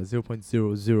 0.05,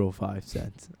 0.005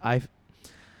 cents. I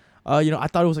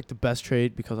thought it was like the best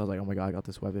trade because I was like, oh my god, I got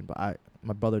this weapon. But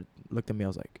my brother looked at me. I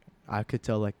was like, I could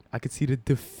tell, like, I could see the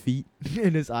defeat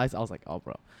in his eyes. I was like, oh,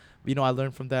 bro. But, I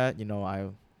learned from that. I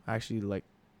actually like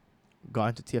got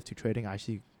into TF2 trading. I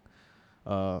actually,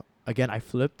 again, I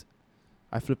flipped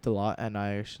a lot, and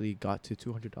I actually got to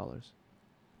 $200,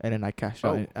 and then I cashed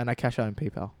out. And I cashed out in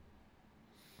PayPal.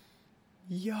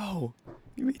 Yo,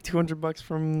 you made $200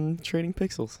 from trading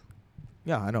pixels.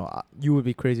 Yeah, I know. You would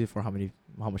be crazy for how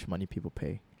much money people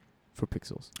pay for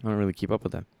pixels. I don't really keep up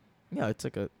with that. Yeah, it's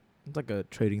like a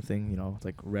trading thing, it's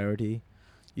like rarity.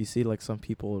 You see like some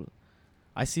people,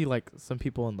 I see like some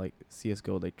people in like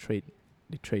CS:GO, they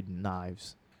trade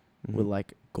knives with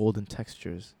like golden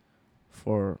textures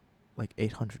for like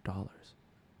 $800.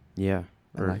 Yeah,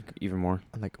 And or like even more.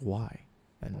 and like why?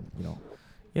 And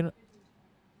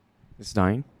It's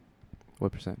dying.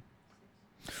 What percent?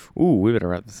 Ooh, we better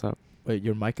wrap this up. wait,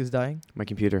 your mic is dying? My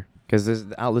computer, because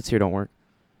the outlets here don't work,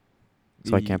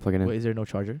 so I can't plug it in. Wait, is there no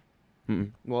charger?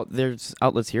 Well, there's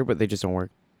outlets here, but they just don't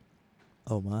work.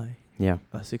 Oh my. Yeah.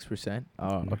 6%. Oh,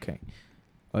 Mm. okay.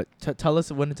 Tell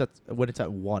us when it's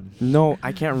at 1. No,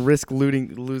 I can't risk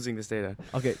losing this data.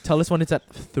 Okay, tell us when it's at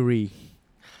 3.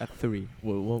 At 3,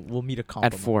 we'll meet a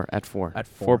compromise. At 4. At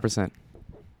 4. 4%.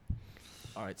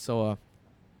 All right, so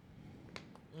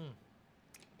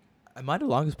am I the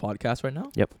longest podcast right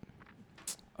now? Yep.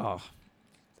 Oh,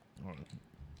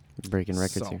 Breaking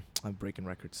records so, here. I'm breaking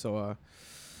records. So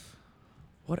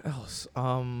what else?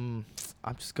 I'm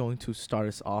just going to start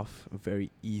us off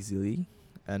very easily,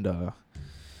 and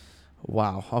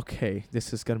wow, okay,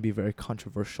 this is gonna be very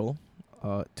controversial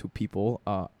to people.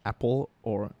 Apple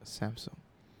or Samsung?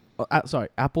 Sorry,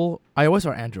 Apple, iOS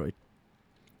or Android?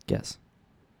 Guess.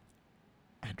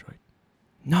 Android.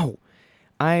 No,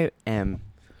 I am.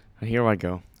 Here I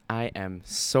go. I am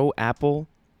so Apple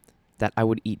that I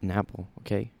would eat an apple.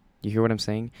 Okay, you hear what I'm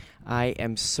saying? I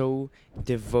am so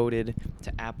devoted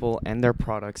to Apple and their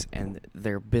products and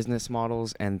their business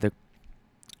models and the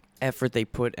effort they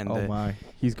put and Oh the. my,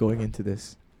 he's going into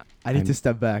this. I need I'm- to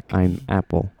step back. I'm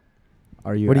Apple.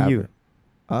 Are you? What are you?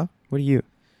 Huh? What are you?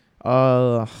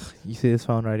 You see this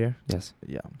phone right here? Yes,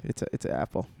 Yeah, it's an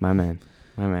Apple. my man.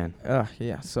 My man.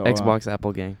 Yeah. So Xbox,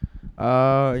 Apple gang.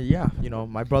 Yeah. You know,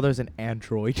 my brother's an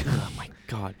Android. Oh my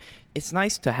god. It's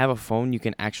nice to have a phone you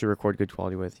can actually record good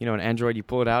quality with. You know, an Android, you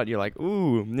pull it out, you're like,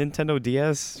 ooh, Nintendo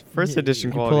DS first edition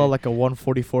you quality. pull out like a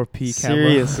 144p camera.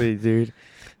 Seriously, dude.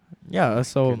 Yeah.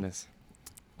 So Goodness.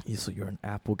 So you're an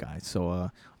Apple guy.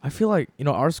 So I feel like, you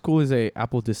know, our school is a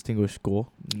Apple distinguished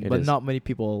school, It but is. not many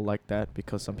people like that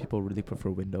because some people really prefer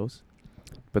Windows.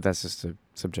 But that's just a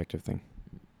subjective thing.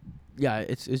 Yeah,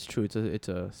 it's true. It's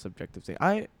a subjective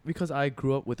thing. Because I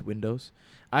grew up with Windows.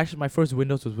 Actually, my first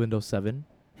Windows was Windows 7.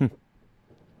 Hmm.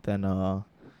 Then I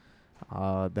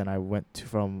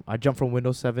jumped from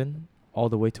Windows 7 all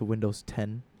the way to Windows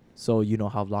 10. So you know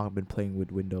how long I've been playing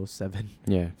with Windows 7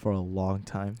 Yeah. for a long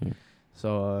time. Yeah.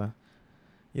 So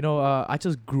I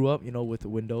just grew up, you know, with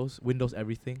Windows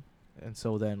everything. And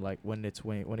so then like when it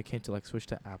came to like switch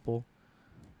to Apple,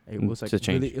 it was like It's a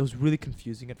change. it was really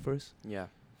confusing at first. Yeah.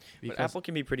 But Because Apple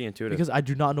can be pretty intuitive. because I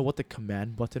do not know what the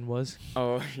command button was.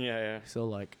 oh, yeah, yeah. So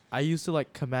like I used to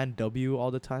like command W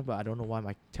all the time, but I don't know why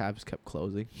my tabs kept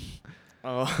closing.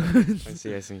 Oh, I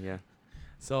see, yeah.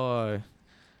 So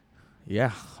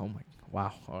yeah. Oh my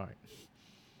wow. All right.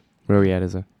 Where are we at,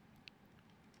 Izza?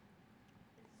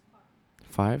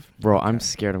 5? Bro, I'm Okay.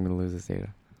 scared I'm going to lose this data.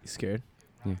 You scared?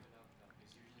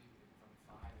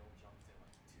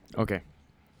 Okay.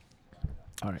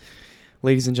 All right.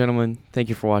 Ladies and gentlemen, thank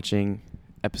you for watching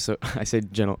episode. I say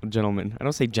gentlemen. I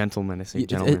don't say gentlemen. I say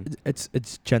gentlemen. It's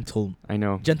gentlemen. I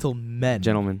know. Gentlemen.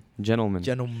 Gentlemen.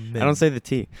 Gentlemen. I don't say the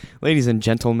T. Ladies and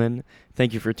gentlemen,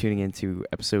 thank you for tuning in to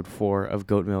episode 4 of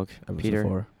Goat Milk.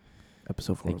 Peter,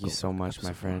 Episode 4. thank you so much,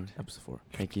 my friend. Episode 4.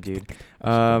 Thank you, dude.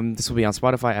 This will be on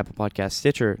Spotify, Apple Podcasts,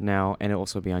 Stitcher now, and it'll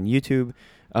also be on YouTube.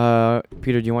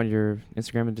 Peter, do you want your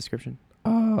Instagram in description?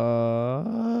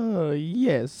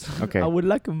 Yes. Okay. I would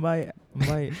like my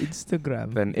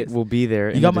Instagram. Then it will be there.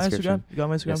 You in got the my description. Instagram? You got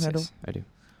my Instagram Yes, handle? yes, I do.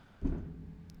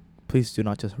 Please do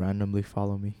not just randomly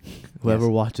follow me. Whoever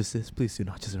watches this, please do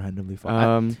not just randomly follow.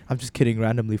 I'm just kidding.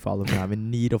 Randomly follow me. I'm in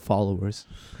need of followers.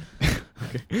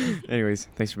 Anyways,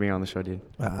 thanks for being on the show, dude.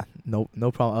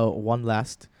 No problem. One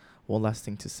last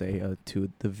thing to say to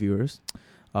the viewers.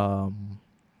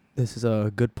 This is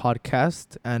a good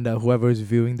podcast, and whoever is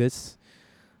viewing this,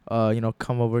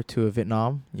 come over to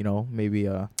Vietnam. Maybe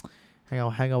hang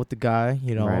out with the guy.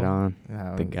 Right on.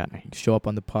 The guy. Show up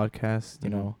on the podcast.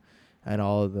 Mhm. And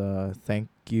all the thank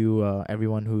you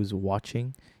everyone who's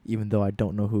watching. Even though I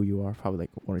don't know who you are, probably like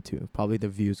 1 or 2. Probably the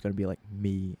view is gonna be like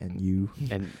me and you.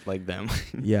 And like them.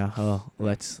 Yeah.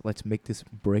 Let's make this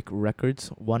break records.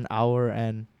 1 hour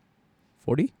and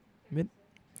 40 minutes.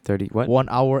 30. What? 1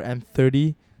 hour and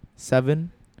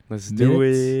 37. Let's do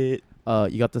minutes.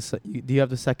 it. You got the. Do you have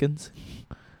the seconds?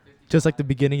 Just like the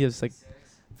beginning is like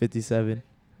 57.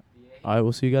 All right.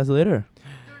 We'll see you guys later.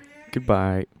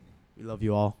 Goodbye. We love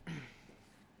you all.